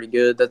actually pretty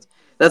good. That's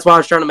why I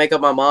was trying to make up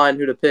my mind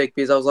who to pick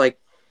because I was like,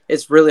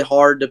 it's really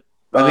hard to.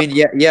 I mean,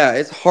 yeah,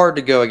 it's hard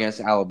to go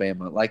against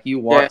Alabama. Like you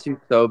want to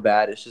so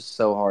bad, it's just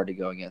so hard to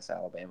go against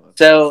Alabama.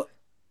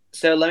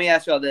 So let me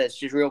ask you all this,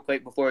 just real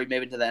quick before we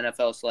move into the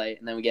NFL slate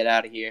and then we get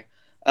out of here.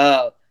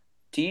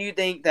 Do you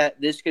think that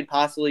this could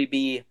possibly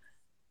be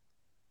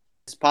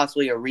a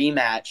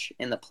rematch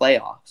in the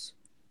playoffs?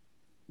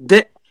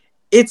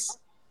 It's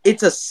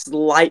a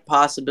slight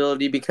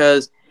possibility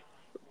because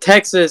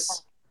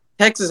Texas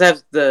and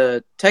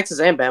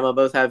Bama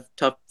both have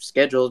tough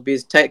schedules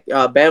because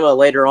Bama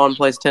later on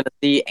plays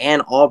Tennessee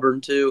and Auburn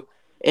too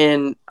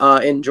in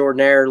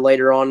Jordan-Hare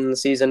later on in the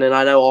season, and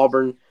I know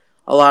Auburn.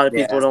 A lot of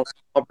people don't think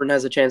Auburn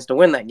has a chance to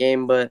win that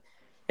game, but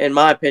in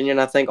my opinion,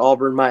 I think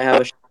Auburn might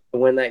have a chance to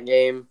win that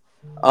game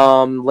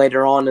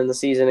later on in the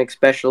season,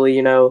 especially,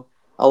 a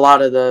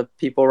lot of the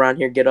people around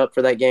here get up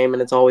for that game,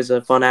 and it's always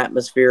a fun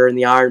atmosphere in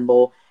the Iron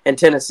Bowl. And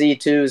Tennessee,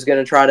 too, is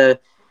going to try to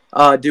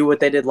do what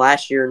they did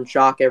last year and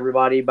shock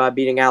everybody by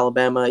beating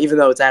Alabama, even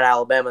though it's at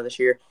Alabama this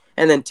year.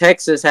 And then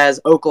Texas has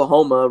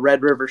Oklahoma,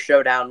 Red River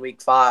Showdown,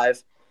 Week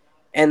 5.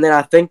 And then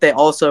I think they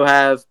also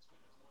have,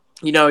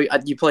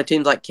 you play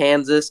teams like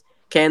Kansas.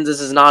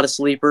 Kansas is not a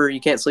sleeper. You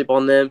can't sleep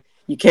on them.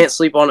 You can't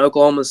sleep on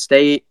Oklahoma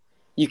State.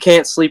 You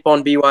can't sleep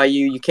on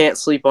BYU. You can't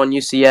sleep on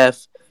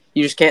UCF.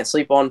 You just can't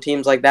sleep on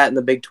teams like that in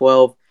the Big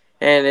 12.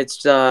 And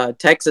it's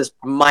Texas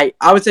I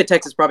would say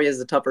Texas probably has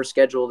a tougher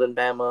schedule than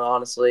Bama,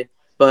 honestly.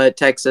 But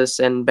Texas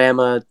and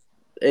Bama,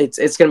 it's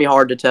going to be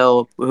hard to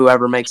tell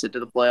whoever makes it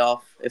to the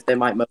playoff if they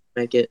might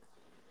make it.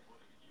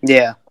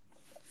 Yeah.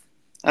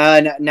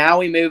 Now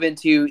we move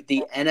into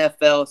the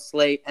NFL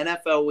slate.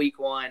 NFL Week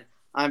 1.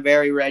 I'm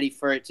very ready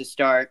for it to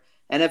start.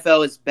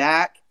 NFL is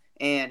back,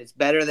 and it's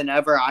better than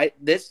ever.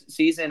 This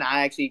season,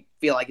 I actually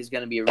feel like is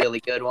going to be a really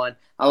good one.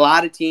 A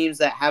lot of teams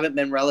that haven't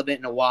been relevant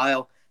in a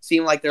while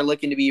seem like they're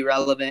looking to be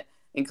relevant,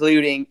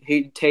 including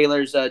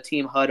Taylor's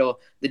team huddle,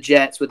 the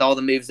Jets, with all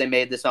the moves they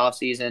made this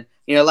offseason.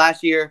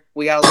 Last year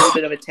we got a little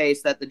bit of a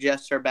taste that the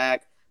Jets are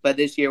back, but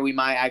this year we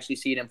might actually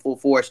see it in full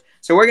force.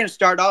 So we're going to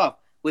start off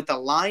with the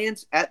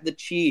Lions at the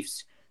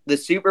Chiefs, the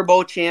Super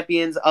Bowl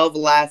champions of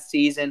last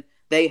season.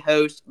 They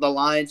host the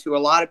Lions, who a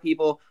lot of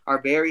people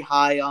are very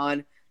high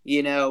on,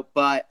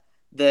 but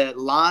the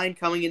line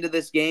coming into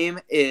this game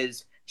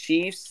is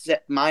Chiefs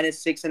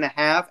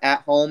 -6.5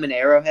 at home in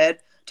Arrowhead.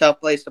 Tough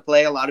place to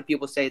play. A lot of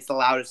people say it's the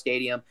loudest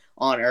stadium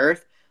on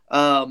earth.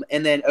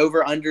 And then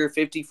over under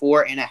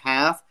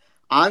 54.5.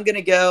 I'm going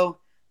to go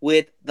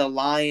with the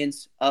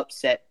Lions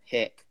upset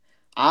pick.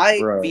 I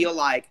feel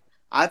like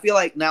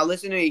now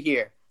listen to me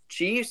here.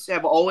 Chiefs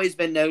have always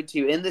been known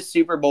to, in the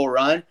Super Bowl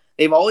run,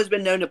 they've always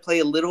been known to play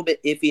a little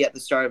bit iffy at the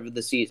start of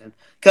the season.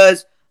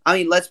 Because,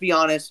 let's be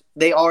honest,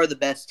 they are the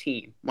best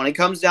team. When it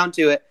comes down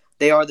to it,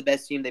 they are the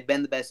best team. They've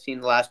been the best team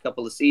the last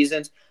couple of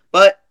seasons.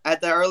 But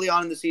at the early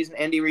on in the season,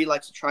 Andy Reid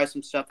likes to try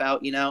some stuff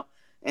out,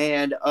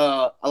 And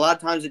a lot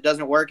of times it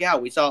doesn't work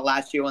out. We saw it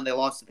last year when they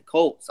lost to the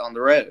Colts on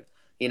the road,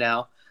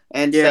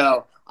 And Yeah.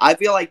 so I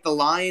feel like the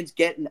Lions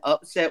get an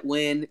upset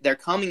win. They're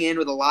coming in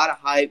with a lot of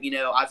hype.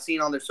 I've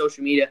seen on their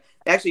social media.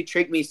 They actually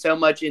tricked me so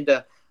much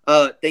into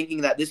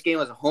thinking that this game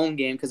was a home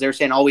game because they were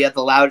saying, oh, we have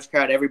the loudest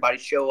crowd, everybody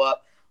show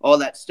up, all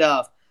that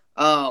stuff.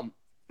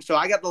 So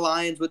I got the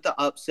Lions with the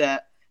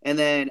upset. And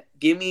then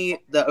give me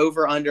the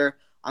over-under.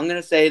 I'm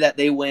going to say that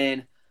they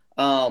win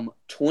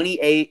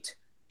 28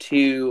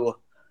 to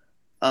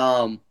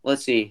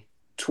let's see.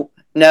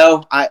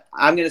 No,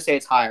 I'm going to say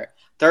it's higher.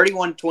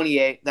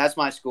 31-28. That's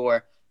my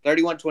score.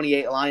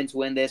 31-28. Lions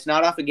win this.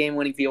 Not off a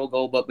game-winning field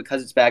goal, but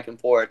because it's back and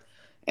forth.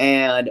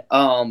 And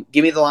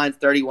give me the Lions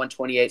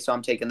 31-28, so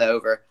I'm taking the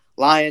over.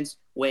 Lions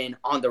win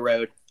on the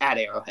road at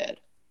Arrowhead.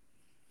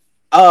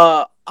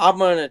 I'm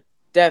gonna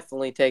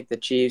definitely take the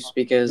Chiefs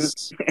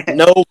because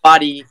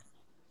nobody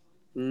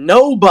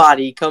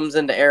comes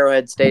into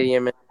Arrowhead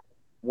Stadium and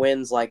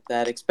wins like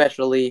that.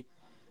 Especially,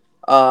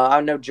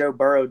 I know Joe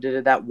Burrow did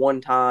it that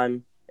one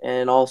time,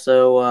 and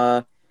also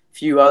a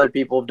few other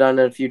people have done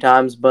it a few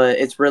times. But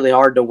it's really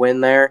hard to win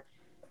there,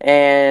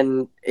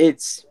 and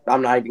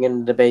I'm not even going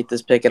to debate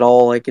this pick at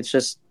all. Like, it's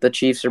just the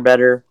Chiefs are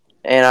better,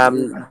 and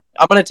I'm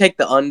going to take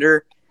the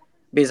under.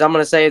 Because I'm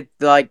going to say,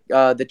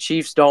 the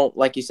Chiefs don't,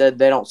 like you said,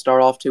 they don't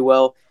start off too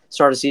well.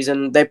 Start of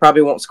season, they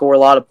probably won't score a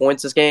lot of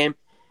points this game.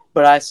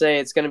 But I say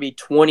it's going to be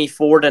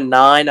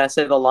 24-9. I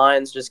say the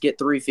Lions just get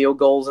 3 field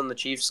goals and the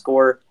Chiefs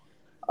score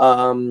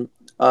 3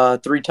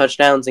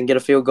 touchdowns and get a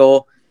field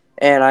goal.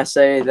 And I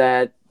say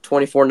that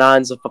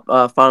 24-9 is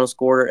the final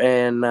score.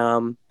 And,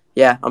 I'm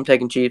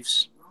taking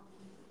Chiefs.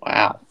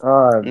 Wow.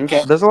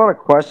 Okay. There's a lot of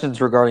questions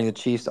regarding the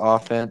Chiefs'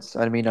 offense.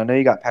 I mean, I know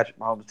you got Patrick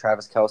Mahomes,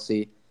 Travis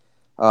Kelce.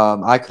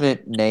 I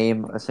couldn't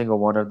name a single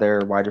one of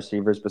their wide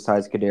receivers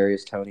besides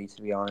Kadarius Toney,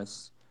 to be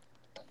honest.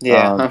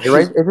 Yeah. It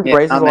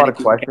raises a lot of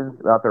questions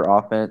about their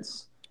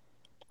offense.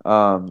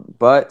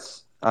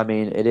 But, I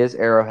mean, it is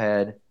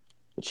Arrowhead.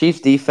 The Chiefs'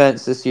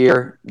 defense this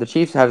year, the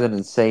Chiefs have an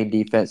insane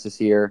defense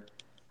this year.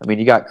 I mean,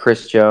 you got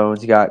Chris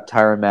Jones, you got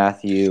Tyrann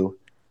Mathieu.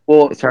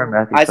 Well, Tyrann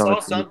Mathieu I saw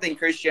something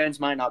Chris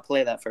Jones might not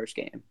play that first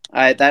game.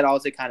 That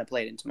also kind of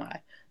played into my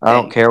I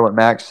don't care what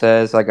Max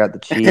says. I got the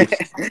Chiefs.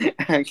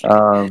 Okay.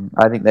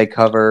 I think they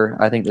cover.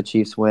 I think the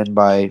Chiefs win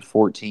by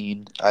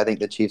 14. I think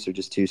the Chiefs are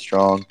just too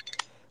strong.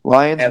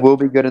 Lions will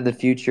be good in the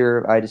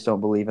future. I just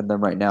don't believe in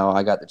them right now.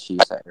 I got the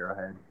Chiefs at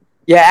Arrowhead.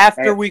 Yeah,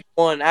 after week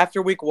one,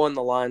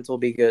 the Lions will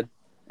be good.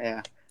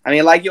 Yeah. I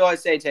mean, like you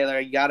always say, Taylor,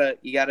 you gotta,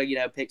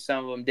 pick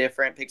some of them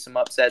different, pick some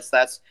upsets.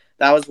 That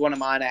was one of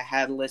mine I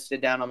had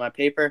listed down on my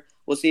paper.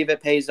 We'll see if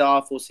it pays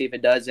off. We'll see if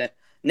it doesn't.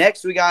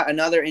 Next, we got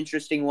another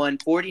interesting one,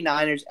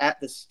 49ers at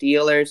the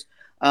Steelers.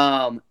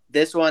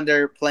 This one,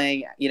 they're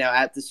playing,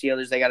 at the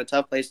Steelers. They got a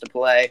tough place to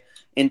play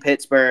in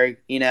Pittsburgh,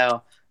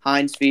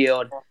 Heinz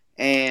Field.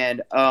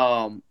 And,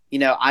 actually,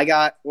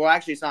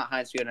 it's not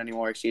Heinz Field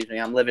anymore, excuse me.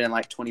 I'm living in,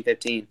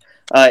 2015.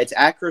 It's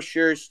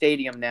Acrisure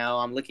Stadium now.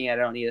 I'm looking at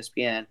it on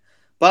ESPN.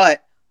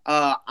 But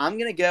I'm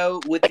going to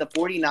go with the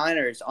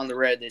 49ers on the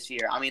road this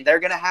year. I mean, they're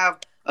going to have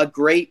a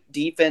great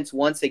defense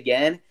once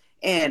again.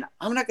 And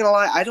I'm not going to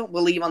lie, I don't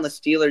believe on the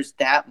Steelers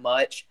that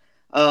much.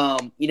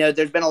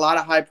 There's been a lot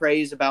of high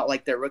praise about,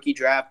 their rookie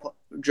draft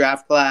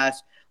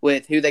class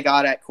with who they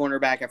got at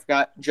cornerback. I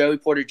forgot Joey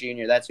Porter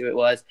Jr., that's who it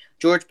was.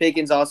 George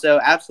Pickens also,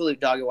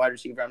 absolute dog at wide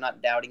receiver. I'm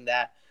not doubting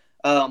that.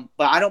 But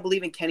I don't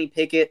believe in Kenny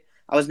Pickett.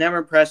 I was never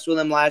impressed with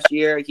him last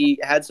year. He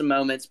had some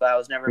moments, but I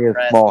was never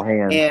impressed. Small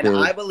hands, and too.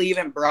 I believe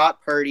in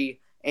Brock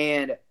Purdy,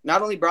 and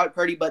not only Brock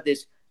Purdy, but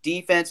this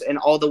defense and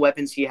all the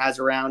weapons he has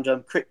around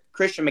him.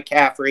 Christian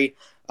McCaffrey,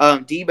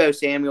 Deebo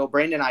Samuel,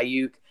 Brandon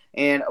Ayuk,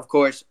 and, of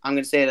course, I'm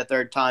going to say it a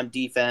third time,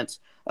 defense.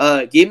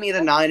 Give me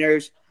the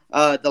Niners.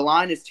 The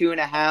line is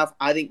 2.5.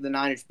 I think the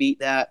Niners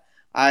beat that.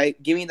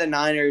 Give me the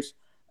Niners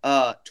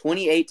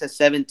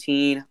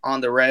 28-17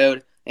 on the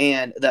road,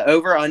 and the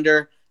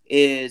over-under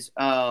is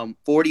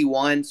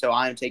 41, so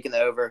I'm taking the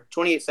over.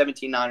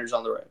 28-17 Niners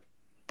on the road.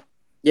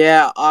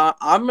 Yeah,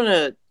 I'm going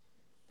to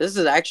 – this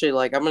is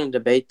actually, I'm going to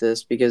debate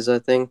this because I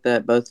think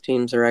that both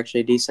teams are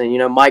actually decent.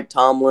 Mike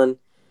Tomlin's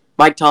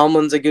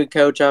a good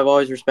coach. I've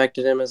always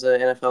respected him as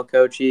an NFL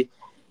coach. He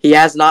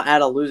has not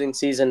had a losing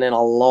season in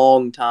a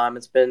long time.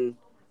 It's been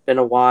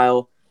a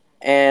while.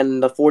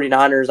 And the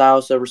 49ers, I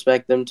also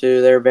respect them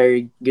too. They're a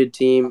very good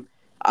team.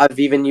 I've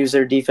even used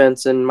their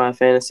defense in my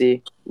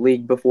fantasy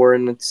league before,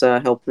 and it's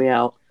helped me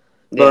out.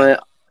 Yeah.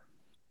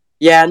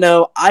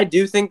 But, I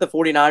do think the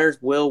 49ers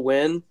will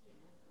win.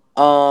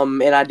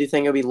 And I do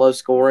think it'll be low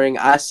scoring.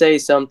 I say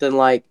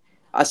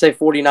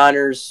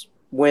 49ers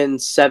win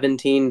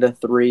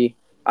 17-3.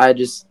 I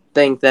just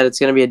think that it's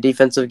going to be a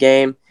defensive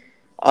game.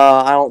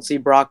 I don't see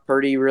Brock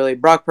Purdy really.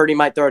 Brock Purdy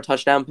might throw a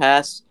touchdown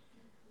pass,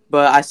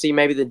 but I see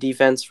maybe the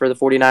defense for the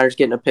 49ers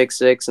getting a pick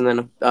six and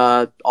then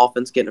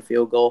offense getting a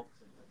field goal.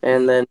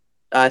 And then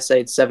I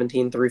say it's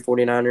 17-3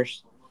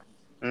 49ers.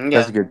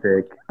 That's a good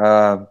pick.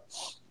 I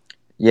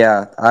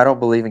don't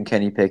believe in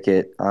Kenny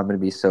Pickett. I'm going to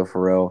be so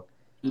for real.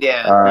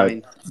 Yeah,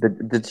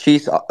 the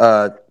Chiefs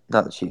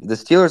not the Chiefs. The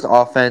Steelers'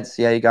 offense,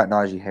 yeah, you got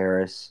Najee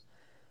Harris,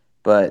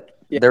 but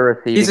Yeah.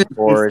 their He's receiving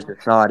core is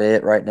just not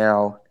it right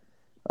now.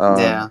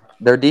 Yeah.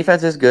 Their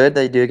defense is good.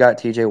 They do got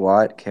T.J.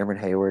 Watt, Cameron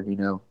Hayward,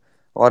 a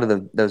lot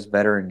of those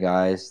veteran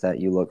guys that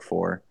you look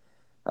for.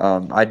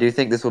 I do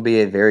think this will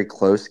be a very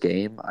close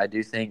game. I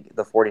do think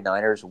the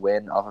 49ers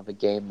win off of a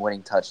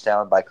game-winning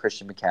touchdown by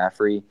Christian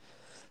McCaffrey.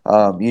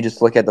 You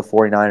just look at the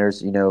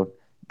 49ers,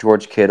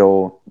 George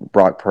Kittle,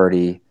 Brock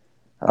Purdy,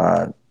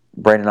 Brandon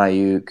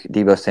Ayuk,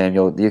 Deebo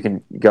Samuel. You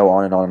can go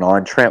on and on and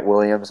on. Trent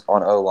Williams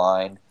on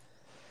O-line.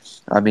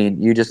 I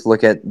mean, you just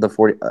look at the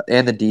 40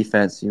 and the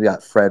defense. You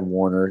got Fred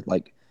Warner,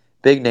 like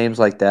big names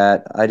like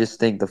that. I just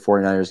think the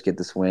 49ers get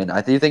this win.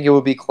 I do think it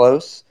will be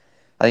close.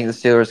 I think the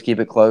Steelers keep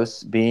it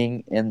close,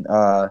 being in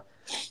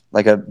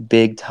like a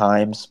big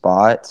time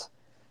spot.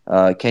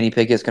 Kenny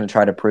Pickett's going to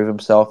try to prove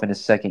himself in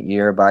his second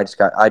year, but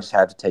I just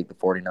have to take the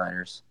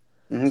 49ers.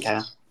 Okay.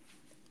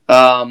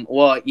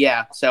 Well,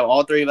 yeah. So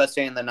all three of us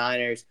saying the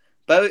Niners.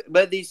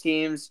 Both these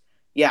teams.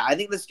 Yeah, I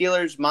think the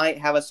Steelers might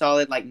have a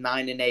solid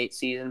 9-8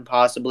 season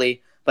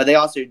possibly, but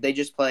they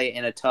just play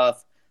in a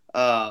tough.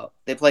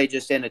 They play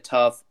just in a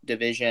tough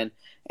division,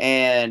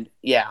 and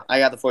yeah, I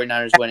got the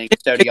 49ers winning.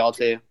 So do y'all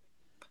too.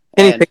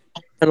 Kenny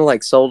Pickett kind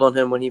of sold on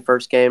him when he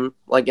first came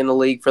in the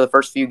league for the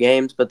first few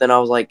games, but then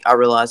I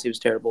realized he was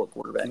terrible at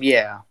quarterback.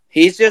 Yeah,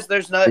 he's just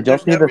Did y'all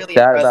see the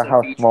stat about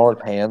how small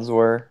his hands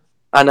were?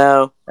 I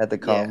know. At the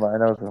combine,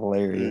 that was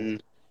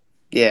hilarious.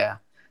 Yeah.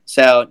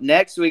 So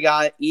next we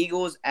got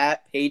Eagles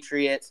at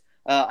Patriots,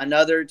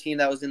 another team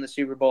that was in the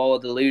Super Bowl,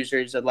 the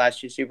losers of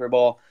last year's Super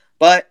Bowl,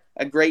 but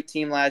a great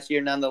team last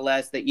year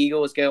nonetheless. The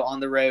Eagles go on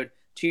the road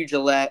to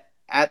Gillette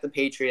at the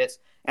Patriots,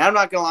 and I'm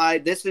not gonna lie,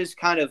 this is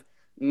kind of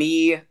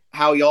me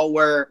how y'all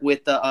were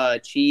with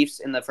the Chiefs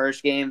in the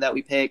first game that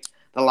we picked,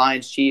 the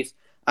Lions-Chiefs.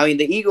 I mean,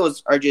 the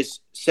Eagles are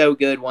just so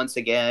good once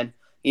again.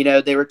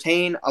 They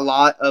retain a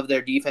lot of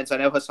their defense. I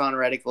know Hassan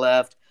Reddick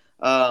left,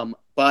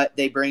 but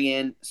they bring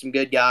in some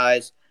good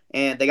guys.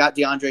 And they got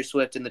DeAndre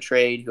Swift in the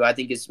trade, who I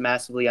think is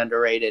massively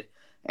underrated.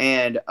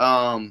 And,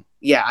 I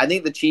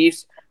think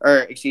the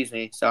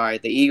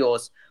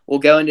Eagles will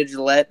go into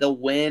Gillette. They'll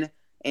win,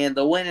 and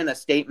they'll win in a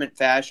statement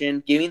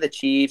fashion. Give me the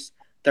Chiefs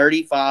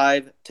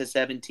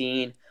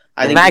 35-17.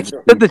 I think Max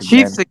said the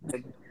Chiefs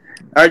again.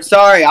 I'm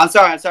sorry.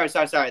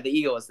 The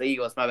Eagles.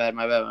 My bad.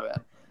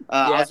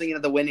 I was thinking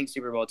of the winning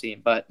Super Bowl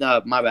team, but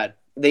no, my bad.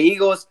 The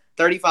Eagles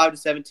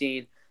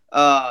 35-17.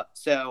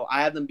 So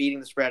I have them beating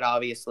the spread,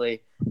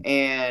 obviously,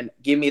 and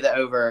give me the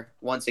over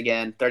once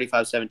again,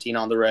 35-17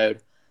 on the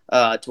road,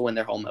 to win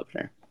their home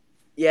opener.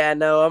 Yeah,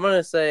 no, I'm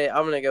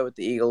gonna go with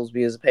the Eagles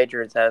because the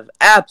Patriots have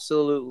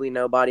absolutely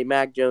nobody.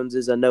 Mac Jones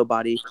is a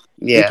nobody.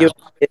 Yeah,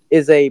 it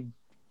is a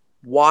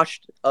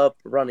washed up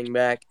running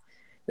back.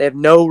 They have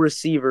no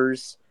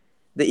receivers.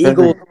 The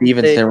Eagles.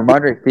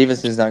 Ramondre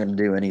Stevenson's not going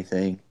to do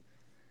anything.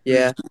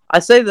 Yeah, I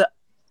say the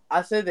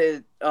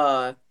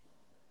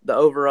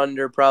over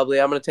under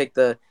probably. I'm gonna take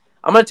the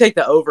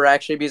over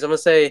actually because I'm gonna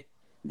say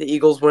the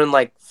Eagles win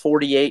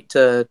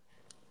 48-14.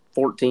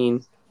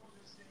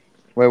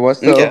 Wait, what's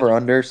the over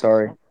under?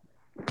 Sorry.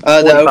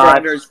 The over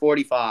under is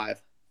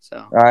 45. So.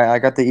 All right, I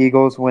got the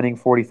Eagles winning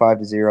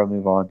 45-0.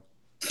 Move on.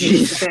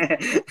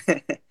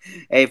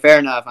 Hey, fair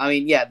enough. I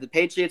mean, yeah, the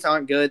Patriots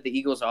aren't good. The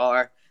Eagles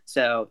are.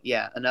 So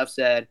yeah, enough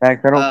said.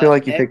 Max, I don't feel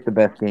like you picked the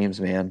best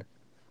games, man.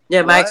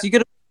 Yeah, Max, you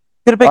could have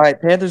picked. All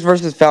right, Panthers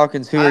versus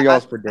Falcons. Who are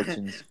y'all's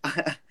predictions?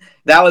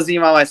 That was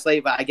even on my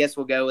slate, but I guess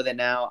we'll go with it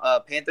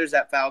now. Panthers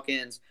at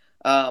Falcons.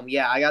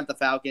 I got the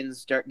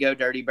Falcons. Go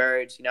Dirty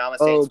Birds. I'm a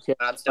Saints fan,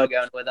 but I'm still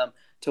going with them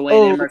to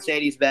win in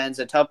Mercedes-Benz.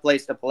 A tough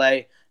place to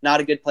play.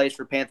 Not a good place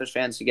for Panthers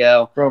fans to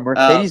go. Bro,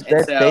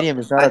 Mercedes-Benz Stadium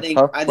is not a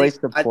tough place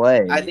to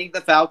play. I think the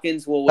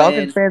Falcons will win.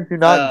 Falcons fans do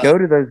not go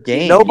to those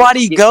games.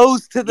 Nobody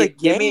goes to the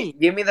game.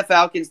 Give me the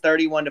Falcons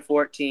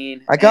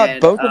 31-14. I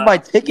got both of my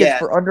tickets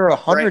for under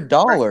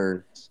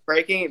 $100.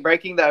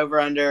 Breaking the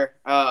over-under.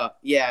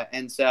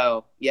 And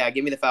so,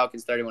 give me the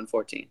Falcons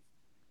 31-14.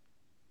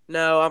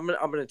 No, I'm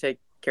gonna take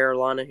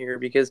Carolina here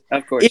because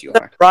of course you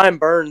are. Brian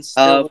Burns.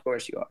 Of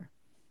course you are.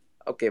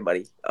 Okay,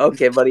 buddy.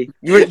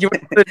 You were a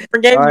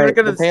different game. Right,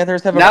 the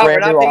Panthers have a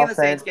brand new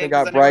offense. They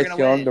got Bryce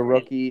Young, the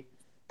rookie.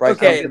 Bryce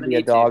Young's gonna be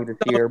a dog this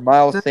year.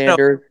 Miles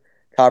Sanders,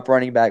 top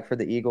running back for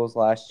the Eagles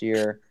last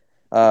year.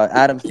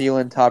 Adam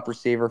Thielen, top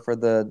receiver for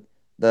the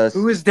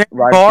who is Derek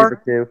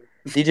Carr?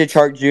 DJ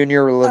Chark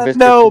Jr.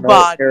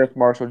 Nobody. Harris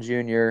Marshall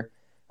Jr.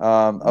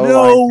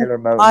 O-line Taylor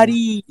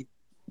Moton.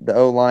 The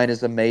O-line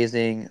is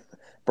amazing.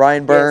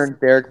 Brian Burns,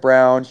 Derek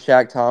Brown,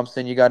 Shaq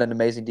Thompson. You got an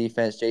amazing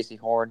defense. J.C.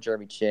 Horn,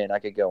 Jeremy Chin. I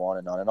could go on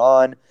and on and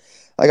on.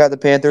 I got the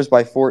Panthers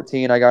by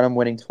 14. I got them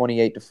winning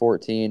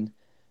 28-14.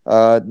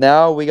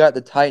 Now we got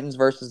the Titans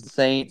versus the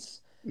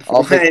Saints.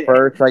 I'll pick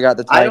first. I got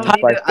the Titans by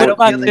 14. I don't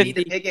feel the need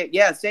to pick it.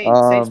 Yeah,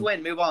 Saints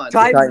win. Move on.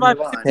 Titans move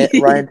on.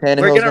 Ryan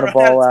Tannehill's going to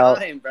ball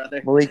out.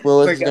 Brother. Malik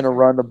Willis is going to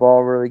run the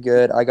ball really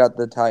good. I got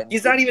the Titans.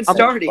 He's not even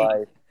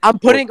starting. I'm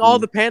putting all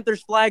the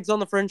Panthers flags on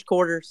the French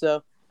Quarter,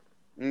 so.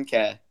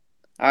 Okay.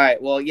 All right.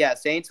 Well, yeah,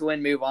 Saints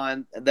win, move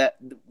on. That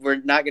we're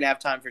not gonna have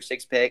time for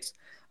 6 picks.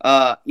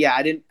 Yeah,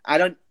 I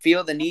don't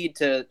feel the need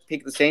to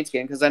pick the Saints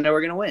game because I know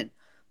we're gonna win.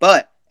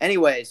 But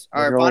anyways,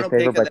 our You're only final pick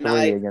favored of by the 3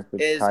 night against the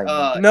is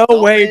Titans. No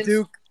way, Dolphins-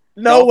 Duke.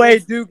 No way,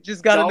 Dolphins- Duke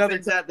just got another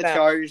Dolphins at the touchdown.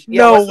 Chargers.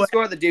 Yeah, No what's the way.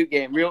 score of the Duke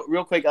game?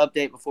 Real quick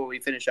update before we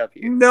finish up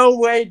here. No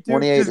way,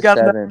 Duke just got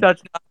another 28-7.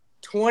 touchdown.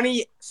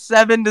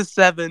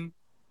 27-7.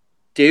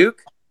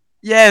 Duke.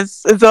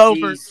 Yes, it's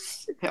over.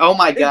 Jeez. Oh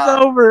my It's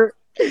God. over.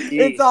 Jeez.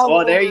 It's all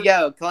well, there over. you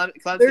go.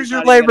 Clemson's There's your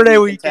not Labor even Day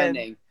gonna be weekend.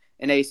 contending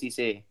in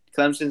ACC.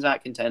 Clemson's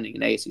not contending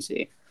in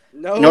ACC.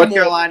 No North more.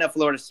 Carolina,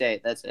 Florida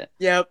State. That's it.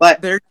 Yep.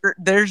 But-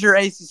 there's your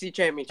ACC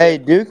championship. Hey,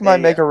 Duke There might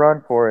you make go. a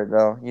run for it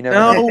though. You never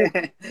No. know.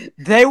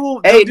 They will.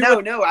 Hey, they'll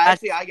do no. it.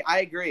 Actually, I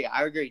agree.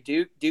 I agree.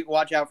 Duke,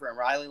 watch out for him.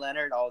 Riley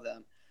Leonard, all of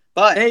them.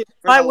 But They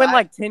for might the win last-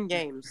 like 10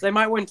 games. They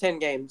might win 10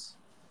 games.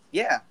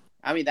 yeah.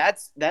 I mean,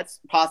 that's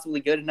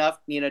possibly good enough.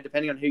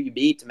 Depending on who you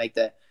beat to make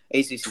the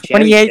ACC 28.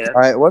 championship.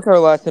 All right, what's our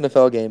last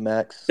NFL game,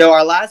 Max? So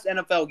our last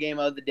NFL game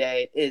of the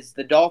day is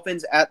the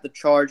Dolphins at the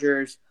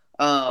Chargers.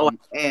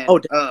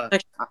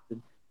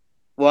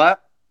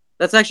 What?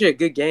 That's actually a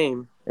good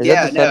game. Is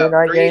that the Sunday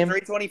night game?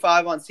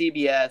 3:25 on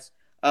CBS.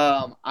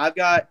 I've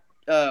got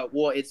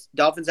it's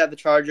Dolphins at the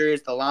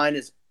Chargers. The line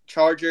is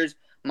Chargers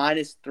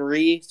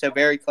 -3, so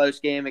very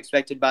close game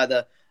expected by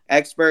the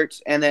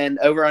experts. And then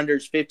over under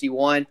is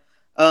 51.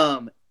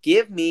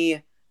 Give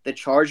me the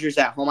Chargers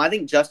at home. I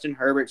think Justin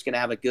Herbert's going to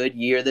have a good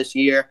year this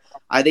year.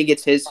 I think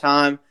it's his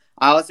time.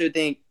 I also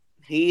think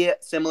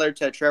similar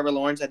to Trevor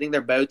Lawrence, I think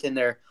they're both in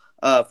their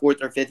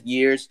 4th or 5th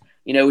years,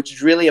 which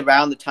is really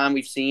around the time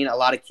we've seen a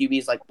lot of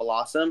QBs like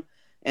blossom.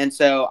 And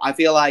so I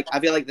feel like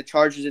the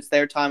Chargers, it's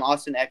their time.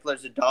 Austin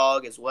Eckler's a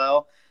dog as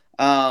well.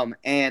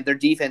 And their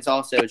defense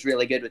also is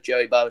really good with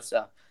Joey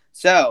Bosa.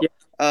 So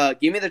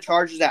give me the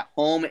Chargers at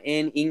home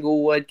in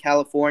Inglewood,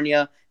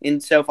 California, in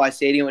SoFi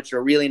Stadium, which is a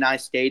really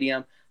nice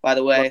stadium, by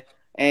the way.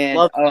 And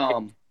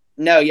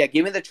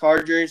give me the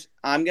Chargers.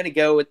 I'm gonna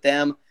go with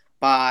them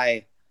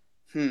by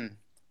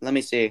let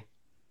me see.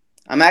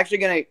 I'm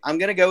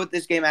gonna go with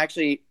this game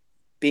actually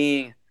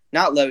being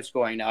not low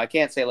scoring. No, I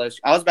can't say low.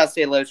 I was about to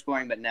say low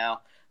scoring, but no.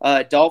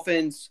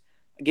 Dolphins.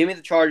 Give me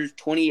the Chargers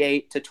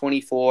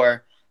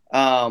 28-24.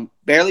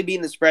 Barely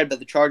beating the spread, but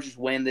the Chargers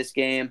win this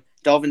game.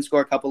 Dolphins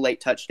score a couple late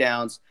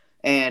touchdowns,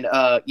 and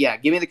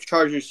give me the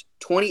Chargers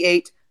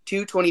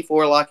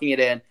 28-24, locking it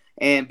in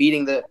and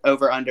beating the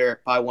over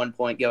under by 1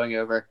 point, going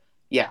over.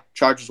 Yeah,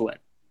 Chargers win.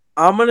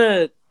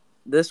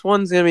 This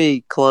one's gonna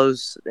be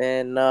close,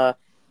 and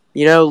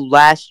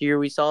last year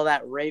we saw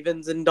that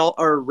Ravens and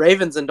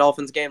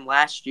Dolphins game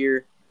last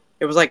year.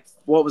 It was like,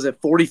 what was it,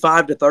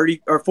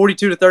 45-30 or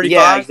 42-35?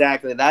 Yeah,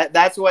 exactly.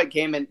 That's what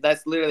came in.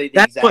 That's literally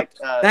the exact.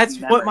 That's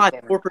what my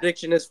score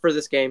prediction is for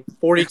this game,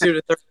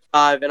 42-35,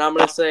 and I'm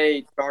gonna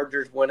say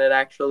Chargers win it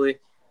actually,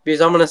 because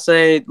I'm gonna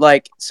say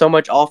like so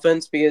much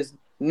offense, because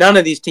none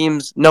of these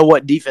teams know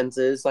what defense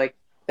is. Like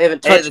they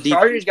haven't touched. The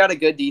Chargers got a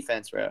good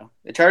defense, bro.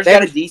 The Chargers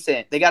got a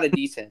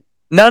decent.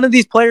 None of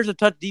these players have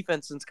touched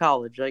defense since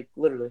college, like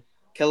literally.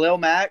 Khalil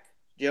Mack,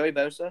 Joey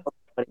Bosa.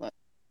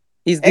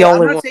 He's the I'm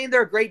only not one. saying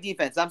they're a great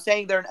defense. I'm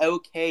saying they're an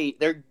okay.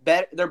 They're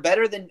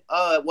better than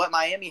what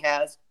Miami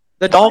has.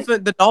 The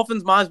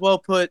Dolphins might as well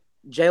put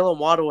Jalen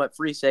Waddle at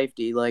free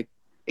safety. Like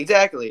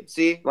exactly.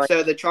 See,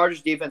 so the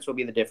Chargers defense will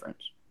be the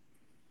difference.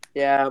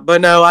 Yeah, but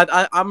no, I'm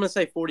gonna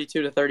say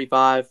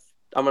 42-35.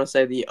 I'm gonna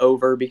say the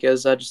over,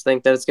 because I just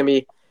think that it's gonna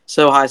be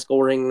so high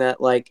scoring that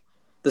like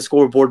the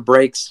scoreboard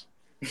breaks.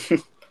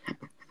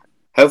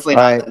 Hopefully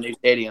not Right. in the new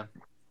stadium.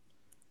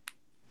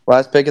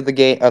 Last pick of the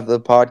game of the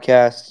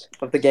podcast.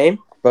 Of the game?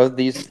 Both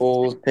these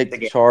fools picked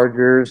the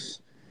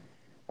Chargers.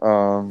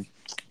 The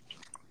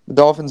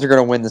Dolphins are going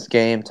to win this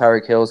game.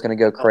 Tyreek Hill is going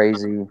to go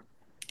crazy.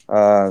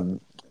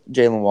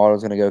 Jalen Waddle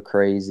is going to go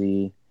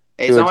crazy.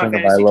 Hey, it's on my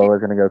fantasy team. Tua is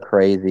going to go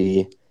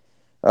crazy.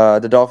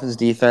 The Dolphins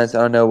defense,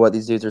 I don't know what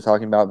these dudes are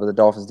talking about, but the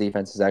Dolphins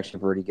defense is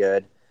actually pretty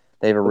good.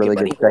 They have a really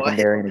good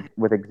secondary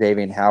with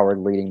Xavier Howard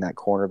leading that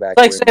cornerback.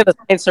 It's like saying the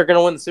Saints are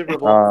gonna win the Super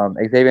Bowl.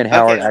 Xavier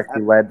Howard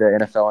actually led the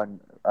NFL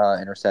in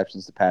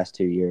interceptions the past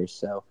 2 years,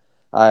 so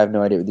I have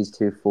no idea what these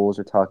two fools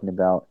are talking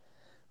about.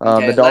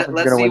 The Dolphins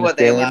are going to win this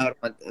game. Allowed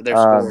on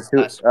their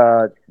scores.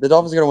 The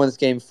Dolphins are going to win this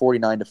game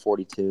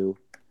 49-42.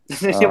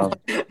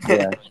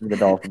 Yeah, the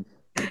Dolphins.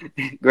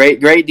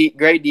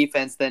 Great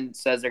defense. Then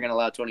says they're going to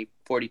allow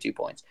 42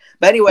 points.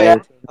 But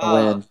anyway,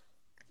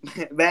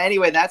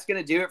 that's going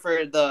to do it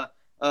for the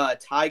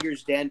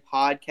Tigers Den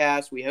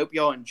podcast. We hope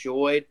y'all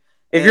enjoyed.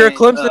 If you're a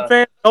Clemson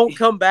fan, don't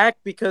come back,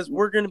 because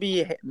we're gonna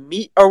be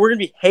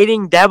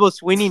hating Dabo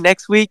Swinney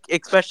next week,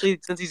 especially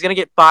since he's gonna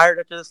get fired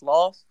after this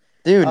loss.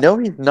 Dude, no,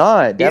 he's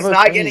not. He's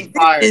not getting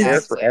fired. There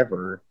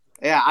forever.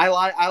 Yeah, I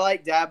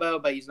like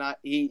Dabo, but he's not.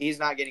 He's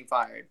not getting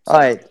fired. So. All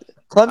right,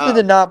 Clemson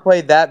did not play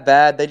that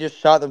bad. They just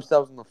shot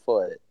themselves in the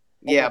foot.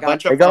 Yeah, a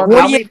bunch of they got on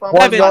the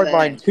 1 yard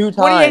line 2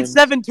 times.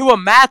 28-7 to a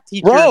math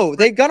teacher. Bro,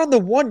 they got on the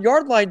 1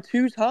 yard line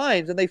 2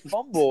 times and they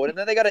fumbled, and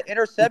then they got an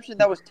interception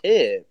that was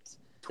tipped.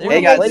 They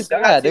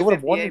would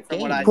have won the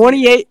game.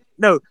 28.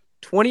 No,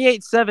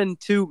 28-7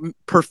 to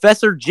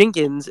Professor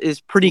Jenkins is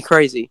pretty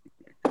crazy.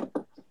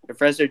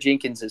 Professor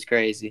Jenkins is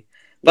crazy.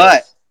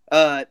 But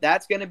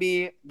that's going to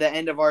be the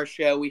end of our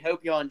show. We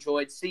hope y'all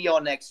enjoyed. See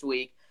y'all next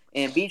week.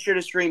 And be sure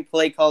to stream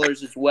Play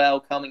Callers as well,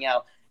 coming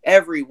out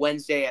every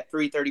Wednesday at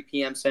 3:30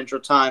 p.m.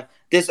 Central Time.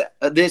 This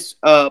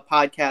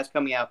podcast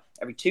coming out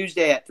every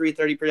Tuesday at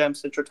 3:30 p.m.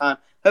 Central Time.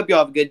 Hope y'all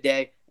have a good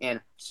day,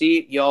 and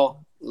see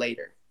y'all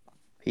later.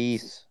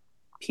 Peace.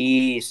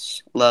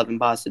 Peace, love, and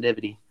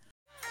positivity.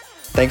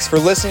 Thanks for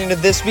listening to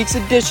this week's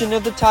edition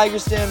of the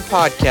Tigers Den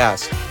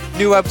podcast.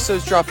 New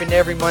episodes dropping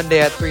every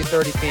Monday at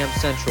 3:30 p.m.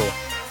 Central.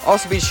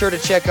 Also be sure to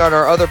check out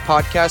our other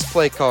podcast,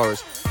 Play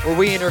Callers, where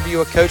we interview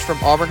a coach from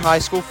Auburn High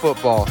School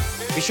football.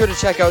 Be sure to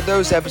check out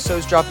those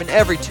episodes dropping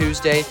every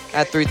Tuesday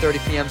at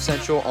 3:30 p.m.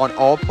 Central on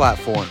all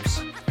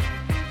platforms.